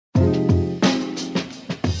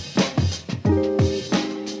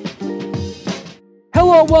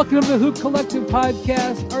welcome to the Hoop Collective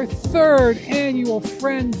Podcast, our third annual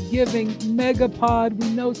Friendsgiving Megapod. We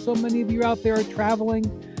know so many of you out there are traveling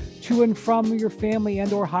to and from your family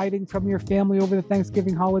and or hiding from your family over the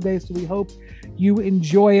Thanksgiving holiday, so we hope you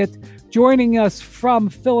enjoy it. Joining us from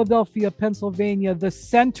Philadelphia, Pennsylvania, the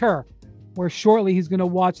center, where shortly he's going to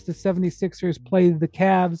watch the 76ers play the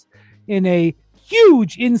Cavs in a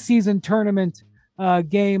huge in-season tournament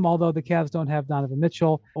game, although the Cavs don't have Donovan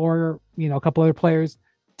Mitchell or, a couple other players.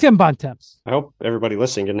 Tim Bontemps. I hope everybody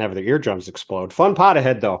listening didn't have their eardrums explode. Fun pod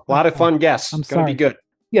ahead, though. A lot of fun guests. I'm going to be good.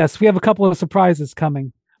 Yes, we have a couple of surprises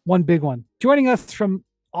coming. One big one. Joining us from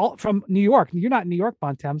New York. You're not in New York,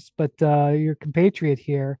 Bontemps, but your compatriot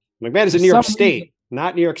here. McMahon is in New York State,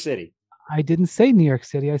 not New York City. I didn't say New York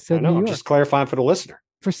City. I said New York. I'm just clarifying for the listener.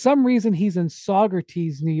 For some reason, he's in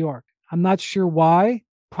Saugerties, New York. I'm not sure why.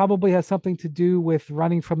 Probably has something to do with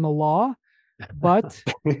running from the law. But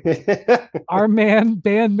our man,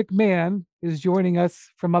 Dan McMahon, is joining us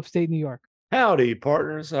from upstate New York. Howdy,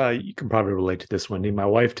 partners. You can probably relate to this, Wendy. My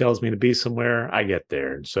wife tells me to be somewhere, I get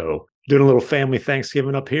there. And so doing a little family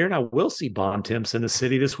Thanksgiving up here, and I will see Bontemps in the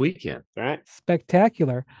city this weekend. All right.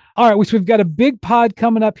 Spectacular. All right, so we've got a big pod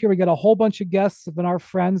coming up here. We got a whole bunch of guests and our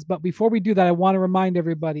friends. But before we do that, I want to remind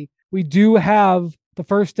everybody, we do have the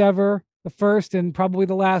first and probably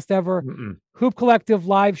the last ever Hoop Collective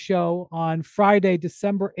live show on Friday,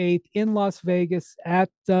 December 8th in Las Vegas at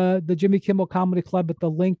the Jimmy Kimmel Comedy Club at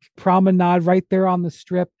the Link Promenade right there on the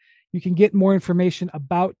Strip. You can get more information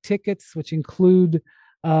about tickets, which include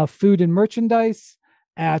food and merchandise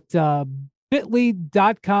at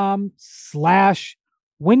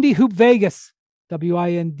bit.ly.com/Windy Hoop Vegas,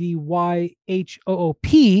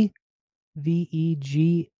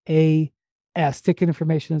 WindyHoopVegas. Ticket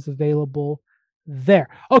information is available there.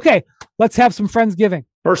 Okay, let's have some Friendsgiving.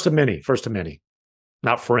 First of many.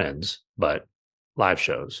 Not friends, but live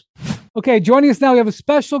shows. Okay, joining us now, we have a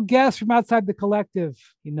special guest from outside the collective.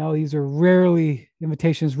 These are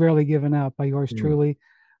invitations rarely given out by yours truly.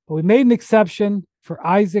 But we made an exception for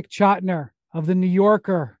Isaac Chotiner of The New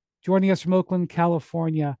Yorker, joining us from Oakland,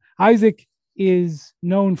 California. Isaac is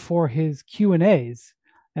known for his Q&As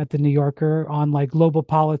at The New Yorker on global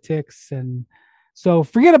politics. And so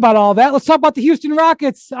forget about all that. Let's talk about the Houston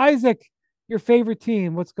Rockets. Isaac, your favorite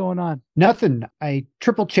team. What's going on? Nothing. I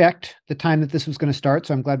triple checked the time that this was going to start.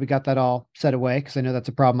 So I'm glad we got that all set away, because I know that's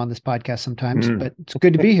a problem on this podcast sometimes, but it's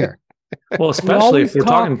good to be here. Well, especially if we're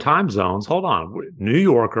talking time zones. Hold on. New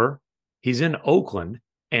Yorker, he's in Oakland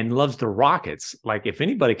and loves the Rockets. If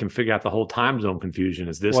anybody can figure out the whole time zone confusion,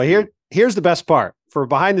 is this. Well, here's the best part for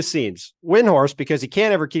behind the scenes. Windhorse, because he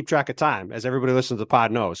can't ever keep track of time, as everybody listening to the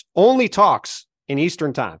pod knows, only talks in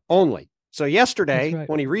Eastern time, only. So yesterday,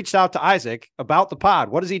 when he reached out to Isaac about the pod,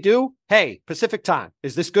 what does he do? Hey, Pacific time.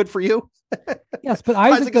 Is this good for you? Yes, but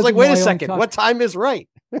Isaac is wait a second. What time is right?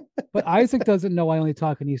 But Isaac doesn't know I only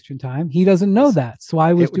talk in Eastern time. He doesn't know that. So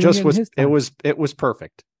I was doing it in his time. It was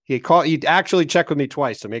perfect. He'd actually check with me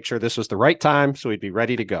twice to make sure this was the right time, so he'd be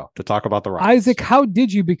ready to go to talk about the Rockets. Isaac, how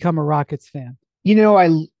did you become a Rockets fan? I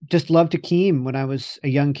just loved Hakeem when I was a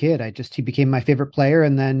young kid. He became my favorite player,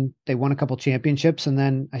 and then they won a couple championships, and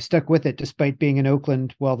then I stuck with it despite being in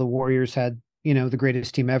Oakland while the Warriors had, the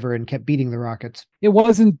greatest team ever and kept beating the Rockets. It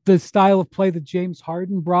wasn't the style of play that James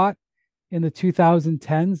Harden brought in the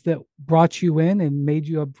 2010s that brought you in and made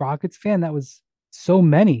you a Rockets fan. That was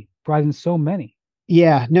brought in so many.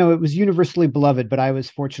 Yeah, no, it was universally beloved, but I was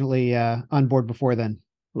fortunately on board before then.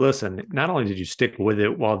 Listen, not only did you stick with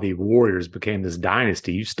it while the Warriors became this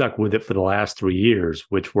dynasty, you stuck with it for the last 3 years,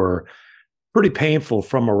 which were pretty painful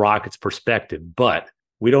from a Rockets perspective. But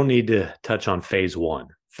we don't need to touch on phase one.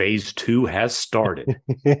 Phase two has started.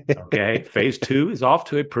 Okay. Phase two is off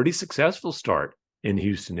to a pretty successful start in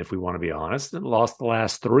Houston, if we want to be honest, and lost the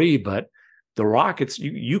last three. But the Rockets,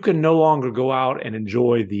 you can no longer go out and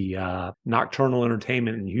enjoy the nocturnal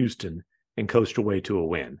entertainment in Houston and coast your way to a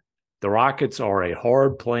win. The Rockets are a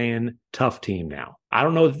hard-playing, tough team now. I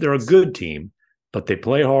don't know if they're a good team, but they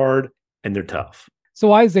play hard and they're tough.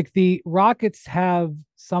 So, Isaac, the Rockets have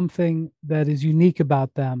something that is unique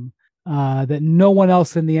about them that no one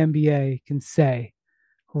else in the NBA can say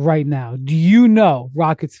right now. Do you know,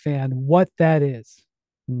 Rockets fan, what that is?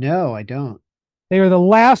 No, I don't. They are the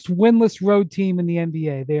last winless road team in the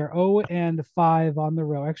NBA. They are 0-5 on the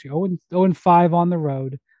road. Actually, 0-5 on the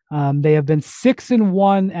road. They have been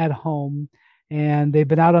 6-1 at home, and they've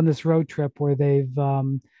been out on this road trip where they've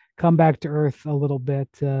come back to earth a little bit,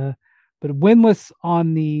 but winless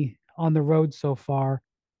on the road so far.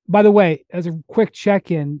 By the way, as a quick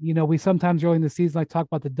check-in, we sometimes early in the season I talk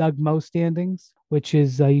about the Doug Moe standings, which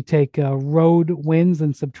is you take road wins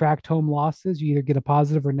and subtract home losses. You either get a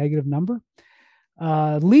positive or negative number.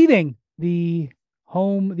 Leading the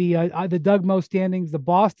Doug Moe standings, the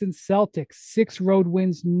Boston Celtics, 6 road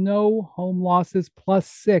wins, no home losses,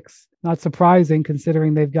 +6. Not surprising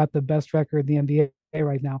considering they've got the best record in the NBA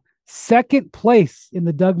right now. Second place in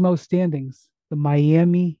the Doug Moe standings, the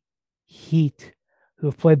Miami Heat, who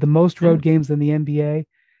have played the most road games in the NBA,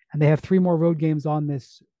 and they have 3 more road games on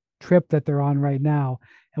this trip that they're on right now.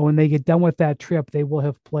 And when they get done with that trip, they will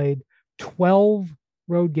have played 12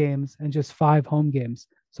 road games and just 5 home games.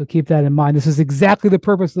 So keep that in mind. This is exactly the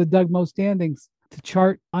purpose of the Doug Moe standings, to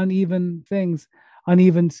chart uneven things,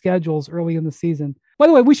 uneven schedules early in the season. By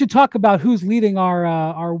the way, we should talk about who's leading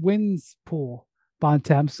our wins pool,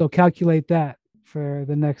 Bontemps. So calculate that for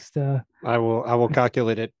the next. I will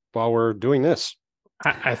calculate it while we're doing this.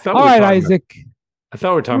 I thought. All right, Isaac. I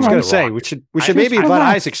thought we were talking. I was going to say we should maybe let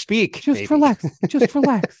Isaac speak. Just relax. Just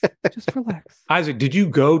relax. Just relax. Isaac, did you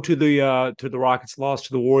go to the Rockets' loss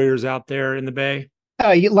to the Warriors out there in the Bay?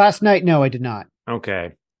 Last night, no, I did not.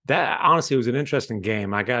 Okay, that honestly was an interesting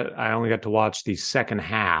game. I only got to watch the second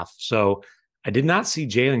half, so I did not see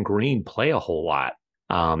Jalen Green play a whole lot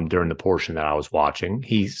during the portion that I was watching.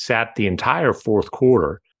 He sat the entire fourth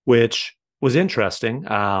quarter, which was interesting.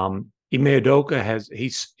 Ime Udoka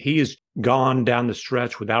has gone down the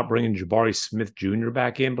stretch without bringing Jabari Smith Jr.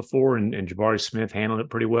 back in before, and Jabari Smith handled it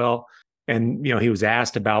pretty well. And, he was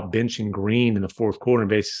asked about benching Green in the fourth quarter and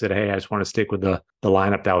basically said, hey, I just want to stick with the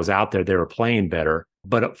lineup that was out there. They were playing better.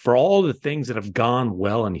 But for all the things that have gone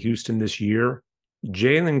well in Houston this year,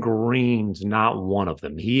 Jalen Green's not one of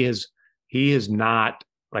them. He is not,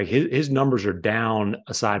 like, his numbers are down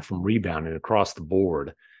aside from rebounding across the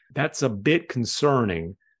board. That's a bit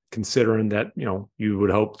concerning, considering that, you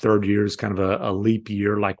would hope third year is kind of a leap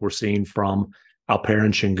year like we're seeing from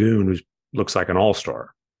Alperen Şengün, who looks like an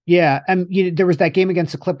all-star. Yeah, and there was that game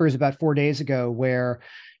against the Clippers about 4 days ago where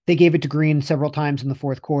they gave it to Green several times in the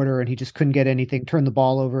fourth quarter and he just couldn't get anything, turned the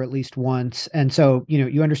ball over at least once. And so,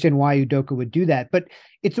 you understand why Udoka would do that. But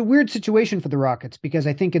it's a weird situation for the Rockets because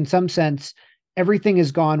I think in some sense, everything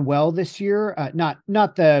has gone well this year. Not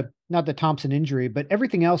the Thompson injury, but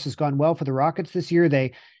everything else has gone well for the Rockets this year.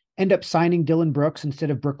 They end up signing Dylan Brooks instead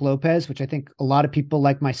of Brook Lopez, which I think a lot of people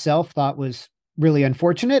like myself thought was really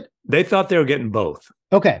unfortunate. They thought they were getting both.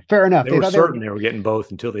 Okay, fair enough. They were certain they were getting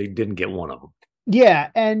both until they didn't get one of them. Yeah,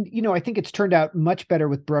 and I think it's turned out much better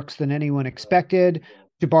with Brooks than anyone expected.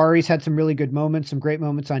 Jabari's had some really good moments, some great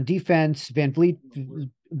moments on defense. Van Vliet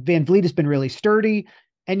has been really sturdy.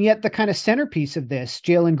 And yet the kind of centerpiece of this,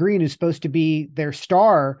 Jalen Green, who's supposed to be their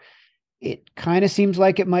star, it kind of seems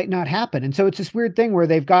like it might not happen. And so it's this weird thing where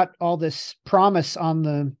they've got all this promise on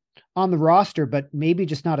the roster, but maybe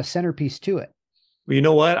just not a centerpiece to it. Well, you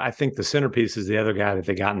know what? I think the centerpiece is the other guy that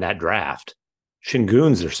they got in that draft.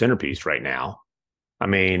 Şengün's their centerpiece right now. I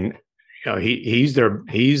mean, he's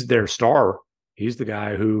their star. He's the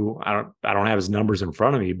guy who I don't have his numbers in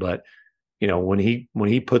front of me, but when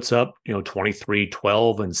he puts up 23,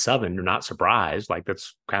 12, and 7, you're not surprised. Like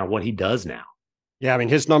that's kind of what he does now. Yeah, I mean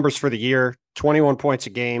his numbers for the year: 21 points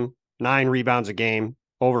a game, 9 rebounds a game,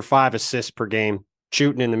 over 5 assists per game,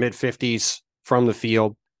 shooting in the mid-50s from the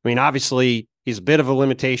field. I mean, obviously he's a bit of a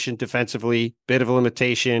limitation defensively, bit of a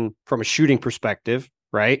limitation from a shooting perspective,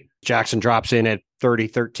 right? Jackson drops in at 30,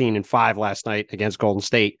 13, and 5 last night against Golden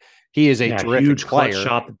State. He is a terrific huge player. Clutch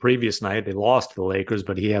shot the previous night. They lost to the Lakers,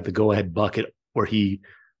 but he had the go-ahead bucket where he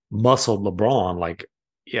muscled LeBron. Like,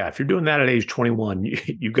 yeah, if you're doing that at age 21,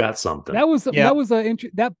 you got something.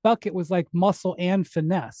 That bucket was like muscle and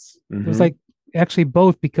finesse. Mm-hmm. It was like actually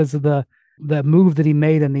both because of the move that he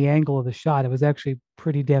made and the angle of the shot. It was actually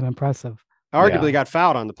pretty damn impressive. Arguably got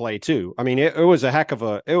fouled on the play too. I mean, it was a heck of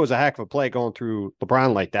a play going through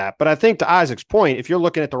LeBron like that. But I think to Isaac's point, if you're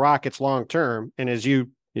looking at the Rockets long term, and as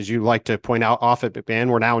you like to point out off at Ben,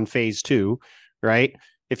 we're now in phase 2, right?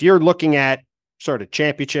 If you're looking at sort of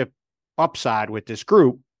championship upside with this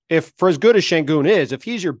group, if for as good as Şengün is, if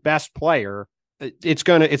he's your best player, it's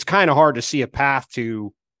kind of hard to see a path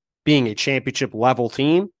to being a championship level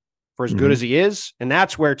team for as good as he is. And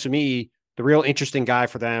that's where, to me, the real interesting guy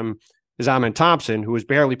for them is Amen Thompson, who has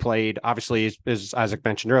barely played. Obviously, as Isaac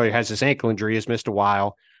mentioned earlier, has this ankle injury, has missed a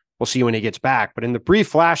while. We'll see when he gets back. But in the brief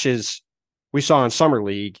flashes we saw in Summer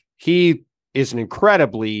League, he is an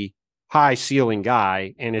incredibly high ceiling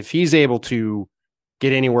guy. And if he's able to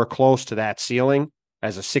get anywhere close to that ceiling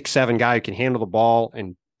as a 6'7" guy who can handle the ball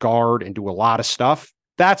and guard and do a lot of stuff,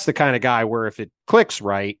 that's the kind of guy where if it clicks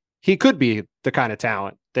right, he could be the kind of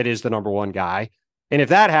talent that is the number one guy. And if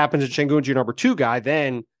that happens and Şengün's your number 2 guy,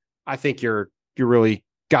 then I think you really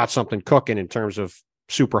got something cooking in terms of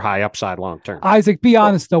super high upside long term. Isaac, be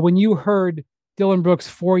honest though, when you heard Dillon Brooks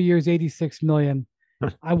 4 years, $86 million,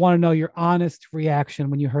 I want to know your honest reaction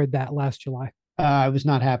when you heard that last July. I was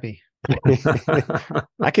not happy.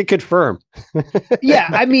 I could confirm. Yeah,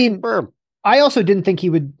 I mean, confirm. I also didn't think he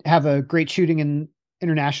would have a great shooting in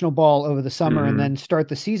international ball over the summer and then start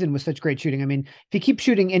the season with such great shooting. I mean, if he keeps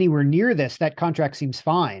shooting anywhere near this, that contract seems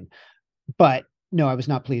fine. But no, I was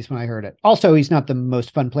not pleased when I heard it. Also, he's not the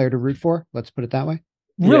most fun player to root for. Let's put it that way.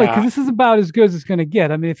 Really, because this is about as good as it's going to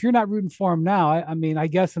get. I mean, if you're not rooting for him now, I mean, I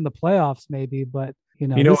guess in the playoffs maybe, but he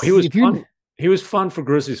was fun. He was fun for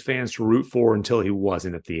Grizzlies fans to root for until he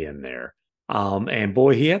wasn't at the end there. And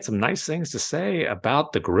boy, he had some nice things to say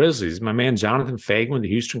about the Grizzlies. My man Jonathan Fagin, the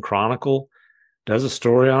Houston Chronicle, does a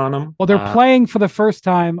story on them. Well, they're playing for the first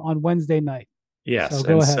time on Wednesday night. Yes, so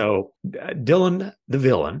go ahead. So Dillon, the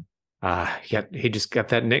villain, he just got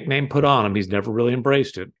that nickname put on him. He's never really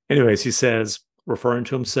embraced it. Anyways, he says, referring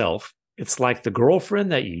to himself, it's like the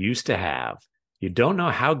girlfriend that you used to have. You don't know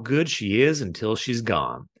how good she is until she's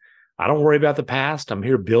gone. I don't worry about the past. I'm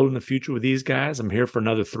here building the future with these guys. I'm here for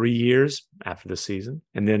another 3 years after the season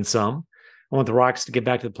and then some. I want the Rockets to get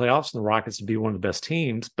back to the playoffs and the Rockets to be one of the best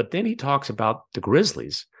teams. But then he talks about the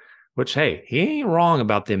Grizzlies, which, hey, he ain't wrong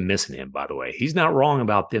about them missing him, by the way. He's not wrong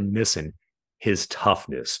about them missing his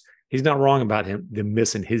toughness. He's not wrong about them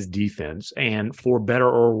missing his defense and, for better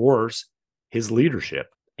or worse, his leadership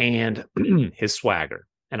and his swagger.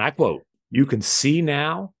 And I quote, "You can see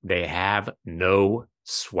now they have no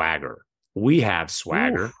swagger. We have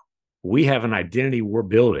swagger. Oof. We have an identity we're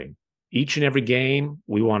building. Each and every game,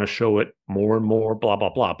 we want to show it more and more, blah, blah,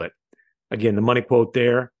 blah." But again, the money quote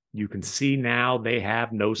there, you can see now they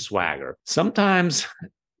have no swagger. Sometimes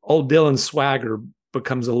old Dillon's swagger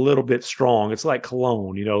becomes a little bit strong. It's like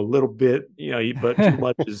cologne, a little bit, but too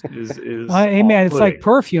much is hey man, it's like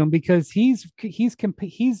perfume because he's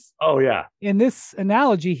oh yeah. In this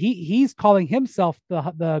analogy, he's calling himself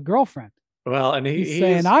the girlfriend. Well, and he's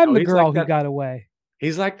saying, I'm the girl who got away.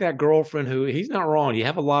 He's like that girlfriend who, he's not wrong. You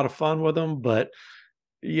have a lot of fun with him, but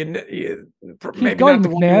maybe going, not the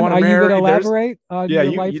one you want to marry. You going to elaborate?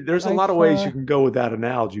 There's a lot of ways you can go with that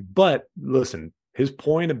analogy. But listen, his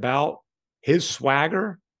point about his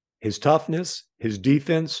swagger, his toughness, his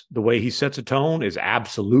defense, the way he sets a tone is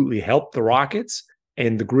absolutely helped the Rockets,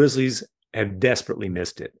 and the Grizzlies have desperately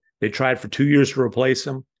missed it. They tried for 2 years to replace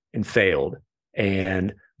him and failed.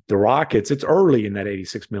 And the Rockets, it's early in that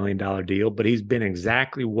 $86 million deal, but he's been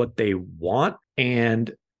exactly what they want.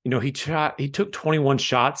 And, he took 21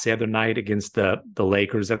 shots the other night against the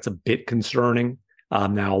Lakers. That's a bit concerning.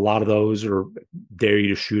 Now, a lot of those are dare you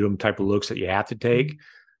to shoot them type of looks that you have to take.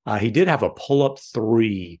 He did have a pull-up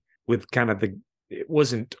 3 with kind of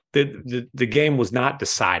the game was not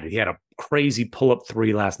decided. He had a crazy pull-up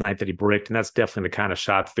 3 last night that he bricked, and that's definitely the kind of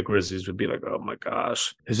shots the Grizzlies would be like, oh my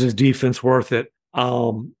gosh, is his defense worth it?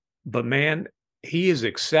 But man, he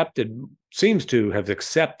seems to have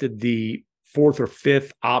accepted the 4th or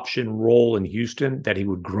 5th option role in Houston that he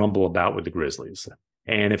would grumble about with the Grizzlies.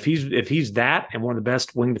 And if he's that and one of the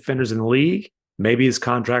best wing defenders in the league, maybe his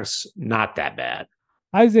contract's not that bad.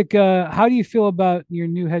 Isaac, how do you feel about your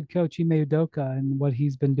new head coach, Ime Udoka, and what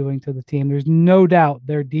he's been doing to the team? There's no doubt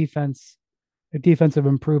their defensive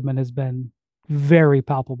improvement has been very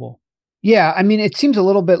palpable. Yeah, I mean, it seems a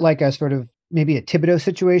little bit like a sort of maybe a Thibodeau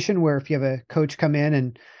situation where if you have a coach come in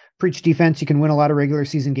and preach defense, you can win a lot of regular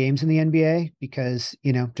season games in the NBA because,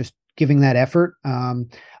 just giving that effort.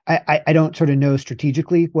 I don't sort of know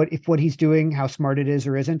strategically what he's doing, how smart it is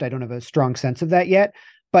or isn't. I don't have a strong sense of that yet.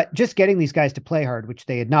 But just getting these guys to play hard, which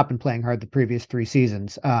they had not been playing hard the previous 3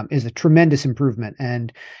 seasons, is a tremendous improvement.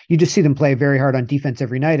 And you just see them play very hard on defense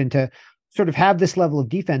every night. And to sort of have this level of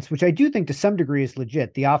defense, which I do think to some degree is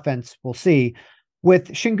legit. The offense, we'll see. With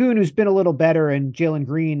Şengün, who's been a little better, and Jalen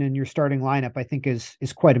Green in your starting lineup, I think is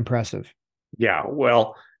quite impressive. Yeah,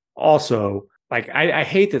 well, also, I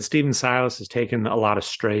hate that Stephen Silas has taken a lot of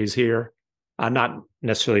strays here, not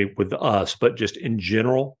necessarily with us, but just in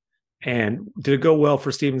general. And did it go well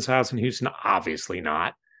for Stephen Silas in Houston? Obviously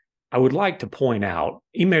not. I would like to point out,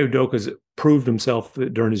 Ime Udoka's proved himself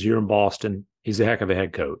during his year in Boston. He's a heck of a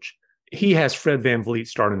head coach. He has Fred VanVleet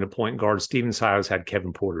starting to point guard. Stephen Silas had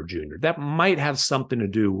Kevin Porter Jr. That might have something to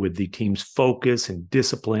do with the team's focus and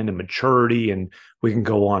discipline and maturity, and we can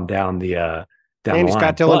go on down the down the line. And he's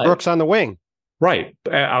got Dillon Brooks on the wing. Right.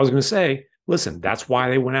 I was going to say, listen, that's why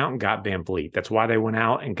they went out and got VanVleet. That's why they went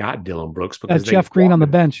out and got Dillon Brooks. Because Jeff Green on the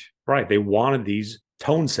bench. Right. They wanted these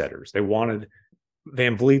tone setters. They wanted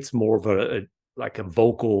VanVleet's more of a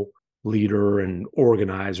vocal leader and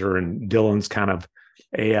organizer, and Dylan's kind of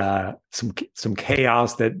some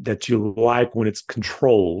chaos that you like when it's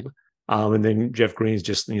controlled. And then Jeff Green's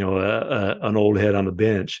just, an old head on the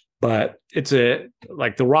bench. But it's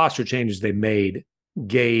like the roster changes they made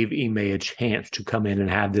gave Ime a chance to come in and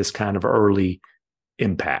have this kind of early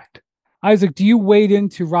impact. Isaac, do you wade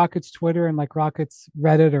into Rockets Twitter and like Rockets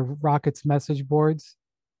Reddit or Rockets message boards?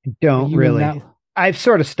 Don't really. I've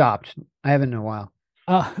sort of stopped. I haven't in a while.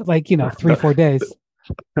 3-4 days.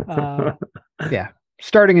 Yeah.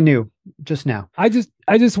 Starting anew just now. I just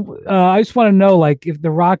want to know, like, if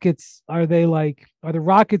the Rockets are the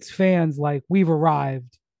Rockets fans like we've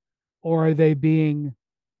arrived, or are they being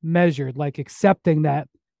measured, like accepting that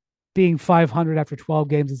being 500 after 12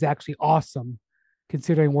 games is actually awesome,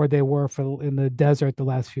 considering where they were in the desert the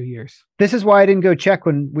last few years. This is why I didn't go check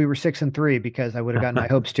when we were 6-3, because I would have gotten my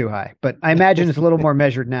hopes too high. But I imagine it's a little more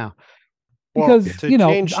measured now. Because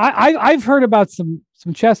I've heard about some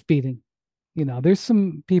chest beating. There's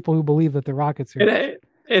some people who believe that the Rockets are.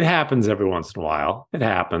 It happens every once in a while. It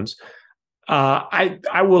happens.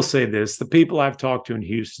 I will say this: the people I've talked to in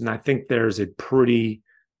Houston, I think there's a pretty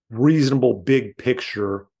reasonable big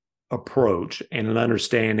picture approach and an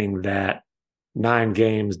understanding that 9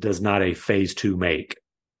 games does not a phase 2 make,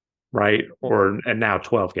 right? And now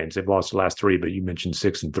 12 games. They've lost the last 3, but you mentioned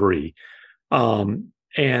 6-3.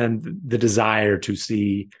 And the desire to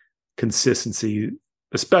see consistency,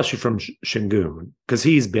 especially from Şengün, because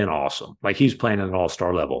he's been awesome. Like, he's playing at an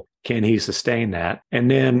all-star level. Can he sustain that?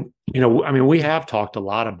 And then, we have talked a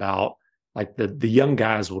lot about, like, the young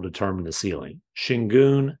guys will determine the ceiling.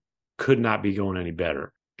 Şengün could not be going any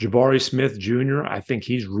better. Jabari Smith Jr., I think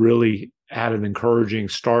he's really had an encouraging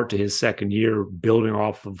start to his second year, building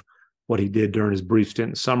off of what he did during his brief stint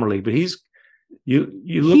in Summer League. But you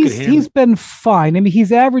look at him. He's been fine. I mean,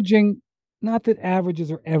 he's averaging, not that averages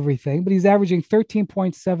are everything, but he's averaging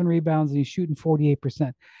 13.7 rebounds and he's shooting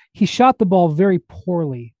 48%. He shot the ball very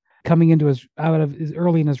poorly coming into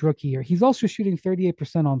early in his rookie year. He's also shooting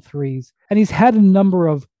 38% on threes, and he's had a number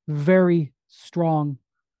of very strong,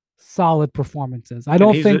 solid performances. I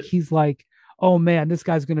don't think he's like, oh man, this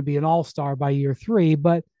guy's going to be an all-star by year 3,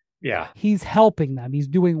 but yeah, he's helping them. He's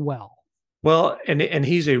doing well. Well, and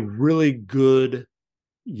he's a really good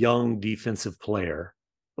young defensive player.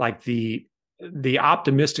 Like, the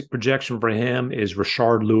optimistic projection for him is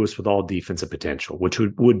Rashard Lewis with all defensive potential, which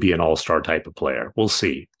would be an all-star type of player. We'll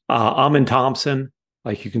see. Amin Thompson,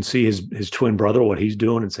 like, you can see his twin brother, what he's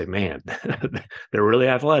doing, and say, man, they're really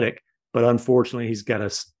athletic. But unfortunately, he's got a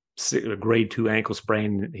grade 2 ankle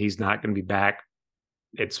sprain. He's not going to be back.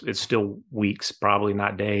 It's still weeks, probably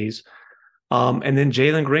not days. And then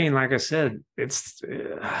Jalen Green, like I said, it's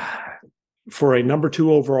for a number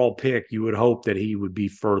 2 overall pick, you would hope that he would be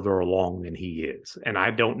further along than he is. And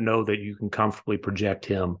I don't know that you can comfortably project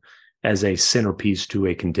him as a centerpiece to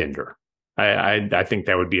a contender. I think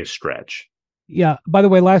that would be a stretch. Yeah. By the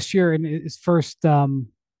way, last year in his first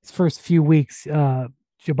few weeks,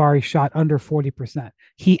 Jabari shot under 40%.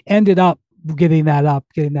 He ended up getting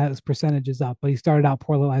those percentages up, but he started out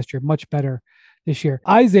poorly last year, much better this year.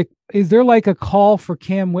 Isaac, is there like a call for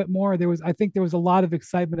Cam Whitmore? I think there was a lot of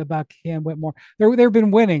excitement about Cam Whitmore. They've been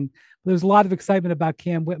winning. There's a lot of excitement about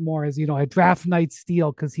Cam Whitmore as, a draft night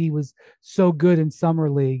steal because he was so good in Summer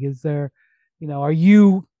League. Is there, are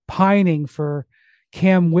you pining for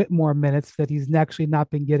Cam Whitmore minutes that he's actually not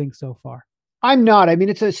been getting so far? I'm not. I mean,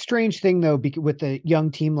 it's a strange thing, though, with a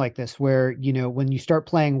young team like this, where, when you start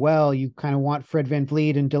playing well, you kind of want Fred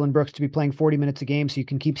VanVleet and Dylan Brooks to be playing 40 minutes a game so you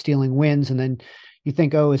can keep stealing wins. And then you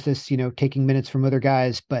think, oh, is this, taking minutes from other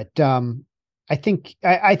guys? But I think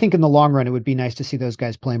in the long run, it would be nice to see those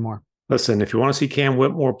guys play more. Listen, if you want to see Cam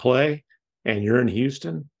Whitmore play and you're in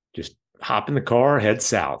Houston, just hop in the car, head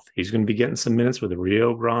south. He's going to be getting some minutes with the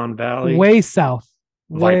Rio Grande Valley. Way south.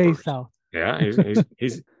 Vipers. Way south. Yeah,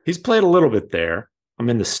 he's played a little bit there. I'm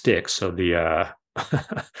in the sticks, so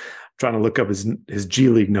trying to look up his G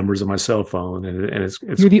League numbers on my cell phone, and it's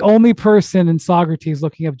you're the only person in Socrates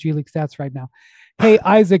looking up G League stats right now. Hey,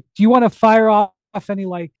 Isaac, do you want to fire off any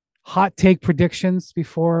like hot take predictions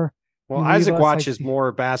before? Well, Isaac watches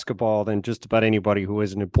more basketball than just about anybody who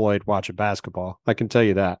isn't employed watching basketball. I can tell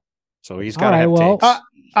you that. So he's got to have takes.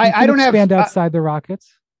 I don't expand outside the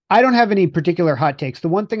Rockets. I don't have any particular hot takes. The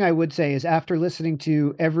one thing I would say is, after listening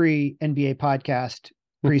to every NBA podcast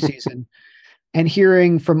preseason and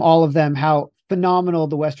hearing from all of them how phenomenal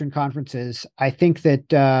the Western Conference is, I think that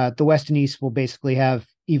the West and East will basically have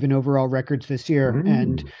even overall records this year,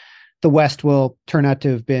 and the West will turn out to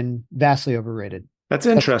have been vastly overrated. That's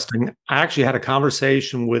interesting. I actually had a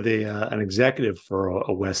conversation with an executive for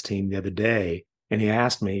a West team the other day, And he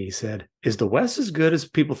asked me, he said, is the West as good as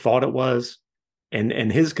people thought it was?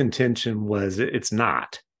 And his contention was it's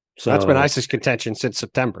not. So that's been Isaac's contention since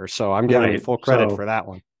September. So I'm giving him full credit for that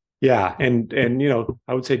one. Yeah. And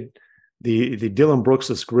I would say the Dylan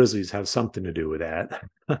Brooks Grizzlies have something to do with that.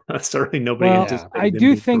 Certainly nobody anticipated. I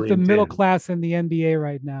do think the middle class in the NBA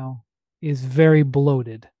right now is very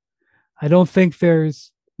bloated. I don't think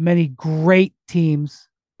there's many great teams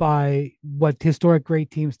by what historic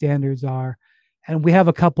great team standards are. And we have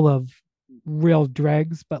a couple of real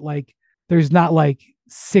dregs, but like there's not like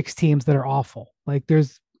 6 teams that are awful. Like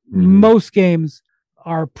there's most games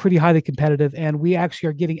are pretty highly competitive, and we actually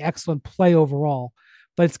are getting excellent play overall.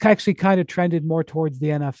 But it's actually kind of trended more towards the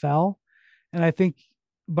NFL. And I think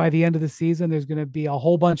by the end of the season, there's going to be a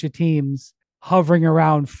whole bunch of teams hovering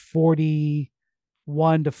around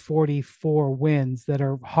 41 to 44 wins that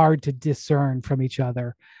are hard to discern from each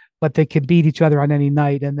other, but they could beat each other on any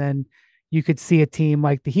night. And then you could see a team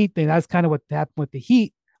like the Heat. That's kind of what happened with the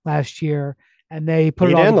Heat last year. And they put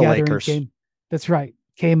it all together and came, that's right,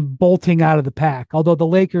 came bolting out of the pack. Although the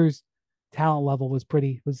Lakers' talent level was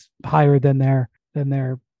higher than their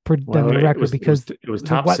record, because it was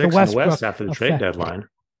top 6 in the West after the trade deadline.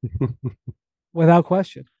 Without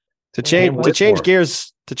question. To change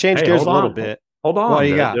gears a little bit. Hold on. What do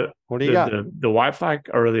you got? What do you got? The Wi-Fi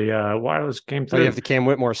or the wireless came through. Oh, you have the Cam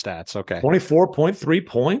Whitmore stats. Okay. 24.3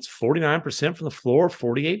 points, 49% from the floor,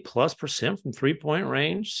 48+% from 3-point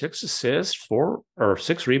range, 6 assists,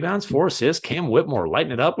 6 rebounds, 4 assists. Cam Whitmore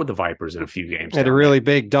lighting it up with the Vipers in a few games. Had a really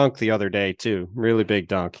big dunk the other day too. Really big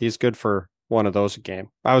dunk. He's good for one of those a game.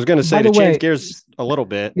 I was going to say, to change gears a little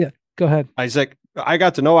bit. Yeah, go ahead. Isaac, I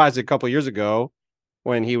got to know Isaac a couple of years ago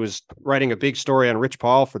when he was writing a big story on Rich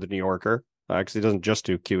Paul for the New Yorker, because he doesn't just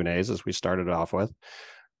do Q&As, as we started off with.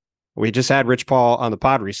 We just had Rich Paul on the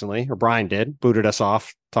pod recently, or Brian did, booted us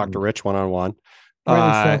off, talked to Rich one-on-one.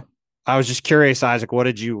 I was just curious, Isaac, what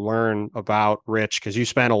did you learn about Rich? Because you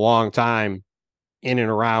spent a long time in and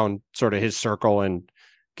around sort of his circle and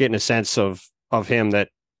getting a sense of him that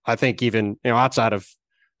I think even, outside of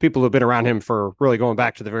people who've been around him for really going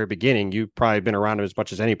back to the very beginning, you've probably been around him as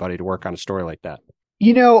much as anybody to work on a story like that.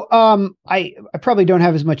 I probably don't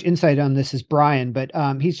have as much insight on this as Brian, but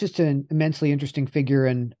he's just an immensely interesting figure,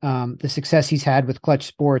 and the success he's had with Clutch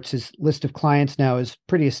Sports, his list of clients now is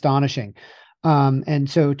pretty astonishing. And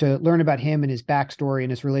so to learn about him and his backstory and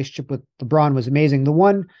his relationship with LeBron was amazing. The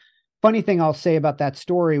one funny thing I'll say about that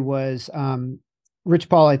story was Rich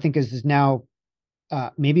Paul, I think, is now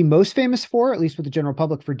maybe most famous for, at least with the general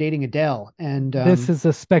public, for dating Adele. And this is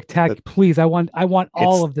a spectacular. Please, I want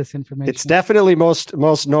all of this information. It's definitely most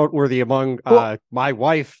noteworthy among my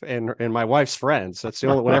wife and my wife's friends. That's the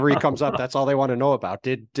only. Whenever he comes up, that's all they want to know about.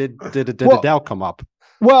 Did Adele come up?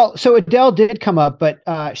 Well, so Adele did come up, but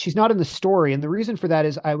she's not in the story, and the reason for that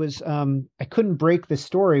is I couldn't break this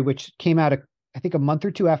story, which came out I think a month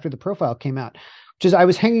or two after the profile came out. I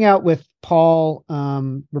was hanging out with Paul,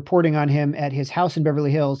 reporting on him at his house in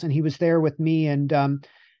Beverly Hills, and he was there with me and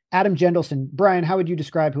Adam Gendelson. Brian, how would you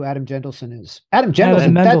describe who Adam Gendelson is? Adam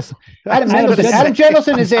Gendelson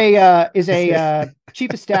is a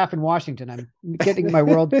chief of staff in Washington. I'm getting my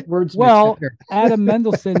words mixed up here. Adam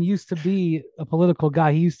Mendelsohn used to be a political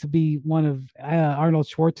guy. He used to be one of Arnold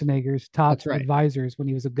Schwarzenegger's top advisors when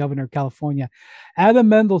he was a governor of California. Adam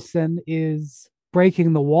Mendelsohn is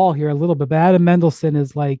breaking the wall here a little bit, but Adam Mendelsohn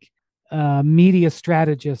is like a media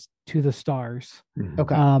strategist to the stars.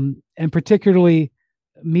 Okay. And particularly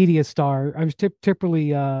media star. I was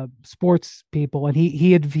typically sports people, and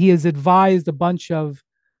he has advised a bunch of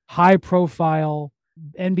high profile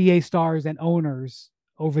NBA stars and owners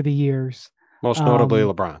over the years. Most notably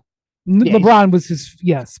LeBron. LeBron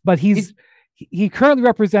was but he currently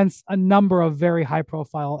represents a number of very high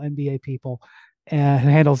profile NBA people and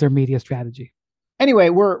handles their media strategy. Anyway,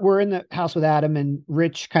 we're in the house with Adam, and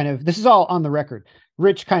Rich this is all on the record.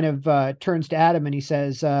 Rich turns to Adam and he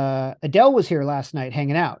says, Adele was here last night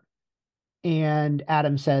hanging out. And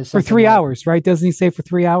Adam says, for 3 hours, right? Doesn't he say for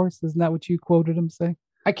 3 hours? Isn't that what you quoted him saying?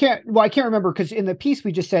 I can't remember, because in the piece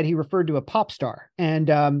we just said he referred to a pop star,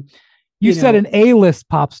 and you said an A-list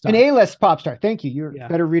pop star. An A-list pop star. Thank you. You're a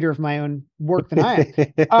better reader of my own work than I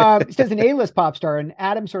am. It says an A-list pop star, and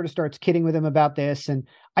Adam sort of starts kidding with him about this. And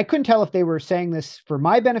I couldn't tell if they were saying this for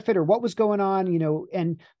my benefit or what was going on,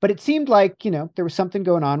 but it seemed like, there was something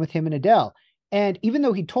going on with him and Adele. And even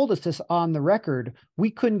though he told us this on the record,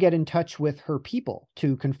 we couldn't get in touch with her people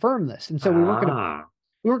to confirm this. And so we weren't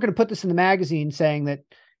going to put this in the magazine saying that,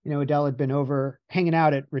 Adele had been over hanging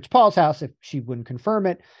out at Rich Paul's house if she wouldn't confirm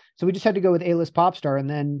it. So we just had to go with A-list pop star. And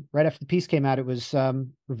then right after the piece came out, it was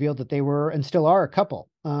revealed that they were and still are a couple.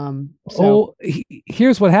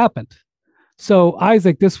 Here's what happened. So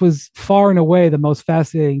Isaac, this was far and away the most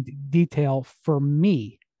fascinating detail for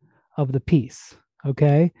me of the piece.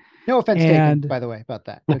 Okay. No offense taken, by the way, about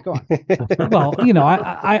that. But go on. Well,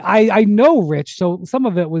 I know Rich, so some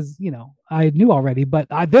of it was, I knew already, but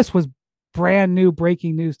this was brand new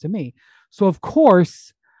breaking news to me. So of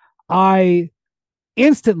course, I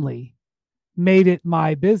instantly made it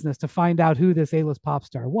my business to find out who this A-list pop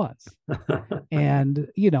star was. And,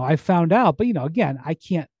 I found out, but again, I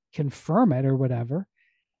can't confirm it or whatever.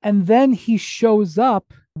 And then he shows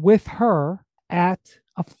up with her at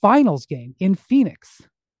a finals game in Phoenix.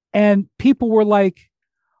 And people were like,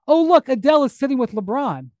 oh, look, Adele is sitting with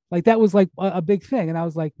LeBron. Like that was like a big thing. And I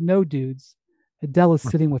was like, no, dudes, Adele is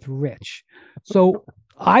sitting with Rich. So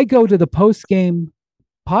I go to the post-game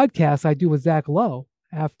podcast I do with Zach Lowe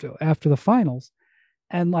after the finals.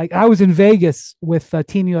 And like, I was in Vegas with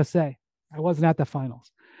Team USA. I wasn't at the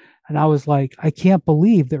finals. And I was like, I can't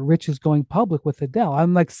believe that Rich is going public with Adele.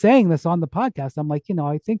 I'm like saying this on the podcast. I'm like,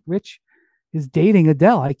 I think Rich is dating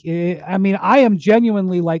Adele. Like, I am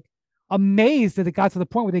genuinely like amazed that it got to the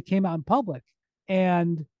point where they came out in public.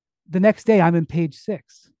 And the next day I'm in Page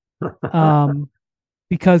 6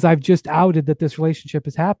 because I've just outed that this relationship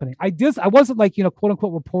is happening. I wasn't like, quote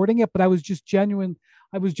unquote reporting it, but I was just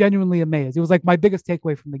I was genuinely amazed. It was like my biggest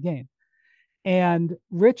takeaway from the game. And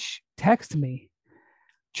Rich texted me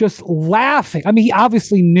just laughing. I mean, he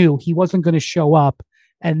obviously knew he wasn't going to show up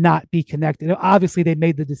and not be connected. Obviously, they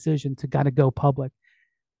made the decision to kind of go public.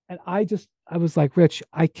 And I was like, Rich,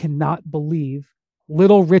 I cannot believe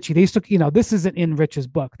little Richie. They used to, this isn't in Rich's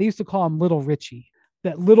book. They used to call him Little Richie,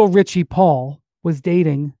 that little Richie Paul was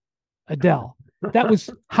dating Adele. That was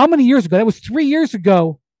how many years ago? That was 3 years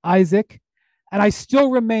ago, Isaac. And I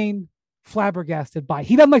still remain flabbergasted by it.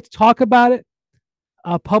 He doesn't like to talk about it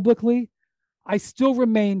publicly. I still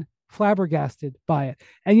remain flabbergasted by it.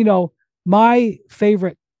 And, my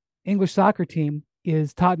favorite English soccer team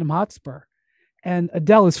is Tottenham Hotspur, and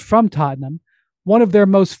Adele is from Tottenham. One of their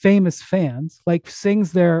most famous fans, like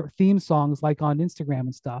sings their theme songs, like on Instagram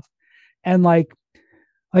and stuff. And like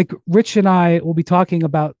Rich and I will be talking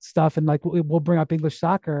about stuff, and like we'll bring up English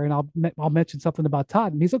soccer, and I'll mention something about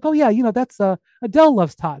Tottenham. He's like, "Oh yeah, that's Adele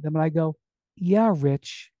loves Tottenham," and I go, "Yeah,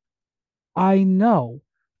 Rich, I know.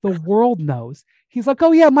 The world knows." He's like,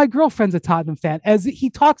 "Oh yeah, my girlfriend's a Tottenham fan." As he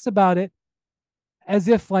talks about it as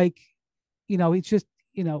if like, it's just,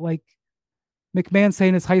 like McMahon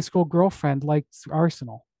saying his high school girlfriend likes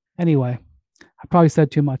Arsenal. Anyway, I probably said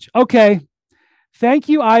too much. Okay. Thank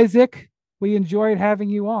you, Isaac. We enjoyed having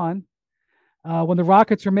you on. When the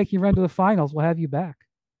Rockets are making a run to the finals, we'll have you back.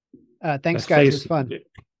 Thanks, guys. It was fun.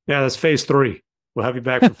 Yeah, that's phase 3. We'll have you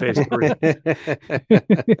back for phase 3.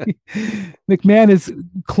 McMahon is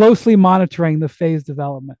closely monitoring the phase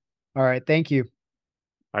development. All right. Thank you.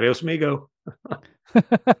 Adios, amigo.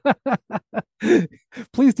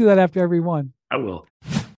 Please do that after every one. I will.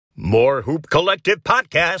 More Hoop Collective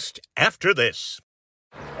podcast after this.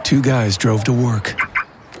 Two guys drove to work.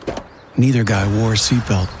 Neither guy wore a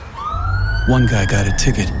seatbelt. One guy got a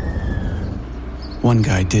ticket. One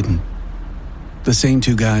guy didn't. The same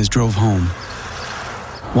two guys drove home.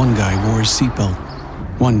 One guy wore his seatbelt.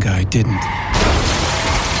 One guy didn't.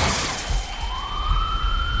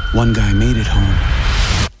 One guy made it home.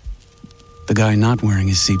 The guy not wearing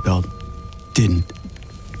his seatbelt didn't.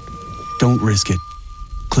 Don't risk it.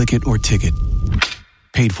 Click it or ticket.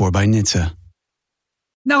 Paid for by NHTSA.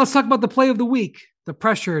 Now let's talk about the play of the week. The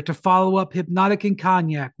pressure to follow up Hypnotic and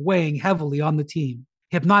Cognac weighing heavily on the team.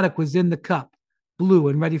 Hypnotic was in the cup, blue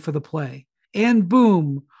and ready for the play. And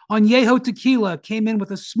boom, Añejo Tequila came in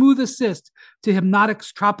with a smooth assist to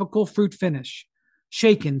Hypnotic's tropical fruit finish.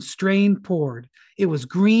 Shaken, strained, poured. It was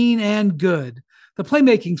green and good. The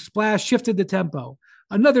playmaking splash shifted the tempo.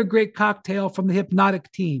 Another great cocktail from the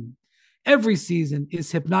Hypnotic team. Every season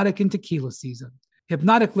is Hypnotic and Tequila season.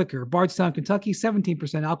 Hypnotic Liquor, Bardstown, Kentucky,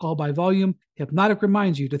 17% alcohol by volume. Hypnotic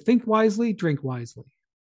reminds you to think wisely, drink wisely.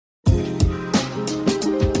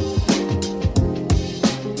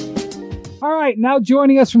 All right, now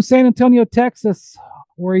joining us from San Antonio, Texas,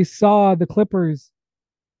 where he saw the Clippers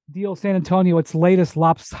deal San Antonio its latest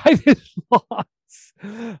lopsided loss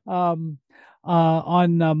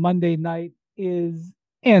on Monday night, is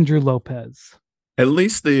Andrew Lopez. At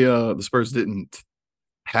least the Spurs didn't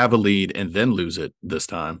have a lead and then lose it this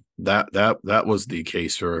time. That was the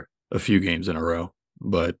case for a few games in a row.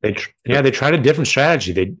 But they tried a different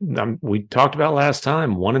strategy. We talked about last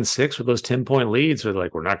time 1-6 with those 10-point leads. So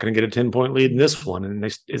like, we're not going to get a 10-point lead in this one, and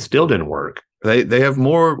it still didn't work. They have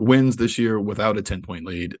more wins this year without a 10-point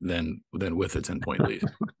lead than with a 10-point lead.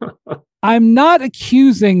 I'm not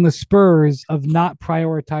accusing the Spurs of not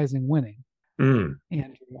prioritizing winning. Andrew,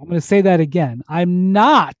 I'm going to say that again. I'm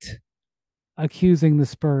not accusing the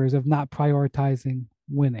Spurs of not prioritizing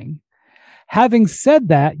winning. Having said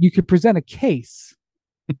that, you could present a case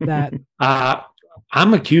that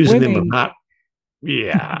I'm accusing them of not.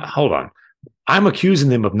 Yeah, hold on. I'm accusing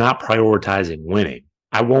them of not prioritizing winning.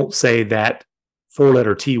 I won't say that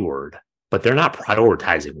 4-letter T word, but they're not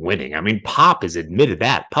prioritizing winning. I mean, Pop has admitted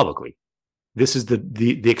that publicly. This is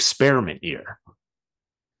the experiment year.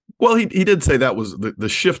 Well, he did say that was the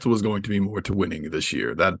shift was going to be more to winning this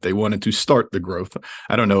year, that they wanted to start the growth.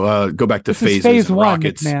 I don't know. Go back to phases phase and one,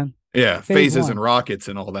 Rockets. McMahon. Yeah, Phase phases one. and Rockets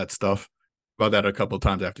and all that stuff. About that a couple of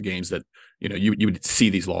times after games that, you would see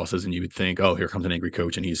these losses and you would think, oh, here comes an angry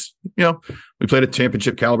coach. And he's, we played a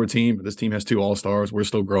championship caliber team. This team has 2 all-stars. We're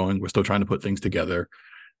still growing. We're still trying to put things together.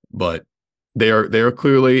 But they are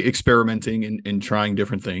clearly experimenting and trying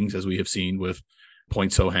different things, as we have seen with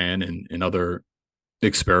Point Sohan and other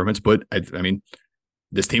experiments. But I mean,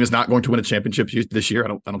 this team is not going to win a championship this year. I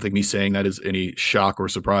don't think me saying that is any shock or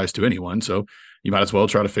surprise to anyone. So you might as well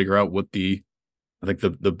try to figure out what the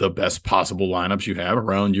best possible lineups you have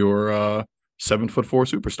around your 7'4"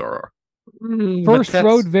 superstar are. First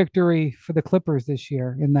road victory for the Clippers this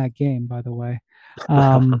year in that game, by the way.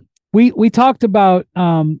 We talked about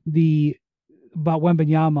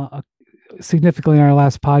Wembanyama significantly in our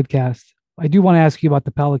last podcast. I do want to ask you about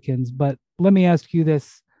the Pelicans, but let me ask you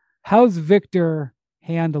this. How's Victor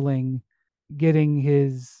handling getting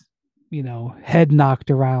his, head knocked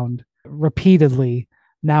around repeatedly,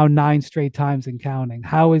 now 9 straight times and counting?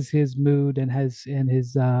 How is his mood and his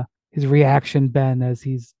reaction been as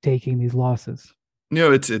he's taking these losses?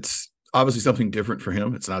 It's obviously something different for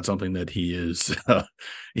him. It's not something that he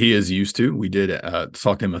is used to. We did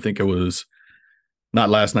talk to him. I think it was not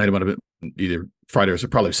last night. It might have been either Friday or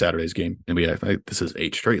probably Saturday's game. And this is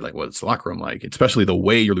 8 straight. Like, what's the locker room like? Especially the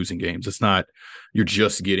way you're losing games. It's not you're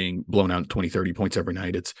just getting blown out 20, 30 points every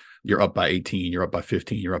night. It's you're up by 18, you're up by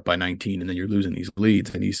 15, you're up by 19, and then you're losing these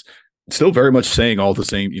leads. And he's still very much saying all the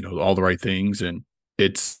same, all the right things. And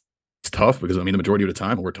it's tough because the majority of the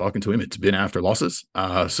time when we're talking to him, it's been after losses.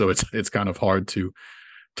 So it's kind of hard to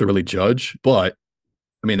really judge. But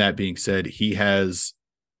that being said, he has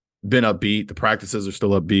been upbeat. The practices are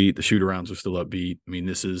still upbeat. The shoot arounds are still upbeat.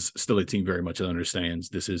 This is still a team very much that understands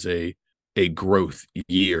this is a growth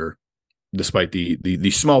year, despite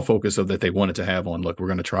the small focus of that they wanted to have on, look, we're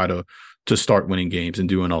going to try to start winning games and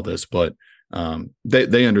doing all this. But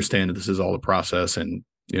they understand that this is all a process, and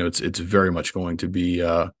it's very much going to be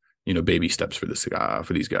baby steps for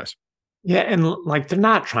these guys. Yeah, and like they're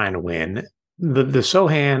not trying to win. The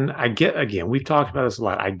Sohan, I get, again, we've talked about this a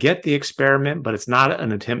lot. I get the experiment, but it's not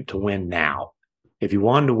an attempt to win now. If you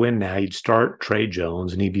wanted to win now, you'd start Trey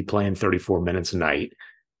Jones and he'd be playing 34 minutes a night.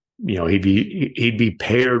 He'd be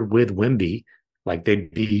paired with Wemby, like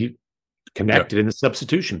they'd be connected in the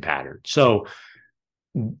substitution pattern. So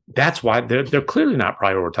that's why they're clearly not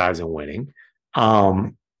prioritizing winning.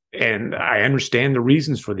 And I understand the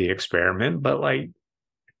reasons for the experiment, but like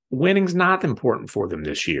winning's not important for them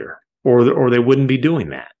this year. Or they wouldn't be doing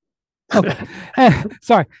that. Okay.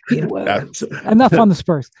 Sorry. Enough on the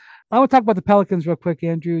Spurs. I want to talk about the Pelicans real quick,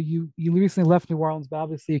 Andrew. You recently left New Orleans, but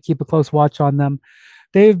obviously you keep a close watch on them.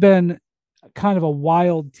 They've been kind of a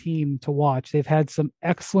wild team to watch. They've had some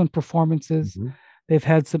excellent performances. Mm-hmm. They've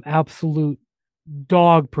had some absolute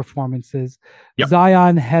dog performances. Yep.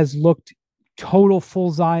 Zion has looked total full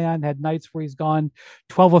Zion, had nights where he's gone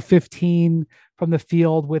 12 of 15 from the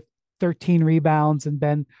field with 13 rebounds and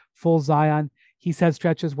been full Zion. He's had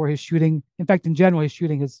stretches where his shooting, in fact, in general, his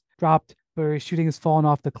shooting has dropped, where his shooting has fallen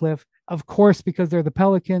off the cliff. Of course, because they're the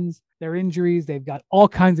Pelicans, their injuries, they've got all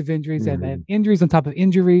kinds of injuries. Mm-hmm. They've had injuries on top of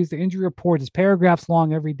injuries. The injury report is paragraphs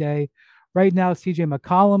long every day. Right now, CJ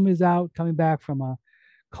McCollum is out, coming back from a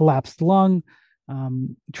collapsed lung.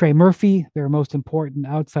 Trey Murphy, their most important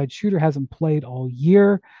outside shooter, hasn't played all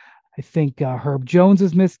year. I think Herb Jones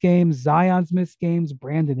has missed games. Zion's missed games.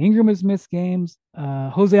 Brandon Ingram has missed games.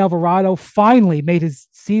 Jose Alvarado finally made his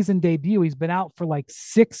season debut. He's been out for like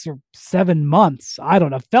 6 or 7 months. I don't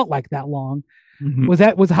know. Felt like that long.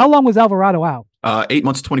 Mm-hmm. How long was Alvarado out? 8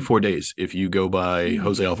 months, 24 days. If you go by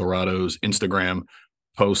Jose Alvarado's Instagram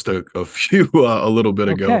post a little bit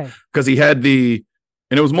ago, because he had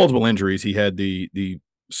and it was multiple injuries. He had the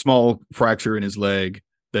small fracture in his leg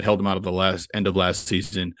that held him out of the end of last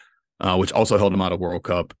season. which also held him out of World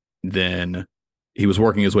Cup. Then he was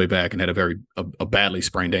working his way back and had a badly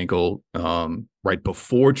sprained ankle right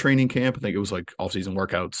before training camp. I think it was like off-season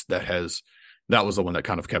workouts that was the one that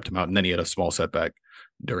kind of kept him out. And then he had a small setback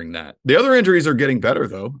during that. The other injuries are getting better,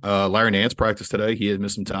 though. Larry Nance practiced today. He had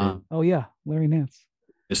missed some time. Oh, yeah. Larry Nance.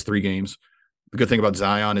 Missed 3 games. The good thing about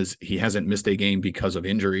Zion is he hasn't missed a game because of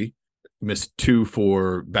injury. Missed 2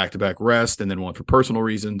 for back-to-back rest and then 1 for personal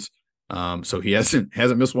reasons. So he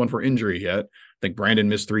hasn't missed 1 for injury yet. I think Brandon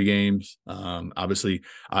missed 3 games. Obviously,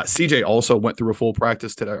 CJ also went through a full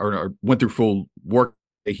practice today, or went through full work.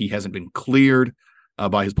 He hasn't been cleared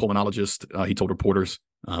by his pulmonologist. He told reporters,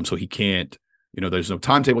 so he can't. There's no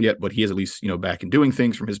timetable yet, but he is at least back and doing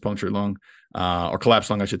things from his punctured lung or collapsed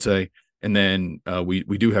lung, I should say. And then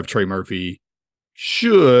we do have Trey Murphy.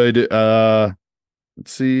 Should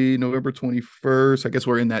let's see, November 21st. I guess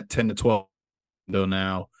we're in that 10 to 12 window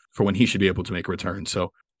now for when he should be able to make a return.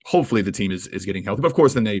 So hopefully the team is getting healthy. But of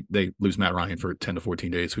course, then they lose Matt Ryan for 10 to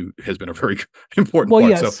 14 days, who has been a very important part.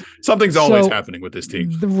 Yes. So something's always happening with this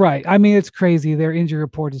team. Right. I mean, it's crazy. Their injury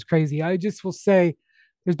report is crazy. I just will say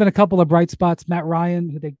there's been a couple of bright spots. Matt Ryan,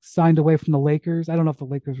 who they signed away from the Lakers. I don't know if the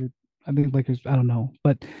Lakers were, I don't know.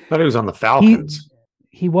 But I thought he was on the Falcons.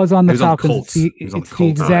 He was on the Falcons. It's the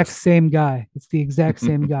exact same guy. It's the exact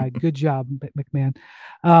same guy. Good job, McMahon.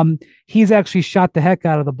 He's actually shot the heck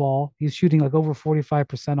out of the ball. He's shooting like over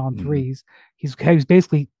 45% on threes. He's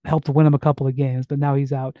basically helped to win him a couple of games, but now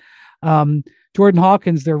he's out. Jordan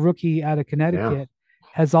Hawkins, their rookie out of Connecticut,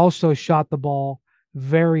 has also shot the ball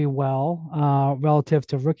very well relative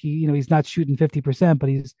to rookie. He's not shooting 50%, but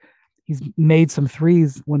he's made some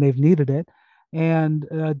threes when they've needed it. And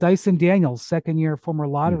Dyson Daniels, second-year former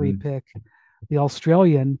lottery pick, the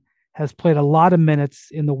Australian, has played a lot of minutes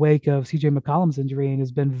in the wake of CJ McCollum's injury and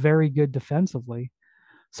has been very good defensively.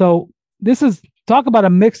 So this is, talk about a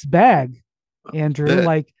mixed bag, Andrew.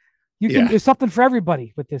 There's something for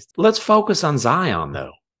everybody with this. Let's focus on Zion,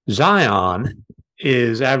 though. Zion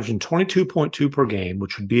is averaging 22.2 per game,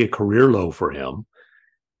 which would be a career low for him.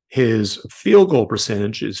 His field goal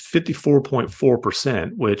percentage is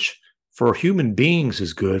 54.4%, which for human beings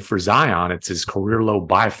is good. For Zion, it's his career low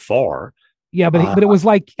by far. Yeah, but it was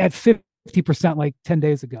like at 50% like 10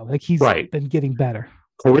 days ago. Like he's been getting better.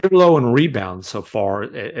 Career low in rebounds so far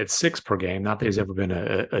at 6 per game. Not that he's ever been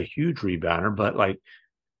a huge rebounder, but like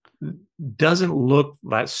doesn't look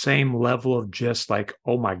that same level of just like,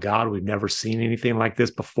 oh my God, we've never seen anything like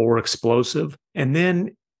this before, explosive. And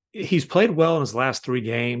then he's played well in his last 3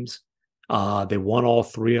 games. They won all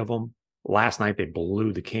 3 of them. Last night, they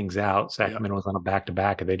blew the Kings out. Sacramento was on a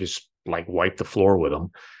back-to-back, and they just like wiped the floor with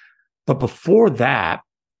them. But before that,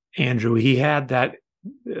 Andrew, he had that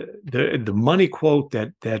the money quote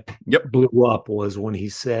that blew up was when he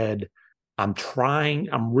said, I'm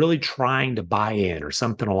really trying to buy in, or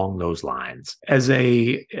something along those lines. As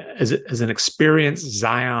an experienced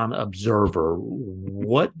Zion observer,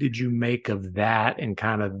 what did you make of that and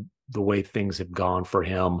kind of the way things have gone for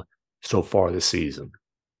him so far this season?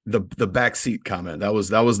 The backseat comment, that was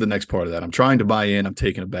the next part of that. I'm trying to buy in, I'm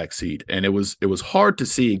taking a back seat. And it was hard to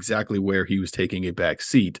see exactly where he was taking a back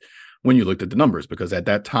seat when you looked at the numbers, because at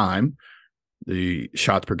that time the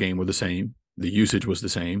shots per game were the same, the usage was the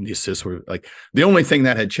same, the assists were like, the only thing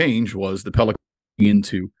that had changed was the Pelicans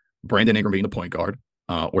into Brandon Ingram being the point guard,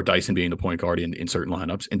 or Dyson being the point guard in certain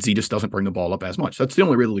lineups, and Z just doesn't bring the ball up as much. That's the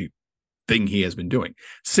only really thing he has been doing.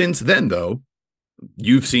 Since then, though,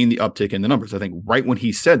 you've seen the uptick in the numbers. I think right when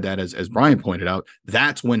he said that, as Brian pointed out,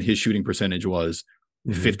 that's when his shooting percentage was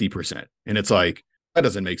 50%. And it's like, that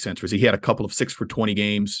doesn't make sense. Because he had a couple of 6 for 20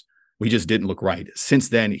 games. We just didn't look right. Since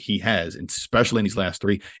then, he has, and especially in these last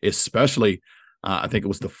 3, especially, I think it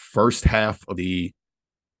was the first half of the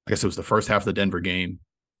Denver game.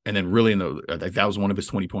 And then really that was one of his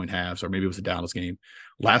 20-point halves, or maybe it was the Dallas game.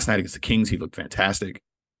 Last night against the Kings, he looked fantastic.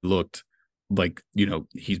 Looked like,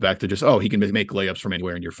 he's back to just, he can make layups from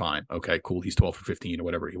anywhere and you're fine. Okay, cool. He's 12 for 15 or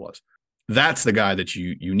whatever he was. That's the guy that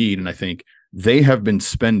you need. And I think they have been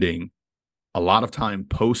spending a lot of time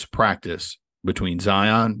post-practice between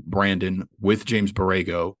Zion, Brandon, with James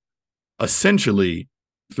Borrego, essentially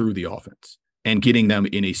through the offense and getting them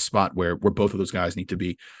in a spot where both of those guys need to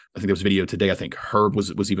be. I think there was a video today. I think Herb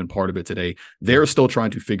was even part of it today. They're still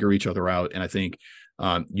trying to figure each other out. And I think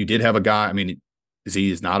you did have a guy, I mean,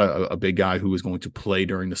 Z is not a big guy who is going to play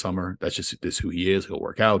during the summer. That's just who he is. He'll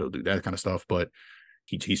work out. He'll do that kind of stuff. But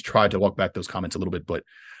he's tried to walk back those comments a little bit. But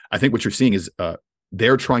I think what you're seeing is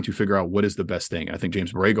they're trying to figure out what is the best thing. And I think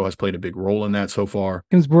James Borrego has played a big role in that so far.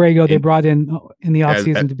 James Borrego, they brought in the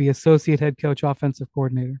offseason to be associate head coach, offensive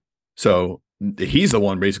coordinator. So he's the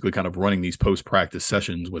one basically kind of running these post-practice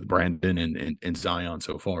sessions with Brandon and Zion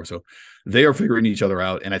so far. So they are figuring each other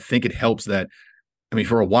out. And I think it helps that, I mean,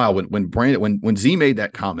 for a while when Z made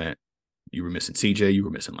that comment, you were missing CJ, you were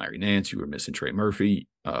missing Larry Nance, you were missing Trey Murphy.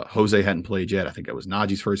 Jose hadn't played yet. I think that was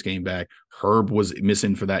Najee's first game back. Herb was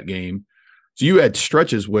missing for that game. So you had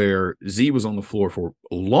stretches where Z was on the floor for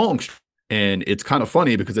long, and it's kind of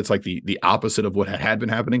funny because it's like the opposite of what had been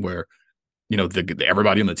happening, where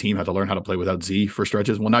everybody on the team had to learn how to play without Z for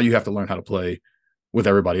stretches. Well, now you have to learn how to play with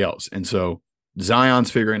everybody else, and so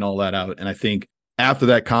Zion's figuring all that out. And I think after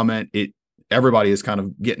that comment, everybody has kind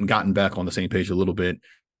of gotten back on the same page a little bit.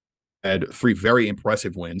 Had 3 very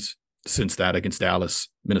impressive wins since that against Dallas,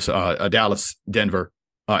 Minnesota, Dallas, Denver,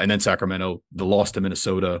 and then Sacramento. The loss to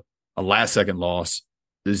Minnesota, a last-second loss.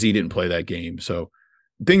 The Z didn't play that game, so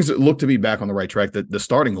things look to be back on the right track. The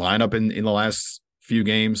starting lineup in the last few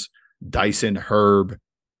games: Dyson, Herb,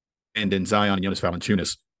 and then Zion and Jonas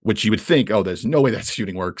Valanciunas, which you would think, oh, there's no way that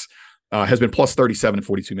shooting works, has been plus 37 in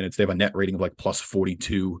 42 minutes. They have a net rating of like plus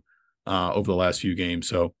 42 over the last few games.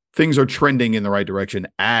 So things are trending in the right direction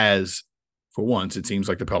as, for once, it seems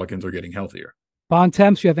like the Pelicans are getting healthier.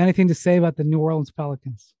 Bontemps, you have anything to say about the New Orleans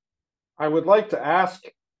Pelicans? I would like to ask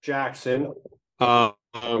Jackson, or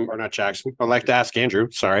not Jackson. I'd like to ask Andrew.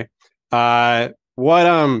 Sorry. What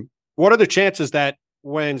are the chances that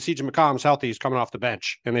when CJ McCollum's healthy, he's coming off the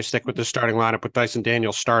bench and they stick with the starting lineup with Dyson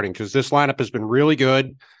Daniels starting? Because this lineup has been really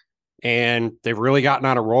good and they've really gotten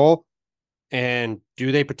on a roll. And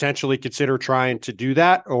do they potentially consider trying to do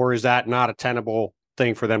that, or is that not a tenable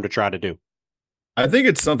thing for them to try to do? I think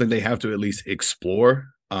it's something they have to at least explore.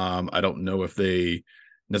 I don't know if they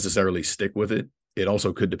necessarily stick with it. It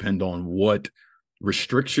also could depend on what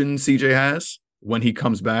restrictions CJ has when he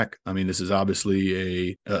comes back. I mean, this is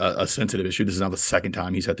obviously a sensitive issue. This is now the second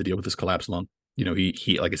time he's had to deal with this collapsed lung.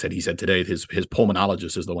 He like I said, he said today his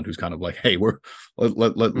pulmonologist is the one who's kind of like, hey,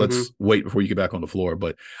 let's wait before you get back on the floor.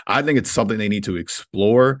 But I think it's something they need to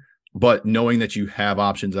explore. But knowing that you have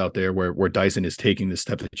options out there where Dyson is taking the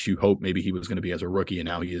step that you hope maybe he was going to be as a rookie, and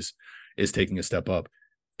now he is taking a step up,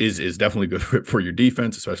 is definitely good for your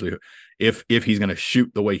defense, especially if he's going to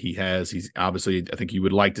shoot the way he has. He's obviously, I think you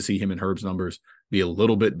would like to see him and Herb's numbers be a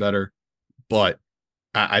little bit better, but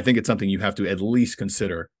I think it's something you have to at least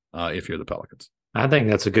consider if you're the Pelicans. I think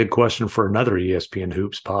that's a good question for another ESPN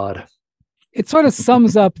Hoops pod. It sort of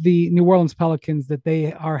sums up the New Orleans Pelicans that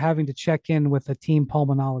they are having to check in with a team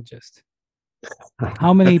pulmonologist.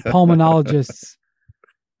 How many pulmonologists?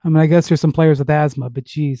 I mean, I guess there's some players with asthma, but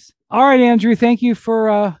geez. All right, Andrew, thank you for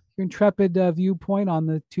your intrepid viewpoint on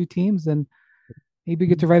the two teams, and maybe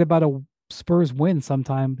get to write about a Spurs win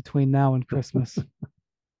sometime between now and Christmas.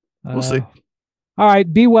 We'll see. All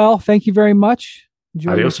right, be well. Thank you very much.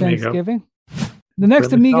 Enjoy Adios, your Thanksgiving. Amigo. The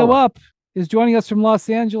next amigo up is joining us from Los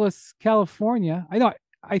Angeles, California.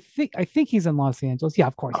 I think he's in Los Angeles. Yeah,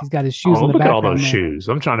 of course. He's got his shoes in the background. Look at all those shoes.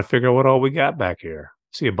 I'm trying to figure out what all we got back here.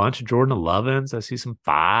 I see a bunch of Jordan 11s. I see some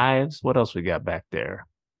 5s. What else we got back there?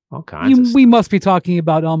 All kinds. We must be talking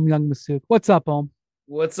about Young Masuk. What's up,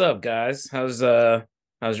 What's up, guys? How's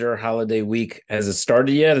your holiday week? Has it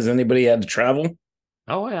started yet? Has anybody had to travel?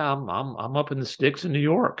 Oh yeah, I'm up in the sticks in New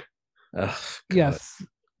York. Yes.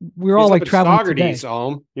 We're all like traveling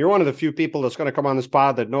Saugerties, You're one of the few people that's going to come on this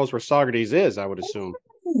pod that knows where Saugerties is, I would assume.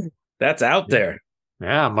 That's out there.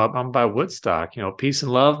 Yeah, I'm by Woodstock. Peace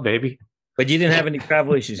and love, baby. But you didn't have any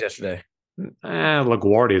travel issues yesterday.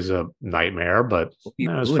 LaGuardia is a nightmare, but it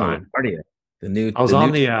was fine.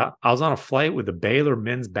 I was on a flight with the Baylor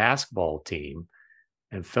men's basketball team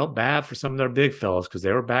and felt bad for some of their big fellas because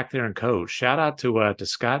they were back there and coach. Shout out to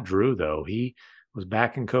Scott Drew, though. He was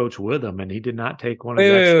back in coach with them, and he did not take one of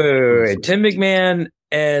the Tim McMahon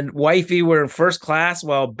and Wifey were in first class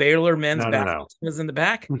while Baylor men's basketball was in the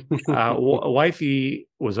back. Wifey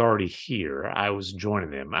was already here. I was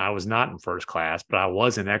joining them. I was not in first class, but I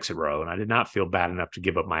was in exit row, and I did not feel bad enough to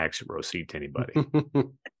give up my exit row seat to anybody.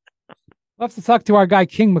 We'll have to talk to our guy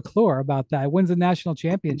King McClure about that. Wins a national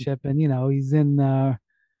championship, and he's in row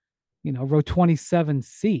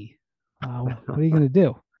 27C. What are you going to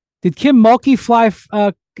do? Did Kim Mulkey fly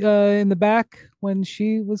in the back when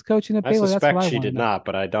she was coaching at Baylor? I suspect she did not,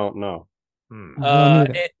 but I don't know.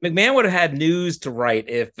 McMahon would have had news to write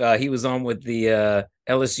if he was on with the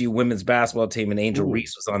LSU women's basketball team and Angel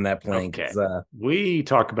Reese was on that plane. Okay. We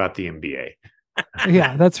talk about the NBA.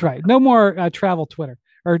 Yeah, that's right. No more travel Twitter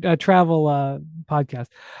or travel podcast.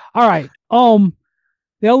 All right. The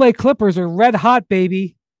LA Clippers are red hot,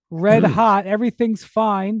 baby. Red hot. Everything's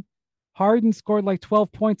fine. Harden scored like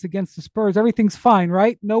 12 points against the Spurs. Everything's fine,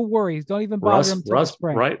 right? No worries. Don't even bother him. Russ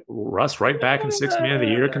right back in 6 man of the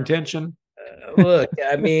year contention. Look,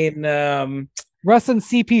 I mean, Russ and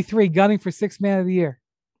CP3 gunning for sixth man of the year.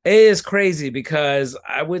 It is crazy because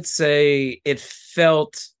I would say it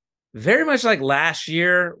felt very much like last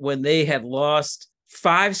year when they had lost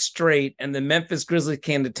 5 straight and the Memphis Grizzlies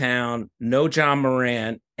came to town, no John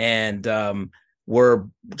Morant, and were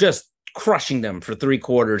just crushing them for 3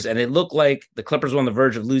 quarters. And it looked like the Clippers were on the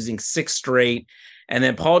verge of losing 6 straight. And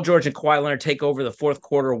then Paul George and Kawhi Leonard take over the fourth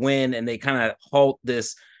quarter win, and they kind of halt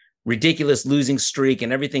this ridiculous losing streak,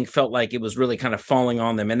 and everything felt like it was really kind of falling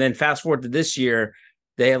on them. And then fast forward to this year,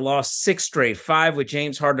 they had lost 6 straight, 5 with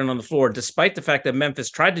James Harden on the floor, despite the fact that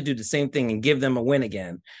Memphis tried to do the same thing and give them a win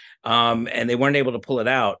again. And they weren't able to pull it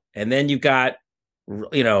out. And then you got,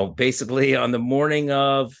 basically on the morning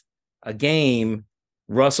of a game,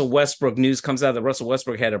 Russell Westbrook news comes out that Russell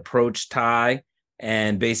Westbrook had approached Ty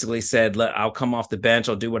and basically said, I'll come off the bench.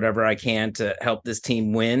 I'll do whatever I can to help this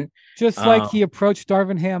team win. Just like he approached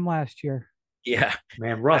Darvin Ham last year. Yeah.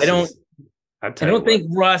 Man, Russ I don't think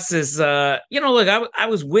Russ is, look, I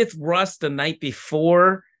was with Russ the night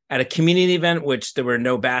before at a community event, which there were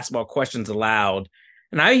no basketball questions allowed.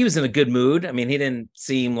 And he was in a good mood. I mean, he didn't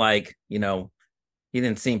seem like, he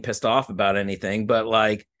didn't seem pissed off about anything. But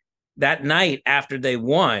like that night after they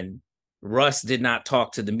won, Russ did not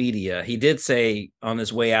talk to the media. He did say on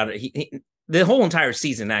his way out, the whole entire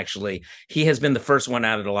season, actually, he has been the first one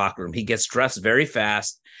out of the locker room. He gets dressed very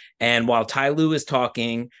fast. And while Ty Lue is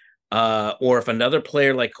talking, or if another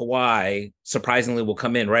player like Kawhi surprisingly will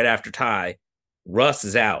come in right after Ty, Russ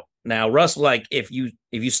is out. Now, Russ, like if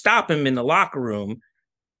you stop him in the locker room,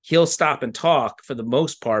 he'll stop and talk for the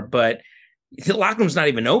most part, but the locker room's not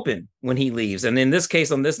even open when he leaves. And in this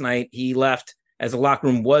case, on this night, he left as the locker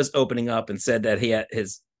room was opening up and said that he had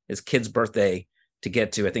his kid's birthday to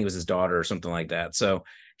get to. I think it was his daughter or something like that. So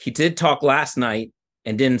he did talk last night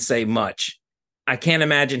and didn't say much. I can't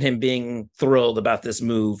imagine him being thrilled about this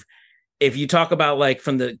move. If you talk about like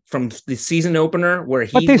from the season opener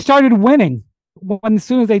but they started winning as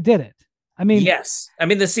soon as they did it. I mean, yes. I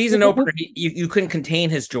mean, the season opener, you couldn't contain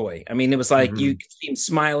his joy. I mean, it was like you could see him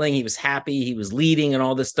smiling. He was happy. He was leading and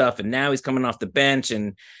all this stuff. And now he's coming off the bench,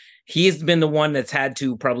 and he's been the one that's had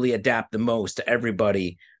to probably adapt the most to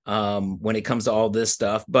everybody when it comes to all this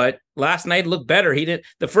stuff. But last night looked better. He did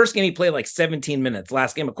the first game. He played like 17 minutes.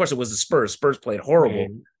 Last game, of course, it was the Spurs. Spurs played horrible,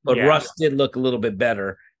 but yeah. Russ did look a little bit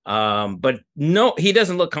better. But no, he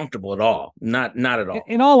doesn't look comfortable at all. Not at all.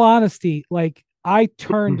 In all honesty, like I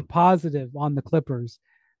turned positive on the Clippers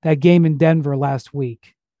that game in Denver last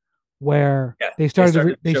week, where they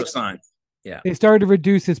started to show signs. Yeah, they started to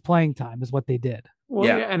reduce his playing time, is what they did. Well,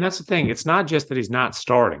 yeah, and that's the thing. It's not just that he's not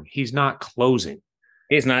starting; he's not closing.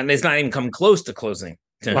 He's not even coming close to closing.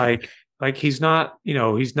 Like he's not,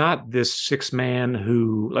 he's not this 6-man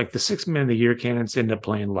who, like the 6-man of the year candidates end up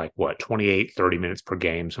playing like 28, 30 minutes per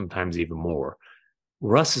game, sometimes even more.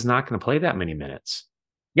 Russ is not going to play that many minutes.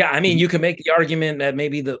 Yeah, I mean, you can make the argument that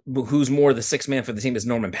maybe who's more the 6th man for the team is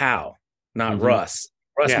Norman Powell, not Russ.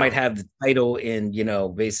 Russ might have the title in,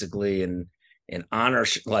 basically in honor,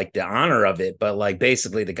 like the honor of it, but like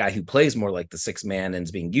basically the guy who plays more like the 6th man and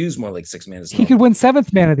is being used more like 6th man is he could win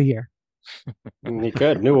 7th man of the year. He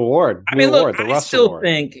could. New award. I still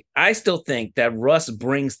think that Russ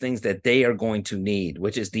brings things that they are going to need,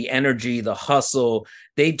 which is the energy, the hustle.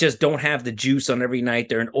 They just don't have the juice on every night.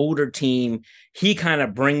 They're an older team. He kind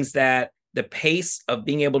of brings that, the pace of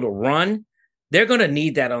being able to run. They're going to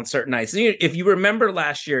need that on certain nights. If you remember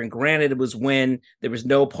last year, and granted, it was when there was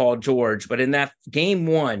no Paul George, but in that game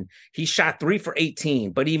 1, he shot 3 for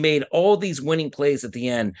 18, but he made all these winning plays at the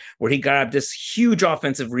end where he got this huge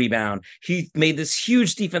offensive rebound. He made this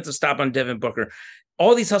huge defensive stop on Devin Booker.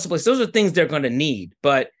 All these hustle plays, those are things they're going to need.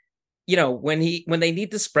 But, when they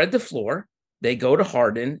need to spread the floor, they go to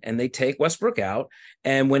Harden and they take Westbrook out.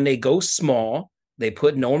 And when they go small, they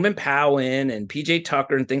put Norman Powell in and PJ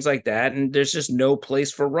Tucker and things like that. And there's just no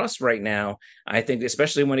place for Russ right now, I think,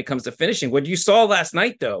 especially when it comes to finishing. What you saw last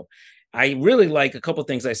night, though, I really like a couple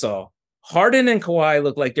things I saw. Harden and Kawhi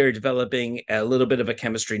look like they're developing a little bit of a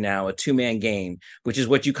chemistry now, a 2-man game, which is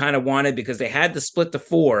what you kind of wanted because they had to split the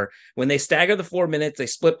 4. When they stagger the 4 minutes, they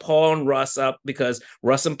split Paul and Russ up because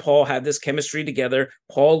Russ and Paul have this chemistry together.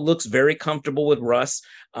 Paul looks very comfortable with Russ,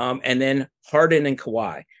 and then Harden and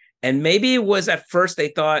Kawhi. And maybe it was at first they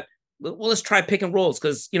thought, well, let's try pick and rolls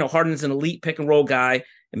because, Harden's an elite pick and roll guy.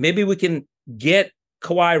 And maybe we can get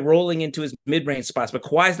Kawhi rolling into his mid-range spots. But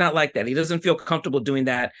Kawhi's not like that. He doesn't feel comfortable doing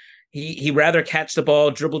that. He rather catch the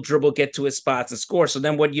ball, dribble, get to his spots and score. So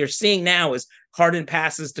then what you're seeing now is Harden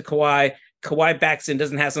passes to Kawhi. Kawhi backs in,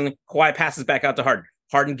 doesn't have something. Kawhi passes back out to Harden.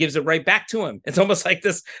 Harden gives it right back to him. It's almost like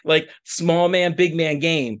this like small man, big man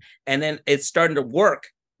game. And then it's starting to work.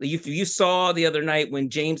 You saw the other night when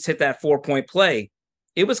James hit that 4-point play,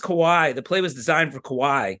 it was Kawhi. The play was designed for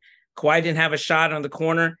Kawhi. Kawhi didn't have a shot on the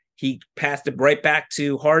corner. He passed it right back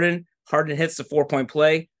to Harden. Harden hits the 4-point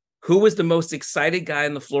play. Who was the most excited guy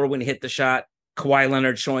on the floor when he hit the shot? Kawhi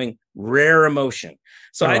Leonard, showing rare emotion.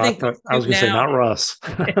 So I think I was going to say not Russ.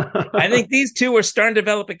 I think these two are starting to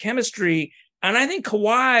develop a chemistry. And I think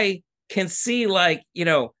Kawhi can see, like, you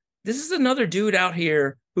know, this is another dude out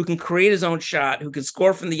here who can create his own shot, who can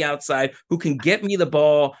score from the outside, who can get me the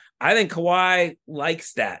ball. I think Kawhi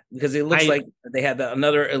likes that because it looks like they had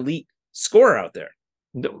another elite scorer out there.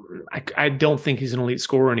 I don't think he's an elite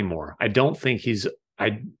scorer anymore. I don't think he's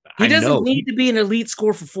he doesn't need to be an elite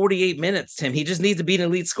scorer for 48 minutes, Tim. He just needs to be an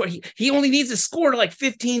elite scorer. He only needs to score like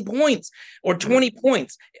 15 points or 20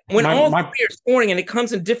 points. When all three are scoring and it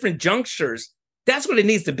comes in different junctures, that's what it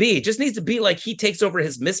needs to be. It just needs to be like he takes over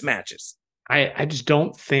his mismatches. I just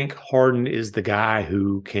don't think Harden is the guy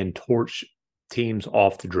who can torch teams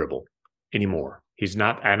off the dribble anymore. He's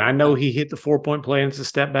not. And I know he hit the 4-point play and it's a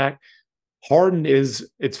step back. Harden is,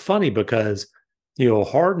 it's funny because, you know,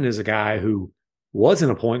 Harden is a guy who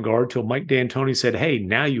wasn't a point guard till Mike D'Antoni said, hey,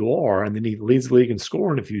 now you are. And then he leads the league in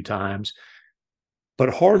scoring a few times.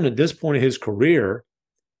 But Harden at this point of his career,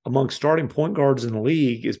 among starting point guards in the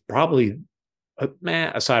league, is probably,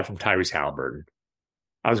 aside from Tyrese Halliburton,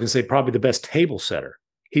 I was going to say probably the best table setter.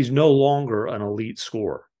 He's no longer an elite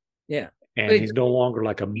scorer. Yeah. And he's no longer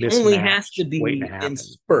like a mismatch. He only has to be in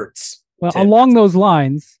spurts. Well, along those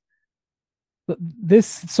lines, this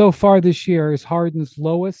so far this year is Harden's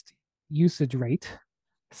lowest usage rate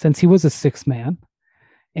since he was a sixth man.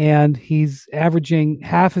 And he's averaging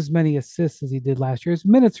half as many assists as he did last year. His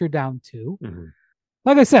minutes are down too. Mm-hmm.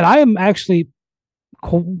 Like I said, I am actually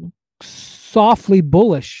softly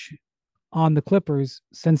bullish on the Clippers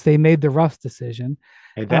since they made the Russ decision.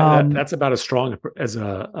 Hey, that's about as strong as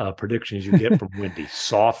a prediction as you get from Wendy.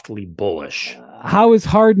 Softly bullish. How is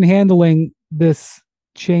Harden handling this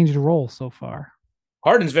changed role so far?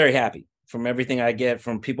 Harden's very happy from everything I get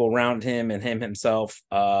from people around him and him himself.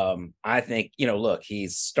 I think, you know, look,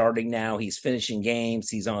 he's starting now. He's finishing games.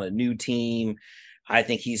 He's on a new team. I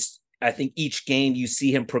think each game you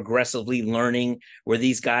see him progressively learning where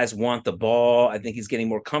these guys want the ball. I think he's getting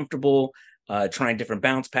more comfortable, trying different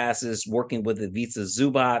bounce passes, working with Ivica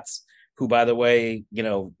Zubac, who, by the way, you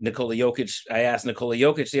know, Nikola Jokic, I asked Nikola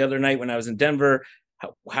Jokic the other night when I was in Denver,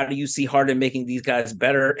 how do you see Harden making these guys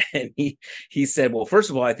better? And he said, well, first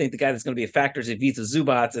of all, I think the guy that's going to be a factor is Ivica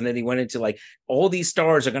Zubac. And then he went into like, all these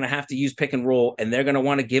stars are going to have to use pick and roll, and they're going to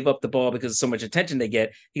want to give up the ball because of so much attention they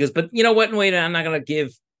get. He goes, but you know what? Wait, I'm not going to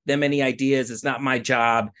give them any ideas. It's not my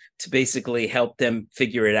job to basically help them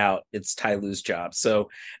figure it out. It's Ty Lue's job. So,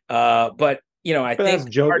 but you know, I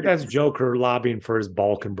think that's Joker lobbying for his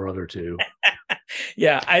Balkan brother too.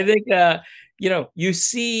 Yeah, I think you know, you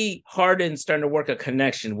see Harden starting to work a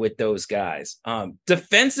connection with those guys.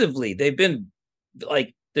 Defensively, they've been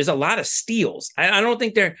like, there's a lot of steals. I don't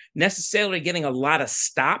think they're necessarily getting a lot of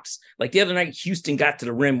stops. Like the other night, Houston got to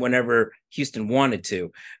the rim whenever Houston wanted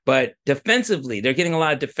to. But defensively, they're getting a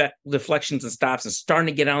lot of deflections and stops and starting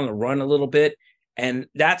to get on the run a little bit. And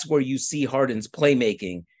that's where you see Harden's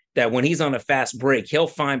playmaking, that when he's on a fast break, he'll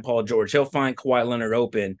find Paul George. He'll find Kawhi Leonard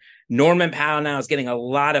open. Norman Powell now is getting a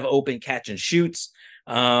lot of open catch and shoots.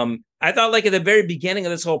 I thought like at the very beginning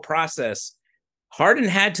of this whole process, Harden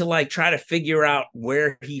had to like try to figure out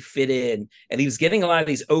where he fit in, and he was getting a lot of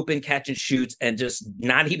these open catch and shoots and just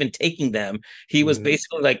not even taking them. He was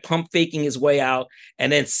basically like pump faking his way out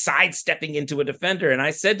and then sidestepping into a defender. And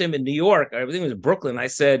I said to him in New York, I think it was Brooklyn, I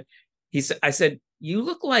said, you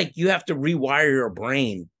look like you have to rewire your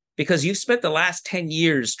brain because you've spent the last 10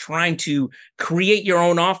 years trying to create your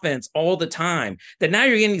own offense all the time, that now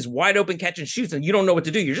you're getting these wide open catch and shoots and you don't know what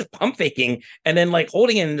to do. You're just pump faking and then like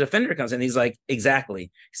holding it and the defender comes in. He's like,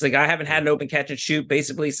 exactly. He's like, I haven't had an open catch and shoot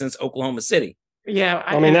basically since Oklahoma City. Yeah.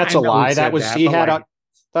 I mean, that's a lie.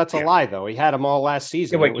 That's a lie though. He had them all last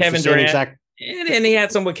season. Yeah, with Kevin Durant. And he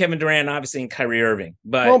had some with Kevin Durant, obviously, and Kyrie Irving.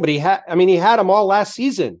 But no, but he had them all last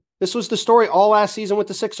season. This was the story all last season with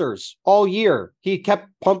the Sixers. All year, he kept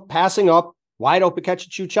passing up wide open catch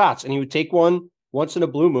and shoot shots, and he would take one once in a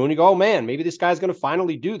blue moon. You go, oh man, maybe this guy's going to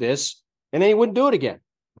finally do this, and then he wouldn't do it again.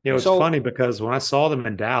 You know, it's funny because when I saw them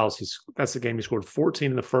in Dallas, that's the game he scored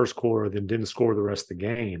 14 in the first quarter, then didn't score the rest of the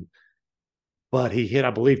game. But he hit,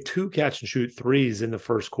 I believe, 2 catch and shoot threes in the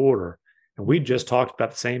first quarter, and we just talked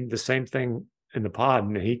about the same thing in the pod,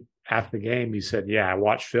 and after the game, he said, yeah, I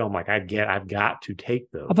watched film. Like, I've got to take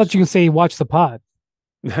those. I thought you could say you watched the pod.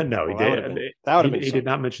 No, he did. He did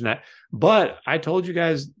not mention that. But I told you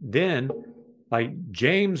guys then, like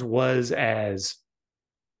James was as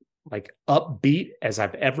like upbeat as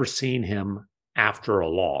I've ever seen him after a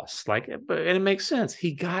loss. Like, and it makes sense.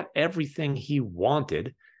 He got everything he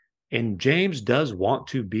wanted. And James does want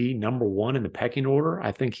to be number one in the pecking order.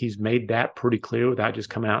 I think he's made that pretty clear without just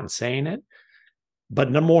coming out and saying it.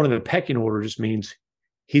 But number one in the pecking order just means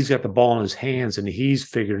he's got the ball in his hands and he's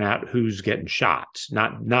figuring out who's getting shots,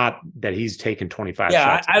 not that he's taking 25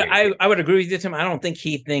 shots. I would agree with you, Tim. I don't think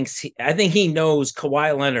he thinks I think he knows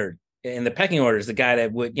Kawhi Leonard in the pecking order is the guy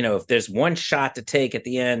that would, if there's one shot to take at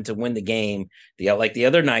the end to win the game, like the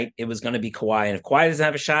other night, it was going to be Kawhi. And if Kawhi doesn't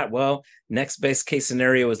have a shot, well, next best case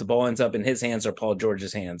scenario is the ball ends up in his hands or Paul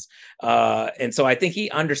George's hands. And so I think he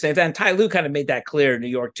understands that. And Ty Lue kind of made that clear in New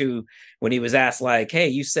York too, when he was asked like, hey,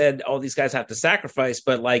 you said all these guys have to sacrifice,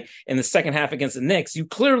 but like in the second half against the Knicks, you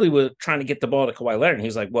clearly were trying to get the ball to Kawhi Leonard. And he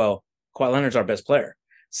was like, well, Kawhi Leonard's our best player.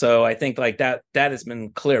 So I think like that has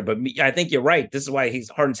been clear, but I think you're right. This is why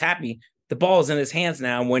Harden's happy. The ball is in his hands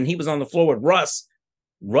now. When he was on the floor with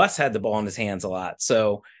Russ had the ball in his hands a lot.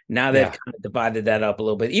 So now they've kind of divided that up a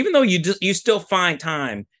little bit, even though you still find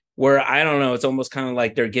time where, I don't know, it's almost kind of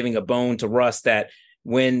like they're giving a bone to Russ that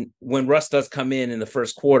when Russ does come in the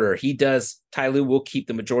first quarter, Ty Lue will keep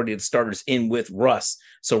the majority of the starters in with Russ.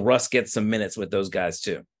 So Russ gets some minutes with those guys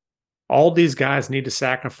too. All these guys need to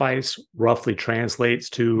sacrifice roughly translates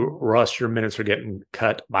to Russ, your minutes are getting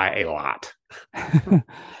cut by a lot.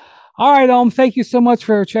 All right, thank you so much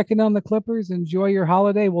for checking on the Clippers. Enjoy your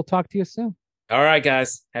holiday. We'll talk to you soon. All right,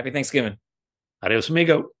 guys. Happy Thanksgiving. Adios,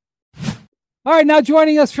 amigo. All right, now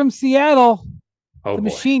joining us from Seattle,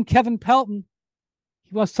 machine, Kevin Pelton.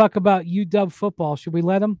 He wants to talk about UW football. Should we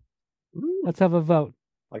let him? Let's have a vote.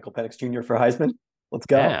 Michael Penix Jr. for Heisman. Let's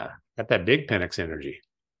go. Yeah, got that big Penix energy.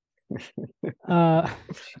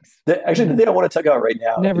 Actually, the thing I want to talk about right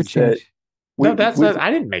now never change. I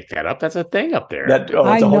didn't make that up. That's a thing up there. It's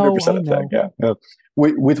 100% a thing. Yeah.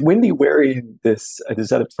 With Wendy wearing this, is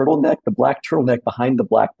that a turtleneck? The black turtleneck behind the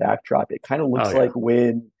black backdrop. It kind of looks like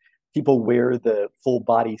when people wear the full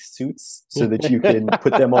body suits so that you can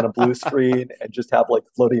put them on a blue screen and just have like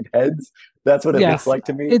floating heads. That's what it looks like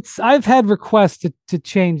to me. I've had requests to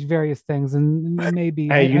change various things, and maybe.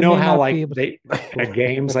 Hey, you know how like at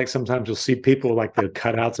games, like sometimes you'll see people like the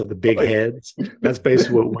cutouts of the big heads. That's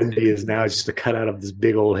basically what Wendy is now. It's just a cutout of this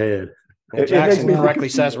big old head. Well, Jackson correctly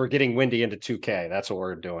says we're getting Wendy into 2K. That's what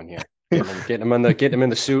we're doing here. Getting him in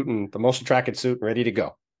the suit and the motion tracking suit, and ready to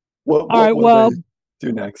go. All right.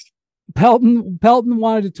 Do next. Pelton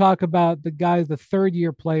wanted to talk about the guys, the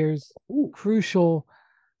third-year players. Crucial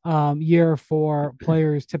year for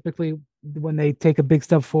players. Typically, when they take a big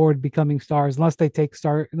step forward, becoming stars, unless they take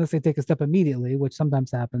a step immediately, which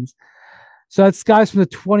sometimes happens. So that's guys from the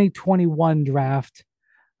 2021 draft.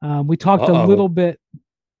 We talked a little bit.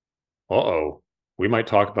 We might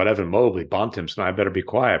talk about Evan Mobley. Bontemps and I better be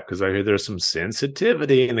quiet because I hear there's some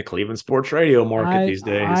sensitivity in the Cleveland sports radio market these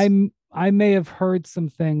days. I may have heard some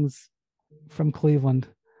things from Cleveland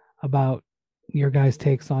about your guys'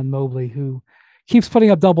 takes on Mobley, who keeps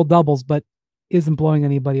putting up double doubles, but isn't blowing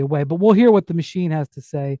anybody away. But we'll hear what the machine has to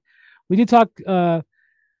say. We did talk to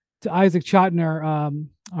Isaac Chotner,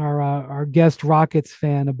 our guest Rockets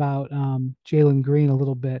fan, about Jalen Green a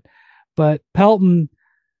little bit. But Pelton,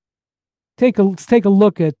 let's take a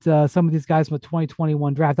look at some of these guys from the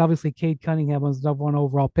 2021 draft. Obviously, Cade Cunningham was the number one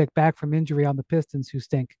overall pick, back from injury on the Pistons, who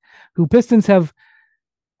stink. Pistons have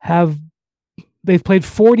they've played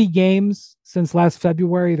 40 games since last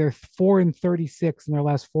February. They're 4-36 in their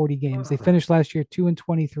last 40 games. They finished last year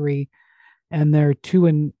 2-23, and they're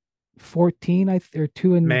 2-14.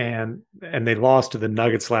 Man, and they lost to the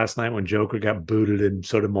Nuggets last night when Joker got booted, and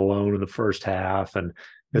so did Malone in the first half. And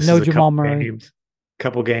this is Jamal Murray.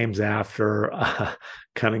 Couple games after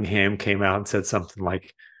Cunningham came out and said something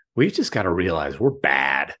like, "We've just got to realize we're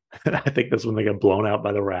bad." I think that's when they got blown out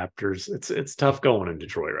by the Raptors. It's tough going in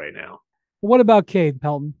Detroit right now. What about Cade,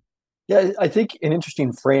 Pelton? Yeah, I think an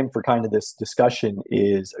interesting frame for kind of this discussion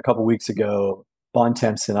is a couple weeks ago,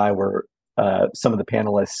 Bontemps and I were some of the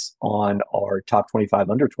panelists on our top 25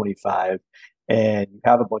 under 25, and you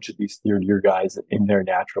have a bunch of these third-year guys in there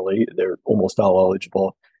naturally. They're almost all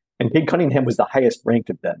eligible. And Cade Cunningham was the highest ranked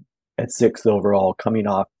of them at 6th overall, coming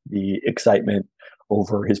off the excitement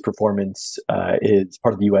over his performance as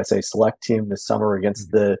part of the USA select team this summer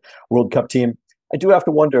against the World Cup team. I do have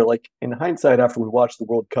to wonder, like in hindsight, after we watched the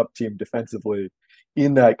World Cup team defensively,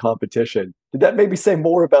 in that competition. Did that maybe say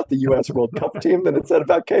more about the U.S. World Cup team than it said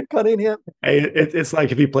about Cade Cunningham? Hey, it's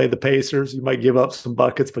like if you play the Pacers, you might give up some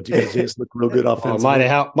buckets, but you guys just look real good offensively. Might have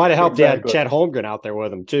helped. Exactly. He had Chet Holmgren out there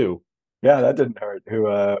with him too. Yeah, that didn't hurt. Who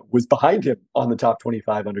was behind him on the top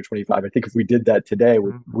 25 under 25. I think if we did that today,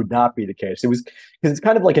 would not be the case. It was because it's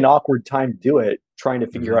kind of like an awkward time to do it, trying to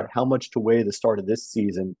figure out how much to weigh the start of this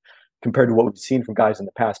season compared to what we've seen from guys in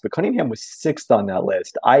the past. But Cunningham was 6th on that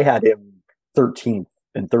list. I had him 13th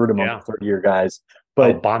and 3rd among the third-year guys.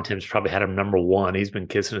 But Bontemps probably had him number 1. He's been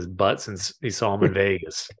kissing his butt since he saw him in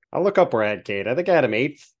Vegas. I'll look up where I had Cade. I think I had him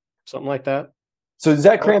 8th, something like that. So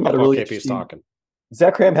Zach Cram had a really talking.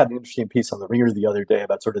 Zach Cram had an interesting piece on the Ringer the other day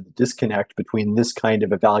about sort of the disconnect between this kind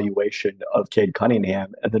of evaluation of Cade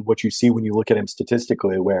Cunningham and then what you see when you look at him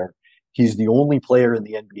statistically, where he's the only player in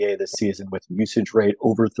the NBA this season with a usage rate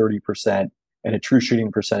over 30% and a true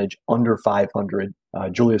shooting percentage under 500.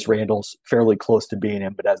 Julius Randle's fairly close to being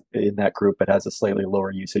him, but in that group, but has a slightly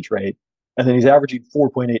lower usage rate. And then he's averaging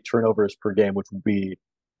 4.8 turnovers per game, which would be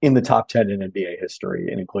in the top 10 in NBA history,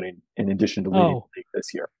 and including in addition to leading the league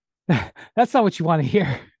this year. That's not what you want to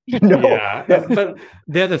hear. No. Yeah. But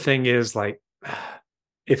the other thing is, like,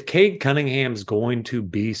 if Cade Cunningham's going to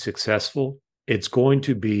be successful, it's going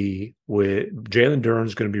to be with Jalen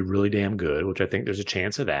Duren's going to be really damn good, which I think there's a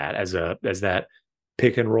chance of that as that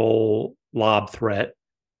pick and roll lob threat.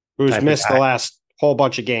 Who's missed the last whole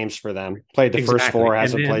bunch of games for them. Played the first 4,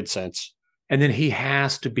 hasn't played since. And then he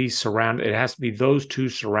has to be surrounded. It has to be those two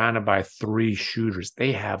surrounded by 3 shooters.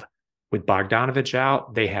 They have, with Bogdanovich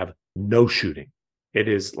out, they have no shooting. It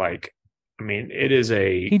is like, I mean, it is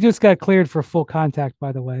a. He just got cleared for full contact,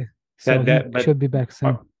 by the way. So he should be back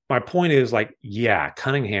soon. My point is, like, yeah,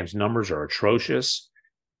 Cunningham's numbers are atrocious,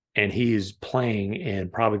 and he is playing in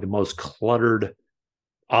probably the most cluttered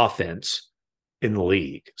offense in the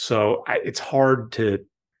league. So it's hard to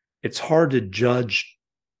judge.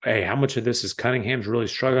 Hey, how much of this is Cunningham's really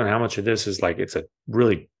struggling? How much of this is like it's a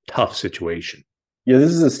really tough situation? Yeah,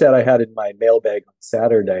 this is a stat I had in my mailbag on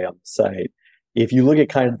Saturday on the site. If you look at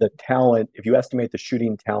kind of the talent, if you estimate the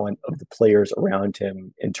shooting talent of the players around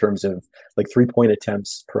him in terms of like 3-point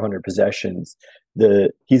attempts per 100 possessions,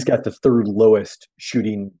 he's got the 3rd lowest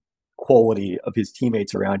shooting quality of his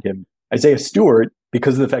teammates around him. Isaiah Stewart,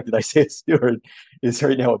 because of the fact that Isaiah Stewart is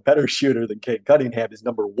right now a better shooter than Cade Cunningham, is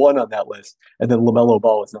number 1 on that list, and then LaMelo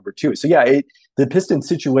Ball is number 2. So yeah, the Pistons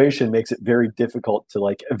situation makes it very difficult to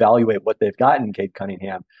like evaluate what they've got in Cade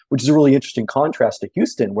Cunningham, which is a really interesting contrast to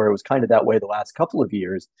Houston, where it was kind of that way the last couple of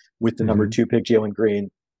years with the number 2 pick Jalen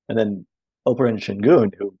Green, and then Alperen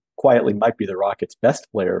Şengün, who quietly might be the Rockets'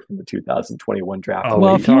 best player from the 2021 draft. Oh,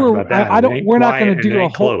 well, if you were, we're not going to do a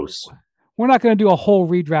whole. We're not going to do a whole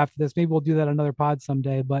redraft of this. Maybe we'll do that another pod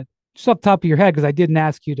someday. But just off the top of your head, because I didn't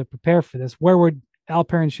ask you to prepare for this, where would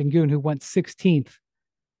Alperen Şengün, who went 16th,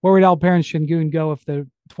 where would Alperen Şengün go if the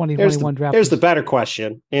 2021 draft? Here's the better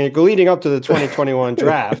question. And leading up to the 2021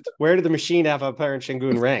 draft, where did the machine have Alperen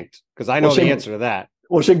Şengün ranked? Because I know the answer to that.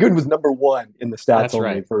 Well, Şengün was number 1 in the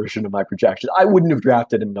stats-only version of my projection. I wouldn't have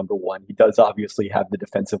drafted him number 1. He does obviously have the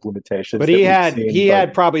defensive limitations. But he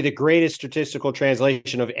had probably the greatest statistical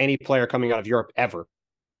translation of any player coming out of Europe ever.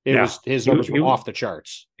 His numbers were off the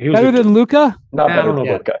charts. He was better than Luka? Not better than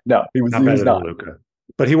Luka. No, he was not. Luka.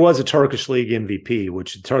 But he was a Turkish League MVP,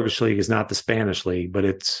 which the Turkish League is not the Spanish League, but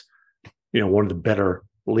it's one of the better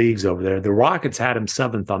leagues over there. The Rockets had him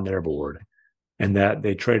 7th on their board. And that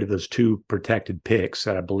they traded those 2 protected picks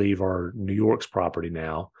that I believe are New York's property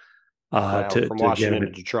now. From Washington to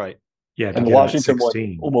Detroit. Yeah, and the Washington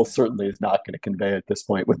one almost certainly is not going to convey at this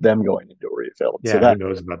point with them going into a refill. Yeah, so who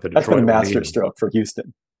knows about the Detroit? That's been a masterstroke for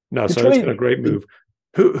Houston. No, so it's been a great move.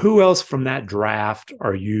 Who else from that draft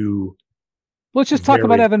are you? Let's just talk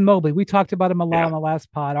about Evan Mobley. We talked about him a lot on the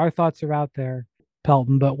last pod. Our thoughts are out there,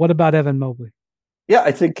 Pelton. But what about Evan Mobley? Yeah,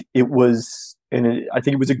 I think it was. And I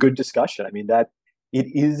think it was a good discussion. I mean, that it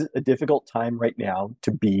is a difficult time right now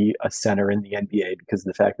to be a center in the NBA because of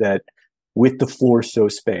the fact that with the floor so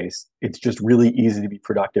spaced, it's just really easy to be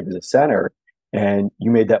productive as a center. And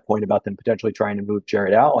you made that point about them potentially trying to move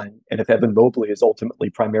Jared Allen. And if Evan Mobley is ultimately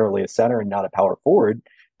primarily a center and not a power forward,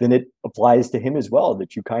 then it applies to him as well,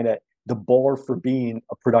 that you kind of, the bar for being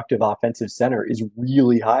a productive offensive center is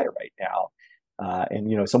really high right now. And,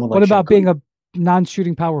 someone like what about being a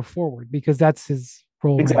non-shooting power forward, because that's his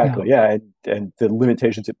role. Exactly. Right now. And the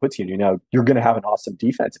limitations it puts you in, you're going to have an awesome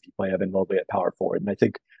defense if you play Evan Mobley at power forward. And I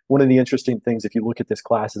think one of the interesting things, if you look at this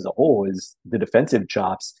class as a whole, is the defensive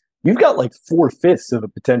chops. You've got like 4/5 of a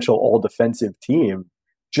potential all defensive team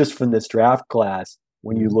just from this draft class.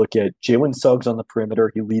 When you look at Jalen Suggs on the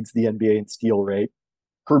perimeter, he leads the NBA in steal rate.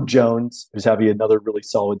 Herb Jones, who's having another really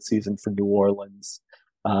solid season for New Orleans,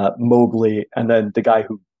 Mobley, and then the guy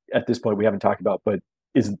who at this point we haven't talked about, but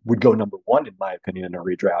would go number one in my opinion in a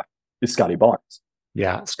redraft is Scotty Barnes.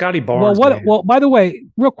 Yeah, Scotty Barnes. Well, by the way,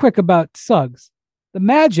 real quick about Suggs, the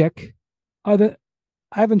Magic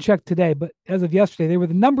I haven't checked today, but as of yesterday, they were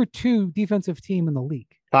the number 2 defensive team in the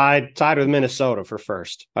league. Tied with Minnesota for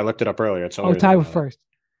first. I looked it up earlier. It's tied with first.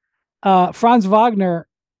 Franz Wagner,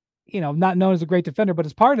 not known as a great defender, but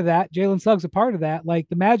as part of that, Jalen Suggs a part of that. Like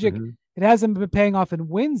the Magic, it hasn't been paying off in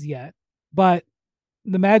wins yet, but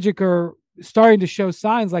the Magic are starting to show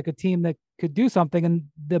signs like a team that could do something, and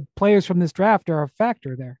the players from this draft are a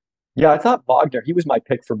factor there. Yeah, I thought Wagner, he was my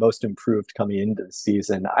pick for most improved coming into the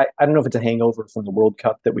season. I don't know if it's a hangover from the World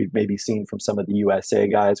Cup that we've maybe seen from some of the USA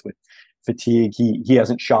guys with fatigue. He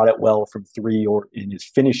hasn't shot it well from 3, or in his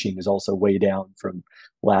finishing is also way down from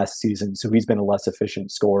last season. So he's been a less efficient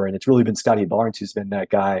scorer. And it's really been Scotty Barnes who's been that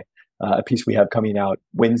guy. A piece we have coming out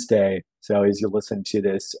Wednesday. So as you listen to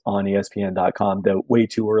this on ESPN.com, the way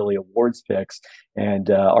too early awards picks, and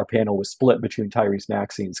our panel was split between Tyrese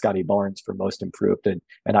Maxey and Scotty Barnes for most improved, and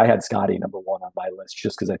I had Scotty number 1 on my list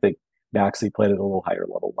just because I think Maxey played at a little higher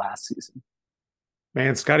level last season.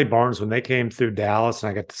 Man, Scotty Barnes, when they came through Dallas and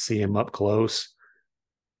I got to see him up close,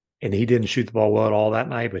 and he didn't shoot the ball well at all that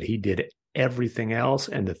night, but he did everything else.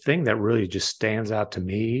 And the thing that really just stands out to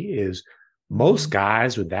me is most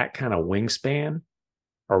guys with that kind of wingspan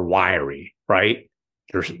are wiry, right?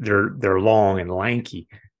 They're long and lanky.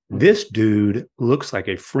 This dude looks like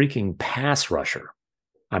a freaking pass rusher.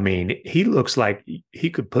 I mean, he looks like he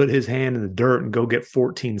could put his hand in the dirt and go get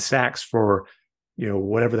 14 sacks for,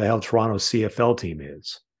 whatever the hell Toronto's CFL team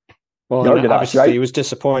is. Well, obviously right? He was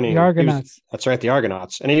disappointing. The Argonauts. That's right, the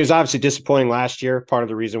Argonauts. And he was obviously disappointing last year, part of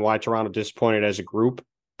the reason why Toronto disappointed as a group.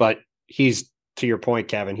 But he's, to your point,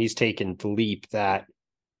 Kevin, he's taken the leap that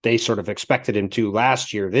they sort of expected him to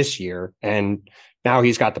last year, this year. And now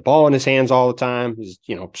he's got the ball in his hands all the time. He's,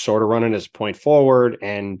 sort of running as a point forward.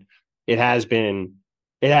 And it has been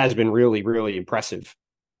really, really impressive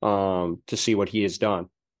to see what he has done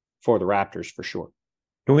for the Raptors for sure.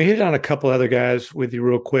 Can we hit on a couple other guys with you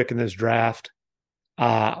real quick in this draft?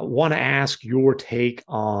 I want to ask your take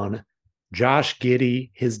on Josh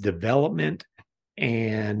Giddey, his development,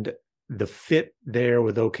 and the fit there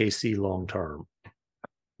with OKC long term.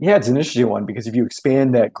 Yeah, it's an interesting one because if you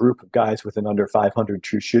expand that group of guys with an under 500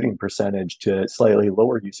 true shooting percentage to slightly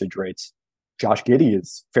lower usage rates, Josh Giddey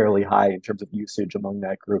is fairly high in terms of usage among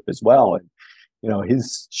that group as well. And,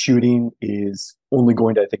 his shooting is only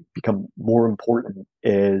going to, I think, become more important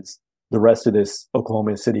as the rest of this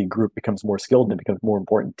Oklahoma City group becomes more skilled, and it becomes more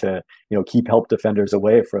important to, keep help defenders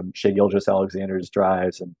away from Shai Gilgeous-Alexander's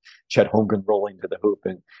drives and Chet Holmgren rolling to the hoop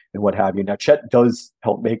and what have you. Now, Chet does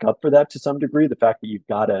help make up for that to some degree. The fact that you've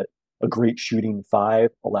got a great shooting 5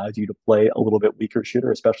 allows you to play a little bit weaker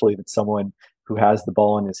shooter, especially if it's someone who has the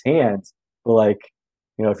ball in his hands. But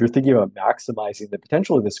if you're thinking about maximizing the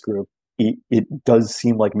potential of this group, it does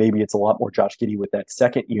seem like maybe it's a lot more Josh Giddey with that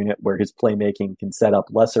second unit where his playmaking can set up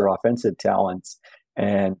lesser offensive talents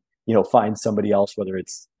and, find somebody else, whether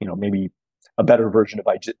it's, maybe a better version of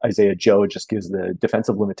Isaiah Joe, just gives the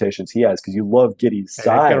defensive limitations he has, because you love Giddey's size. He's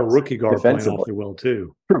got a rookie guard playing awfully well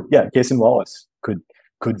too. True. Yeah, Cason Wallace could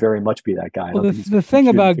very much be that guy. Well, the thing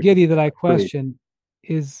about Giddey that I question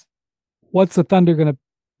is what's the Thunder going to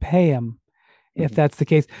pay him if that's the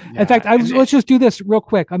case? Yeah. In fact, let's just do this real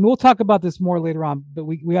quick. I mean, we'll talk about this more later on, but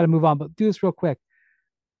we got to move on. But do this real quick.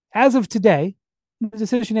 As of today, the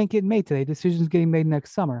decision ain't getting made today. Decision's getting made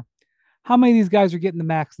next summer. How many of these guys are getting the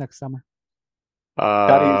max next summer?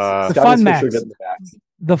 The fun max.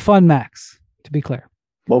 The fun max, to be clear.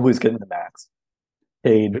 Mobley's getting the max.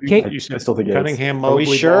 I still think Cunningham, Mobley. Are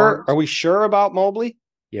we sure? Barnes? Are we sure about Mobley?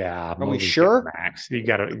 Yeah. Are we sure? Max. You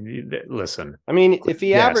got to listen. I mean, if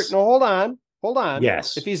he averaged, no, hold on.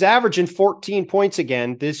 Yes. If he's averaging 14 points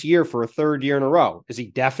again this year for a third year in a row, is he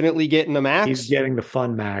definitely getting the max? He's getting the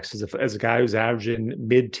fun max as a guy who's averaging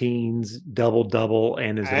mid-teens, double-double,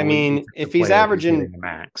 and is. I mean, if he's averaging the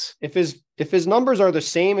max, if his numbers are the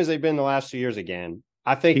same as they've been the last 2 years again,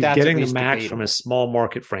 I think he's that's getting the max from a small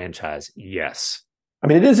market franchise. Yes. I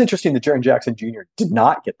mean, it is interesting that Jaren Jackson Jr. did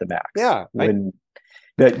not get the max. Yeah.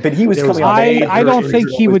 But he was coming. I don't think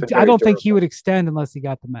he would. I don't think he would extend unless he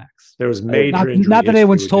got the max. There was major injury. Not that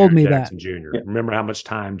anyone's told me Jackson that. Jr. Yeah. Remember how much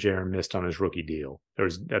time Jaren missed on his rookie deal?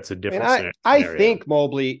 That's a different. scenario. I think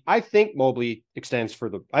Mobley extends for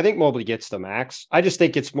the. I think Mobley gets the max. I just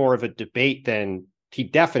think it's more of a debate than he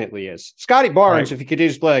definitely is. Scotty Barnes, if he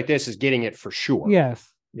continues to play like this, is getting it for sure. Yes.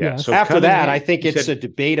 Yeah. So after that, I think it's a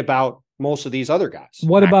debate about most of these other guys.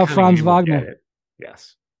 What about Franz Wagner?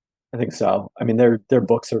 Yes. I think so. I mean, their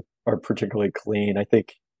books are particularly clean. I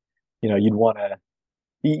think, you'd want to.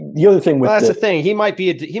 The other thing with that's the thing. He might be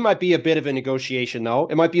a bit of a negotiation though.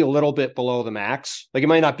 It might be a little bit below the max. Like it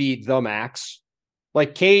might not be the max.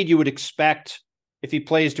 Like Cade, you would expect if he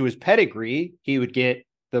plays to his pedigree, he would get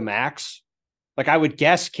the max. Like I would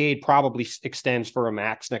guess Cade probably extends for a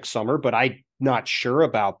max next summer, but I'm not sure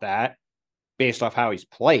about that based off how he's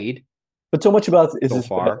played. But so much about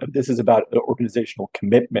this is about organizational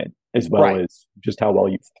commitment as well as just how well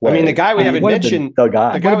you've played. I mean, the guy we haven't mentioned, the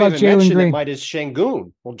guy we haven't mentioned that might is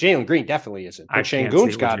Şengün. Well, Jalen Green definitely isn't. But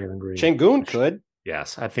Şengün could.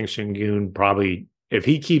 Yes, I think Şengün probably, if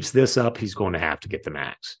he keeps this up, he's going to have to get the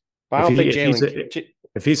max. I don't think Jalen.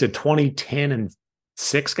 If he's a 2010 and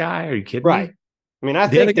 6 guy, are you kidding me? Right. I mean, I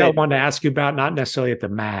think I wanted to ask you about, not necessarily at the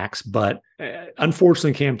max, but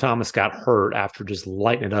unfortunately, Cam Thomas got hurt after just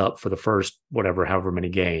lighting it up for the first however many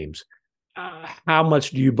games. How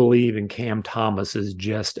much do you believe in Cam Thomas as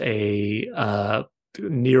just a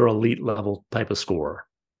near elite level type of scorer,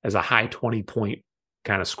 as a high 20-point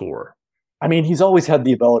kind of scorer? I mean, he's always had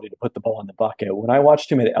the ability to put the ball in the bucket. When I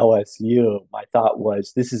watched him at LSU, my thought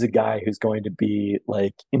was, this is a guy who's going to be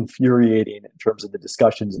like infuriating in terms of the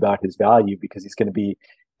discussions about his value, because he's going to be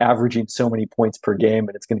averaging so many points per game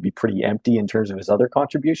and it's going to be pretty empty in terms of his other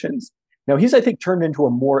contributions. Now, he's, I think, turned into a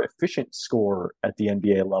more efficient scorer at the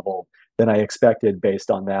NBA level than I expected based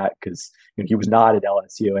on that, because he was not at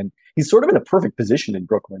LSU. And he's sort of in a perfect position in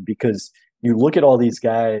Brooklyn, because you look at all these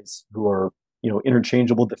guys who are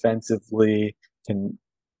interchangeable defensively, can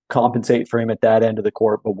compensate for him at that end of the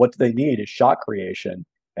court. But what do they need is shot creation.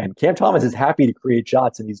 And Cam Thomas is happy to create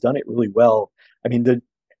shots, and he's done it really well. I mean,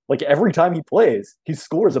 every time he plays, he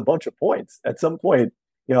scores a bunch of points. At some point,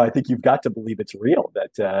 I think you've got to believe it's real,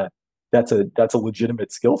 that that's a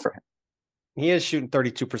legitimate skill for him. He is shooting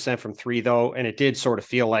 32% from 3, though, and it did sort of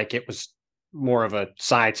feel like it was more of a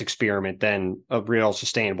science experiment than a real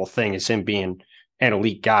sustainable thing, is him being an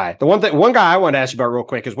elite guy. The one guy I want to ask you about real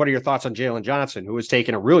quick is, what are your thoughts on Jalen Johnson, who has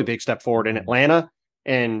taken a really big step forward in Atlanta,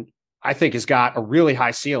 and I think has got a really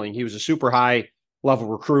high ceiling. He was a super high level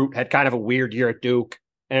recruit, had kind of a weird year at Duke,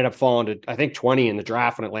 ended up falling to, I think, 20 in the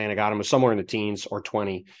draft when Atlanta got him, was somewhere in the teens or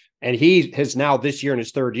 20. And he has now, this year in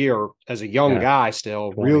his 3rd year as a young guy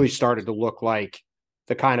still, 20. Really started to look like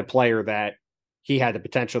the kind of player that he had the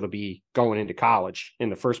potential to be going into college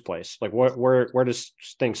in the first place. Like where does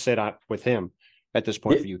things sit with him at this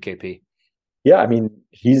point for UKP? Yeah, I mean,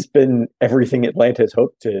 he's been everything Atlanta has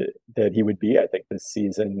hoped that he would be, I think, this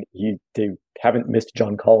season. They haven't missed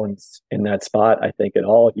John Collins in that spot, I think, at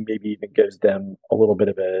all. He maybe even gives them a little bit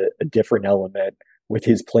of a different element with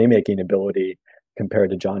his playmaking ability compared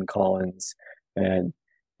to John Collins. And,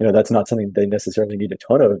 that's not something they necessarily need a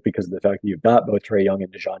ton of, because of the fact that you've got both Trae Young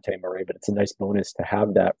and DeJounte Murray, but it's a nice bonus to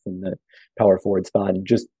have that from the power forward spot. And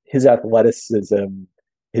just his athleticism,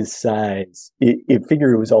 his size, it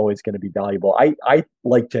figured it was always going to be valuable. I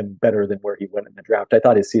liked him better than where he went in the draft. I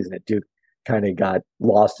thought his season at Duke kind of got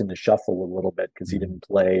lost in the shuffle a little bit because he didn't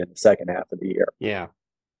play in the second half of the year. Yeah.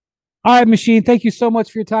 All right, Machine, thank you so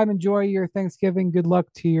much for your time. Enjoy your Thanksgiving. Good luck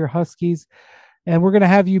to your Huskies. And we're going to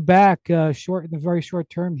have you back in the very short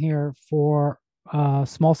term here for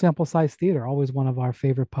small sample size theater, always one of our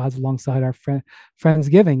favorite pods alongside our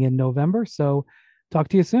Friendsgiving in November. So talk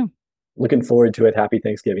to you soon. Looking forward to it. Happy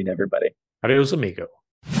Thanksgiving, everybody. Adios, amigo.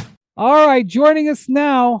 All right, joining us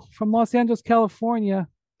now from Los Angeles, California,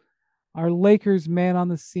 our Lakers man on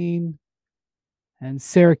the scene and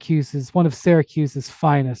one of Syracuse's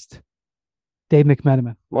finest, Dave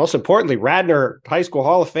McMenamin. Most importantly, Radnor High School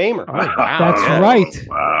Hall of Famer. Oh, wow. That's right.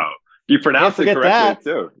 Wow. You pronounced it correctly,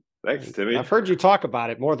 too. Thanks, Timmy. I've heard you talk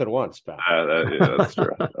about it more than once, pal. Yeah, that's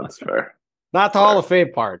true. That's fair. Not the Hall of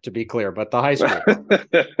Fame part, to be clear, but the high school.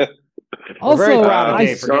 Also, very proud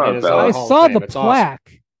of Dave I saw the plaque.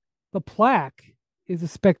 Awesome. The plaque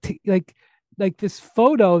is like this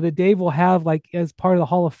photo that Dave will have like as part of the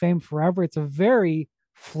Hall of Fame forever. It's a very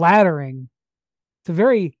flattering. It's a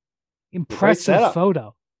very impressive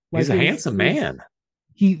photo. He's a handsome man.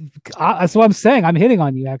 That's what I'm saying. I'm hitting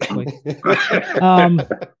on you, actually.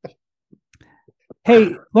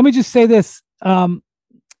 Hey, let me just say this.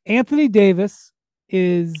 Anthony Davis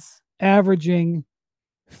is averaging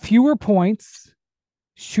fewer points,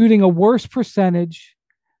 shooting a worse percentage,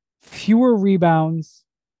 fewer rebounds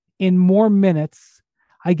in more minutes.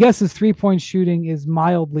 I guess his 3-point shooting is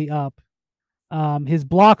mildly up. His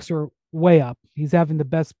blocks are way up. He's having the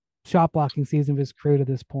best shot blocking season of his career to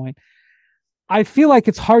this point. I feel like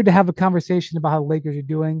it's hard to have a conversation about how the Lakers are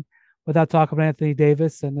doing without talking about Anthony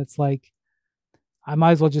Davis. And it's like, I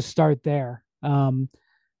might as well just start there.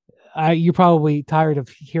 you're probably tired of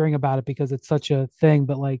hearing about it because it's such a thing,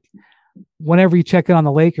 but like whenever you check in on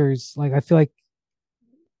the Lakers, like I feel like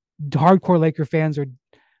hardcore Laker fans are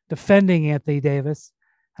defending Anthony Davis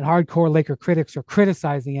and hardcore Laker critics are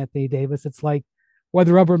criticizing Anthony Davis. It's like where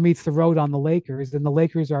the rubber meets the road on the Lakers, and the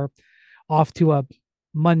Lakers are off to a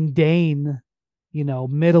mundane,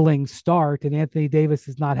 middling start, and Anthony Davis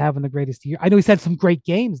is not having the greatest year. I know he's had some great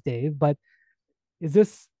games, Dave, but is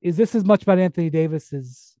this as much about Anthony Davis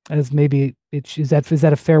as maybe is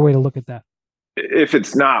that a fair way to look at that? If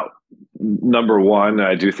it's not number one,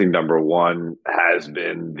 I do think number one has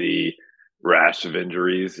been the rash of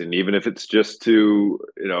injuries. And even if it's just to,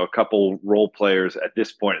 a couple role players at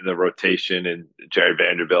this point in the rotation and Jared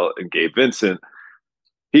Vanderbilt and Gabe Vincent,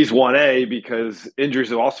 he's 1A because injuries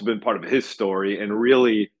have also been part of his story. And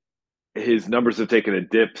really his numbers have taken a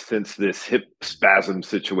dip since this hip spasm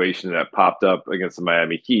situation that popped up against the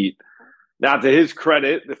Miami Heat. Now, to his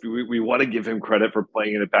credit, if we want to give him credit for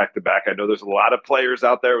playing in it back-to-back, I know there's a lot of players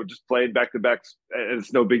out there who just playing back-to-backs, and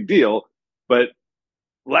it's no big deal. But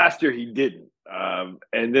last year he didn't.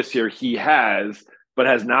 And this year he has, but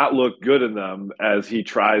has not looked good in them as he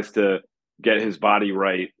tries to get his body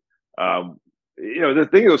right. The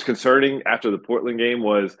thing that was concerning after the Portland game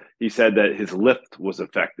was he said that his lift was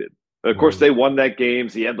affected. Of course, they won that game.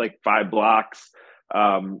 So he had like 5 blocks.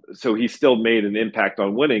 So he still made an impact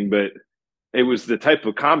on winning, but it was the type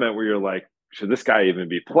of comment where you're like, should this guy even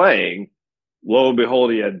be playing? Lo and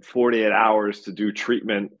behold, he had 48 hours to do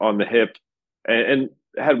treatment on the hip and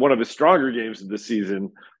had one of his stronger games of the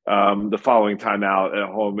season the following time out at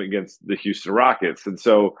home against the Houston Rockets. And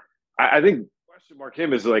so I think the question mark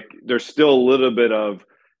him is like, there's still a little bit of,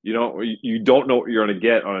 you don't know what you're going to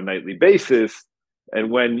get on a nightly basis.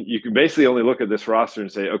 And when you can basically only look at this roster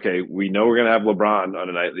and say, okay, we know we're going to have LeBron on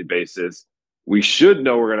a nightly basis. We should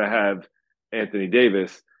know we're going to have Anthony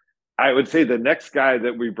Davis. I would say the next guy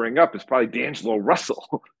that we bring up is probably D'Angelo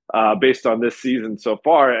Russell based on this season so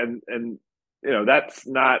far. And that's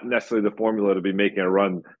not necessarily the formula to be making a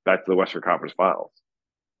run back to the Western Conference Finals.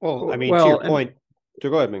 Well, I mean, to your point,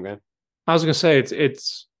 go ahead, McMahon. I was going to say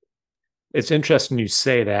it's interesting you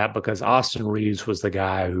say that because Austin Reeves was the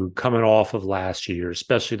guy who, coming off of last year,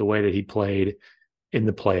 especially the way that he played in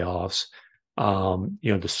the playoffs,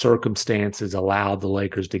 the circumstances allowed the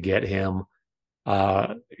Lakers to get him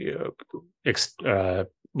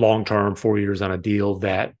long-term, 4 years on a deal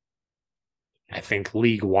that I think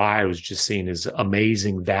league-wide was just seen as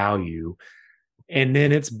amazing value. And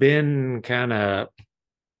then it's been kind of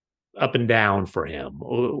up and down for him.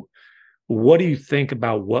 What do you think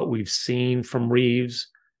about what we've seen from Reeves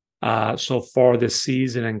so far this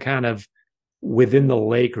season and kind of within the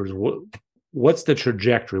Lakers? What's the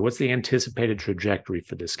trajectory? What's the anticipated trajectory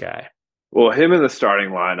for this guy? Well, him in the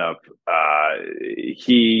starting lineup,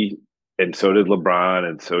 he and so did LeBron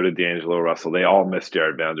and so did D'Angelo Russell. They all missed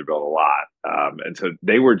Jared Vanderbilt a lot. And so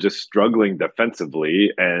they were just struggling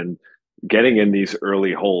defensively and getting in these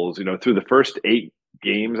early holes. Through the first 8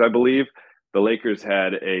 games, I believe, the Lakers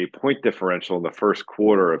had a point differential in the first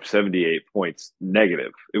quarter of 78 points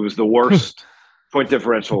negative. It was the worst point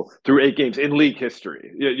differential through 8 games in league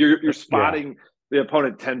history. You're spotting the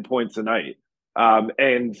opponent 10 points a night.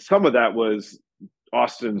 And some of that was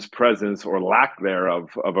Austin's presence or lack thereof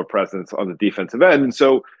of a presence on the defensive end. And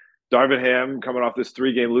so Darvin Ham coming off this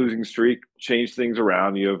 3-game losing streak changed things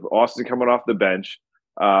around. You have Austin coming off the bench,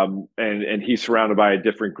 and he's surrounded by a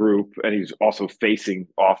different group, and he's also facing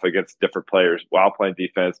off against different players while playing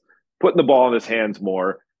defense, putting the ball in his hands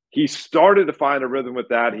more. He started to find a rhythm with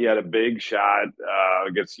that. He had a big shot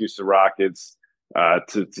against Houston Rockets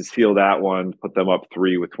to seal that one, put them up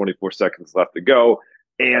 3 with 24 seconds left to go.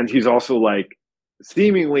 And he's also like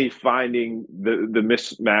seemingly finding the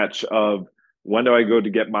mismatch of when do I go to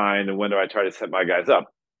get mine and when do I try to set my guys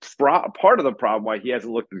up. Part of the problem why he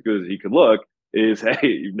hasn't looked as good as he could look is, hey,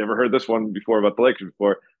 you've never heard this one before about the Lakers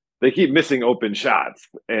before. They keep missing open shots.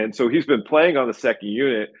 And so he's been playing on the second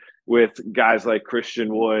unit with guys like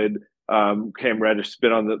Christian Wood, Cam Reddish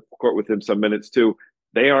spin on the court with him some minutes too.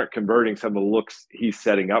 They aren't converting some of the looks he's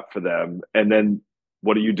setting up for them. And then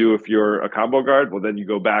what do you do if you're a combo guard? Well, then you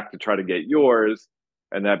go back to try to get yours,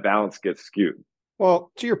 and that balance gets skewed.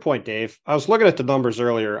 Well, to your point, Dave, I was looking at the numbers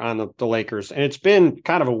earlier on the Lakers, and it's been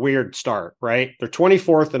kind of a weird start, right? They're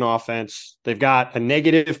 24th in offense. They've got a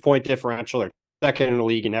negative point differential. They're second in the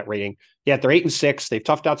league in net rating. Yet they're 8-6. They've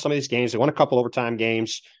toughed out some of these games. They won a couple overtime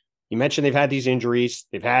games. You mentioned they've had these injuries.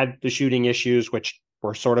 They've had the shooting issues, which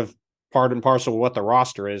were sort of part and parcel of what the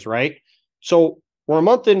roster is, right? So we're a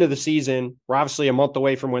month into the season. We're obviously a month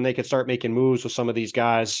away from when they could start making moves with some of these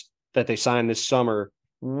guys that they signed this summer.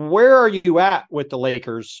 where are you at with the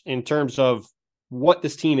Lakers in terms of what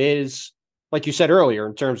this team is? Like you said earlier,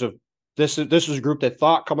 in terms of this was a group that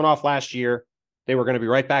thought coming off last year they were going to be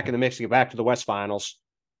right back in the mix to get back to the West Finals.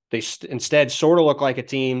 They instead sort of look like a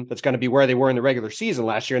team that's going to be where they were in the regular season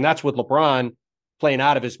last year, and that's with LeBron playing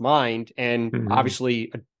out of his mind, and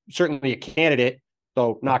obviously certainly a candidate,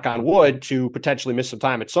 though knock on wood, to potentially miss some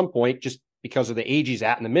time at some point just because of the age he's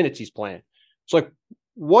at and the minutes he's playing. So, like,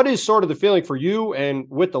 what is sort of the feeling for you and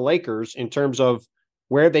with the Lakers in terms of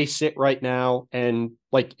where they sit right now? And,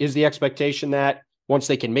 like, is the expectation that once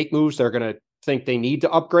they can make moves, they're going to think they need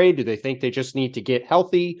to upgrade? Do they think they just need to get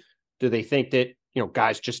healthy? Do they think that, you know,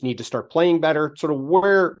 guys just need to start playing better? Sort of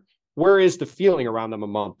where is the feeling around them a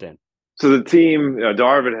month in? So the team,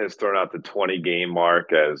 Darvin has thrown out the 20-game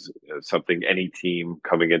mark as something any team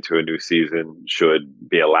coming into a new season should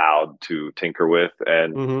be allowed to tinker with.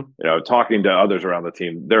 And, talking to others around the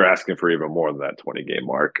team, they're asking for even more than that 20-game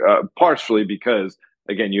mark, partially because,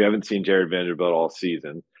 again, you haven't seen Jared Vanderbilt all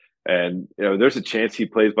season. And, there's a chance he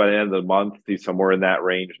plays by the end of the month. He's somewhere in that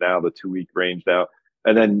range now, the 2-week range now.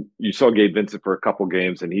 And then you saw Gabe Vincent for a couple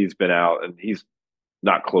games, and he's been out, and he's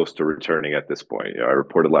not close to returning at this point. I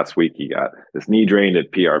reported last week he got this knee drained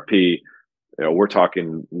at PRP. We're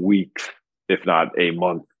talking weeks, if not a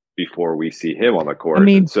month, before we see him on the court. I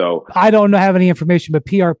mean, and so I don't have any information, but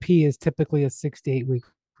PRP is typically a 6 to 8 week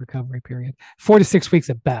recovery period, 4 to 6 weeks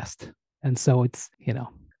at best. And so it's,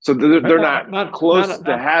 So they're not close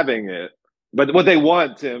to having it. But what they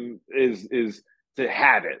want, Tim, is to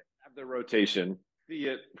have the rotation, see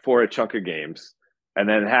it for a chunk of games, and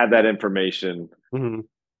then have that information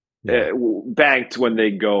banked when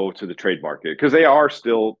they go to the trade market, because they are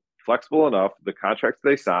still flexible enough. The contracts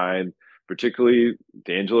they signed, particularly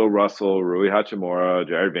D'Angelo Russell, Rui Hachimura,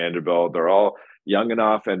 Jared Vanderbilt, they're all young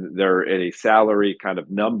enough, and they're at a salary kind of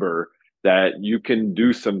number that you can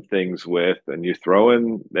do some things with. And you throw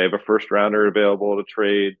in, they have a first rounder available to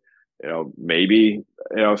trade. Maybe,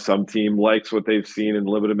 some team likes what they've seen in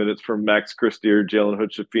limited minutes from Max Christie or Jalen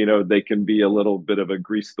Hood-Schifino. They can be a little bit of a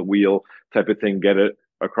grease the wheel type of thing, get it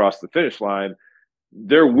across the finish line.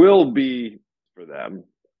 There will be for them.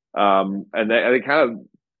 And they kind of,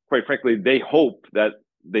 quite frankly, they hope that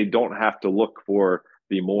they don't have to look for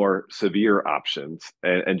the more severe options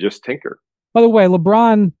and just tinker. By the way,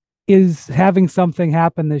 LeBron is having something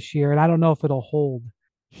happen this year, and I don't know if it'll hold.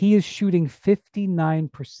 He is shooting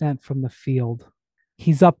 59% from the field.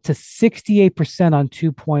 He's up to 68% on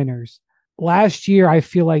 2-pointers. Last year, I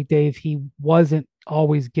feel like, Dave, he wasn't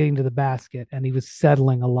always getting to the basket, and he was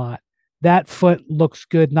settling a lot. That foot looks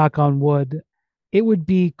good, knock on wood. It would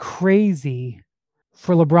be crazy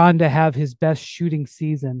for LeBron to have his best shooting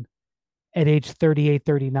season at age 38,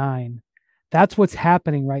 39. That's what's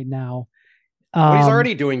happening right now. What he's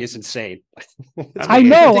already doing is insane. I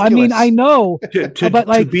know. Ridiculous. I mean, I know. But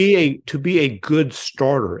like, to be a good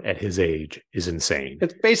starter at his age is insane.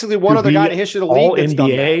 It's basically one other guy in the history of the league all that's NBA, done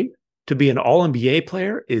that. To be an all NBA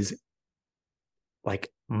player is like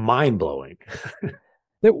mind blowing.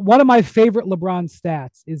 One of my favorite LeBron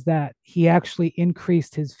stats is that he actually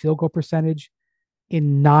increased his field goal percentage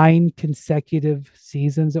in 9 consecutive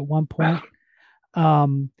seasons at one point.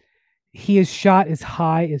 He has shot as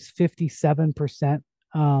high as 57%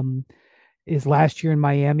 is last year in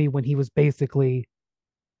Miami, when he was basically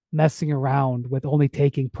messing around with only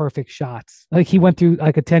taking perfect shots. Like, he went through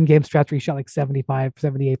like a 10-game stretch where he shot like 75,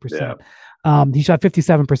 78%. Yeah. He shot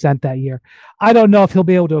 57% that year. I don't know if he'll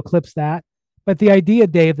be able to eclipse that, but the idea,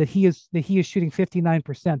 Dave, that he is shooting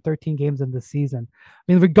 59%, 13 games in the season.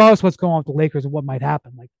 I mean, regardless of what's going on with the Lakers and what might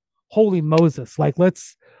happen, like, holy Moses, like,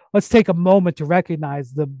 let's take a moment to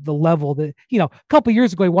recognize the level that, a couple of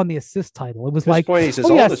years ago, he won the assist title. It was like, point, he's as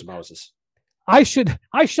old as Moses. I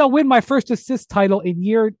shall win my first assist title in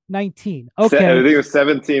year 19. Okay. I think it was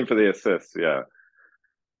 17 for the assists. Yeah.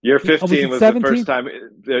 Year 15 was the first time.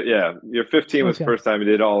 Yeah. Year 15 was the first time he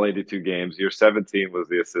did all 82 games. Year 17 was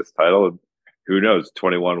the assist title. And who knows?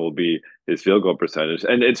 21 will be his field goal percentage.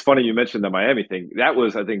 And it's funny you mentioned the Miami thing. That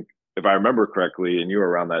was, I think, if I remember correctly, and you were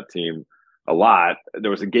around that team a lot,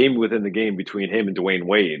 there was a game within the game between him and Dwayne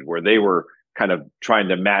Wade where they were kind of trying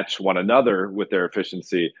to match one another with their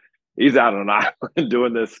efficiency. He's out on an island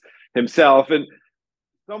doing this himself. And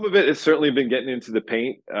some of it has certainly been getting into the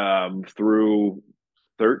paint. Through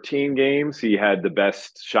 13 games, he had the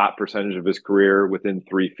best shot percentage of his career within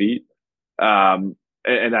 3 feet. And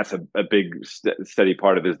that's a big, steady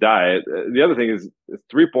part of his diet. The other thing is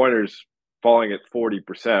 3-pointers falling at 40%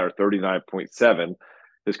 or 39.7.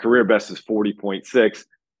 His career best is 40.6.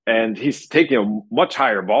 And he's taking a much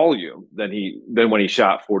higher volume than when he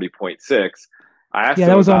shot 40.6. I asked Yeah, him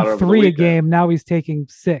that was about it on over the 3 a weekend. game. Now he's taking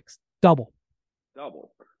 6, double. I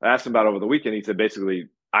asked him about it over the weekend. He said, basically,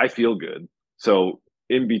 I feel good. So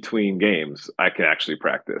in between games, I can actually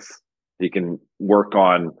practice. He can work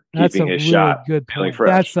on keeping his shot good feeling point.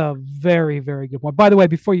 fresh. That's a very, very good point. By the way,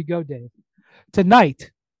 before you go, Dave,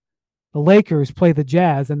 tonight, the Lakers play the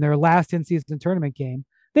Jazz in their last in-season tournament game.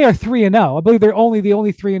 They are 3-0. I believe they're the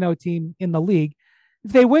only 3-0 team in the league.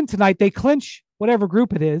 If they win tonight, they clinch whatever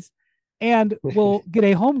group it is and will get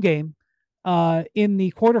a home game in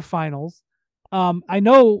the quarterfinals. I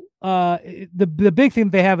know the big thing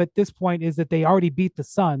they have at this point is that they already beat the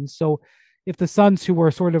Suns. So if the Suns, who were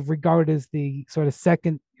sort of regarded as the sort of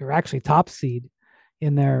second or actually top seed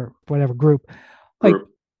in their whatever group, like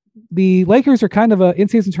the Lakers are kind of a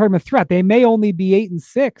in-season tournament threat. They may only be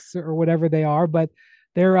 8-6 or whatever they are, but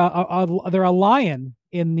they're a lion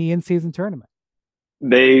in the in-season tournament.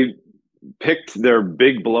 They picked their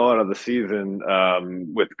big blowout of the season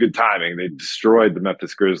with good timing. They destroyed the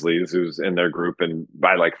Memphis Grizzlies, who's in their group, and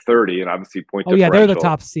by like 30, and obviously point differential. Oh yeah, they're the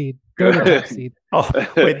top seed. They're the top seed. Oh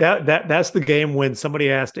wait, that's the game when somebody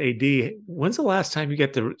asked AD, "When's the last time you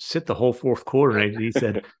get to sit the whole fourth quarter?" And AD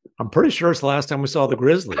said, "I'm pretty sure it's the last time we saw the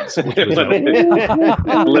Grizzlies." Which was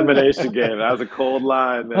elimination game. That was a cold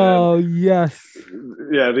line, man. Oh yes.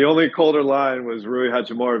 Yeah, the only colder line was Rui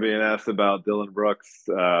Hachimura being asked about Dylan Brooks,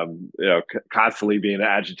 constantly being an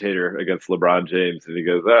agitator against LeBron James, and he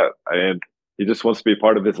goes, and he just wants to be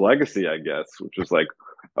part of his legacy, I guess, which was like,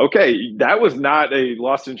 okay, that was not a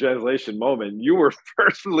lost in translation moment. You were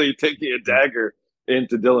personally taking a dagger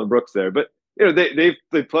into Dylan Brooks there, but they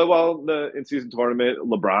play well in the in-season tournament.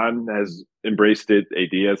 LeBron has embraced it.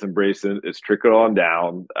 AD has embraced it. It's trickled on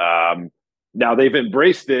down. Now they've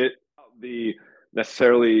embraced it. The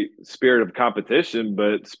necessarily spirit of competition,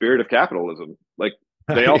 but spirit of capitalism. Like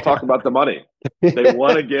they all talk about the money. They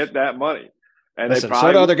want to get that money. And listen,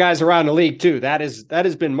 so do other guys around the league too. That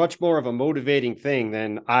has been much more of a motivating thing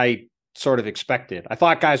than I sort of expected. I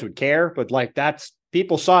thought guys would care, but like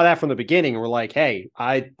people saw that from the beginning and were like, hey,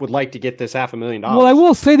 I would like to get this $500,000. Well, I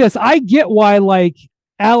will say this. I get why like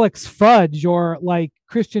Alex Fudge or like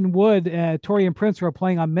Christian Wood, Torian Prince, who are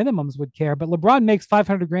playing on minimums would care, but LeBron makes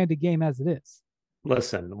 $500,000 a game as it is.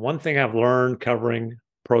 Listen, one thing I've learned covering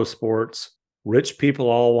pro sports, rich people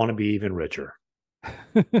all want to be even richer.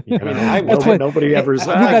 Nobody ever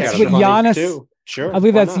said that's what Giannis too. Sure. I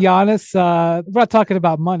believe that's Giannis. We're not talking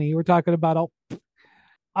about money. We're talking about all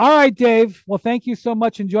right, Dave. Well, thank you so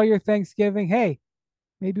much. Enjoy your Thanksgiving. Hey,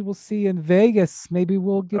 maybe we'll see you in Vegas. Maybe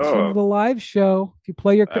we'll get you into the live show. If you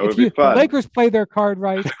play your Lakers play their card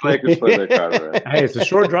right. Lakers play their card right. Hey, it's a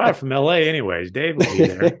short drive from LA anyways. Dave will be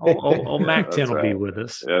there. Old Mac 10 will be with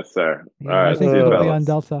us. Yes, sir. Yeah, all right. I think it'll be on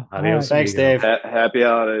Delta. Right. Thanks, Dave. Happy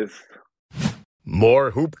holidays. More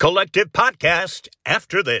Hoop Collective podcast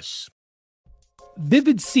after this.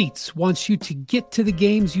 Vivid Seats wants you to get to the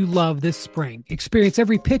games you love this spring. Experience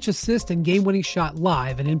every pitch, assist, and game-winning shot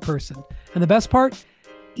live and in person. And the best part?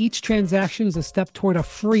 Each transaction is a step toward a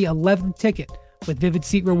free 11th ticket with Vivid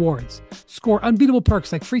Seat rewards. Score unbeatable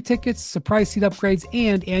perks like free tickets, surprise seat upgrades,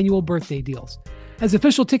 and annual birthday deals. As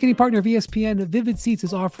official ticketing partner of ESPN, Vivid Seats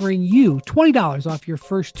is offering you $20 off your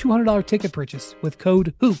first $200 ticket purchase with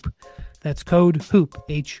code HOOP. That's code HOOP,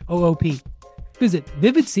 HOOP. Visit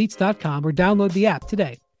vividseats.com or download the app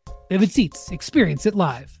today. Vivid Seats, experience it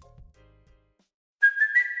live.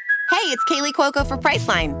 Hey, it's Kaylee Cuoco for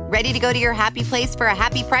Priceline. Ready to go to your happy place for a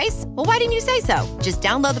happy price? Well, why didn't you say so? Just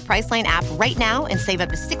download the Priceline app right now and save up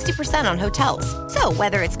to 60% on hotels. So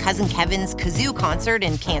whether it's Cousin Kevin's Kazoo Concert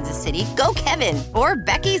in Kansas City, go Kevin, or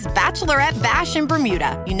Becky's Bachelorette Bash in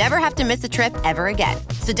Bermuda, you never have to miss a trip ever again.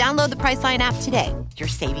 So download the Priceline app today. Your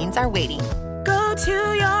savings are waiting. Go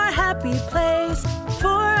to your happy place for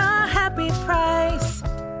a happy price.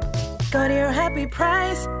 Go to your happy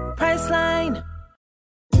price, Priceline.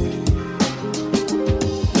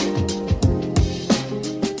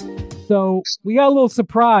 So we got a little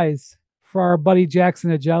surprise for our buddy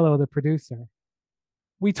Jackson Agello, the producer.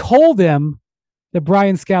 We told him that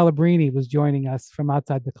Brian Scalabrine was joining us from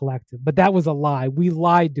outside the collective, but that was a lie. We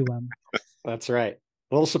lied to him. That's right.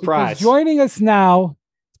 A little surprise. Because joining us now,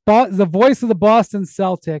 the voice of the Boston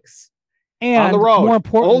Celtics, and on the road. More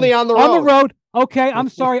importantly, only on the road. On the road. Okay, I'm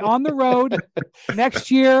sorry. On the road.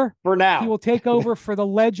 Next year, for now, he will take over for the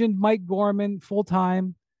legend Mike Gorman full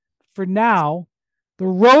time. For now, the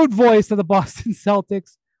road voice of the Boston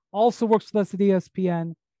Celtics also works with us at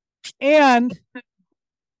ESPN and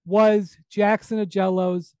was Jackson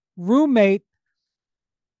Agello's roommate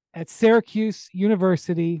at Syracuse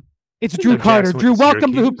University. It's Drew Carter. Drew,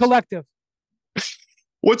 welcome to the Hoop Collective.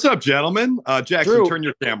 What's up, gentlemen? Jackson, Drew, turn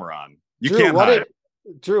your camera on. You can't hide.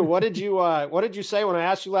 Drew, what did you say when I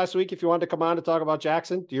asked you last week if you wanted to come on to talk about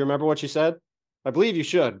Jackson? Do you remember what you said? I believe you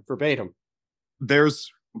should, verbatim.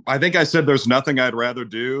 I think I said there's nothing I'd rather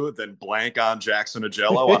do than blank on Jackson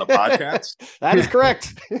Agello on a podcast. That is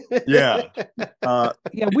correct. Yeah.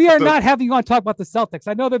 We are not having you on talk about the Celtics.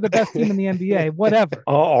 I know they're the best team in the NBA. Whatever.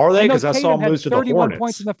 Oh, are they? Because I saw them lose to the Hornets. 31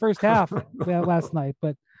 points in the first half last night.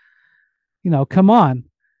 But come on.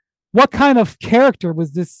 What kind of character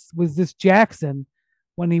was this Jackson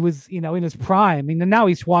when he was, in his prime? I mean, now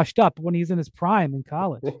he's washed up. When he's in his prime in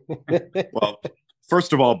college. Well,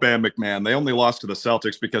 first of all, Bam McMahon, they only lost to the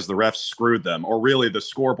Celtics because the refs screwed them, or really the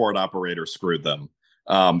scoreboard operator screwed them.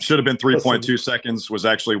 Should have been 3.2 seconds, was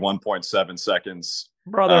actually 1.7 seconds.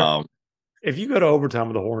 Brother, if you go to overtime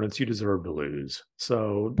with the Hornets, you deserve to lose.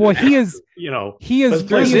 So, boy, he is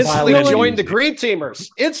instantly joined the green teamers.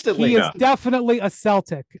 Instantly, he is definitely a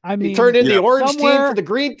Celtic. I mean, he turned in the orange team for the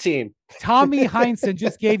green team. Tommy Heinsohn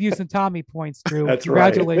just gave you some Tommy points, Drew. That's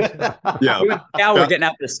Congratulations. Right. Yeah, now we're getting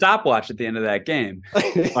out the stopwatch at the end of that game.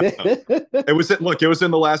 It was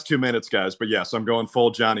in the last 2 minutes, guys. But yes, I'm going full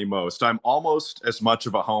Johnny Most. I'm almost as much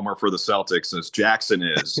of a homer for the Celtics as Jackson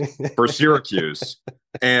is for Syracuse,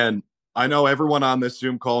 and I know everyone on this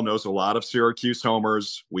Zoom call knows a lot of Syracuse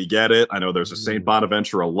homers. We get it. I know there's a St.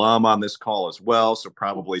 Bonaventure alum on this call as well, so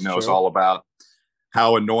probably knows all about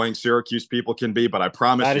how annoying Syracuse people can be. But I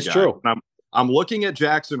promise that you is guys, true. I'm looking at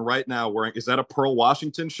Jackson right now wearing, is that a Pearl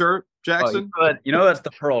Washington shirt, Jackson? That's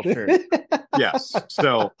the Pearl shirt. Yes.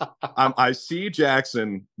 So I see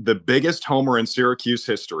Jackson, the biggest homer in Syracuse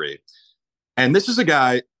history. And this is a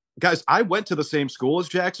guy, guys, I went to the same school as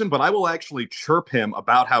Jackson, but I will actually chirp him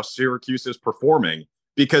about how Syracuse is performing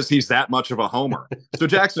because he's that much of a homer. So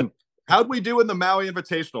Jackson, how'd we do in the Maui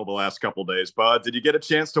Invitational the last couple of days, bud? Did you get a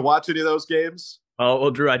chance to watch any of those games? Oh,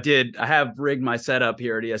 well, Drew, I did. I have rigged my setup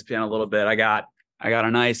here at ESPN a little bit. I got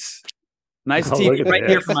a nice TV right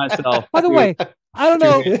here for myself. By the way, I don't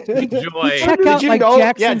know.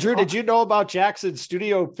 Drew, did you know about Jackson's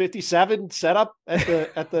Studio 57 setup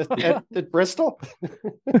at Bristol?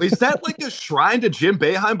 Is that like a shrine to Jim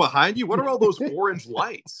Boeheim behind you? What are all those orange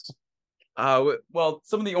lights? Well,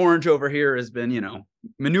 some of the orange over here has been,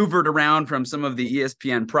 maneuvered around from some of the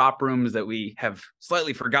ESPN prop rooms that we have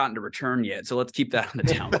slightly forgotten to return yet. So let's keep that on the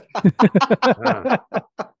down.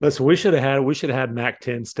 Listen, we should have had Mac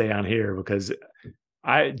 10 stay on here because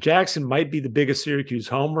Jackson might be the biggest Syracuse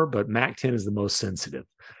homer, but Mac 10 is the most sensitive.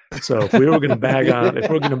 So if we're going to bag on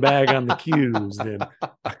the cues,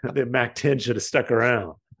 then Mac 10 should have stuck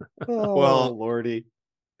around. Well, Lordy.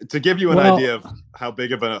 To give you an idea of how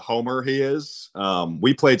big of a homer he is,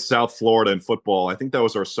 we played South Florida in football. I think that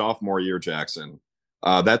was our sophomore year, Jackson.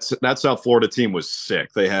 That South Florida team was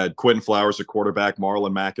sick. They had Quentin Flowers at quarterback,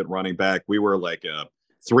 Marlon Mack at running back. We were like a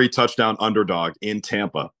 3-touchdown underdog in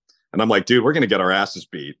Tampa. And I'm like, dude, we're going to get our asses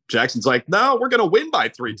beat. Jackson's like, no, we're going to win by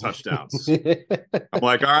 3 touchdowns. I'm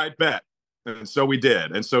like, all right, bet. And so we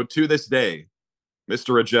did. And so to this day,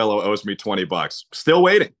 Mr. Agello owes me $20. Still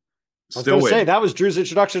waiting. I was going to say, that was Drew's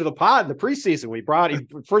introduction to the pod in the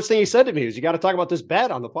preseason. First thing he said to me was, you got to talk about this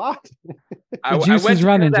bet on the pod. I went to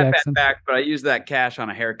running, that bet back, but I used that cash on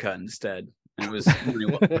a haircut instead. And it was really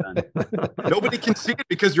well done. Nobody can see it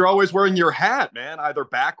because you're always wearing your hat, man, either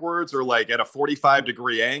backwards or like at a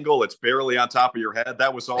 45-degree angle. It's barely on top of your head.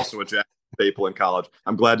 That was also a Jackson staple in college.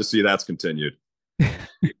 I'm glad to see that's continued.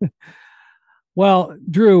 Well,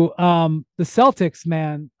 Drew, the Celtics,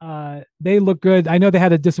 man, they look good. I know they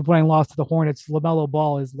had a disappointing loss to the Hornets. LaMelo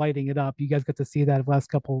Ball is lighting it up. You guys got to see that the last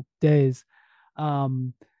couple days. I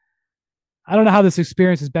don't know how this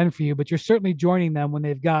experience has been for you, but you're certainly joining them when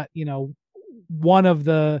they've got, one of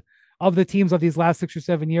the teams of these last 6 or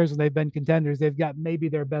 7 years when they've been contenders. They've got maybe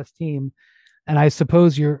their best team. And I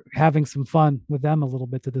suppose you're having some fun with them a little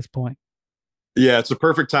bit to this point. Yeah, it's a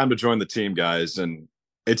perfect time to join the team, guys. And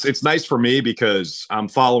it's nice for me because I'm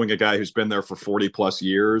following a guy who's been there for 40 plus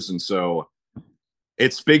years. And so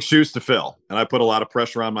it's big shoes to fill. And I put a lot of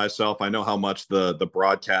pressure on myself. I know how much the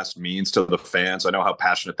broadcast means to the fans. I know how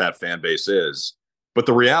passionate that fan base is. But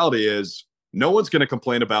the reality is no one's going to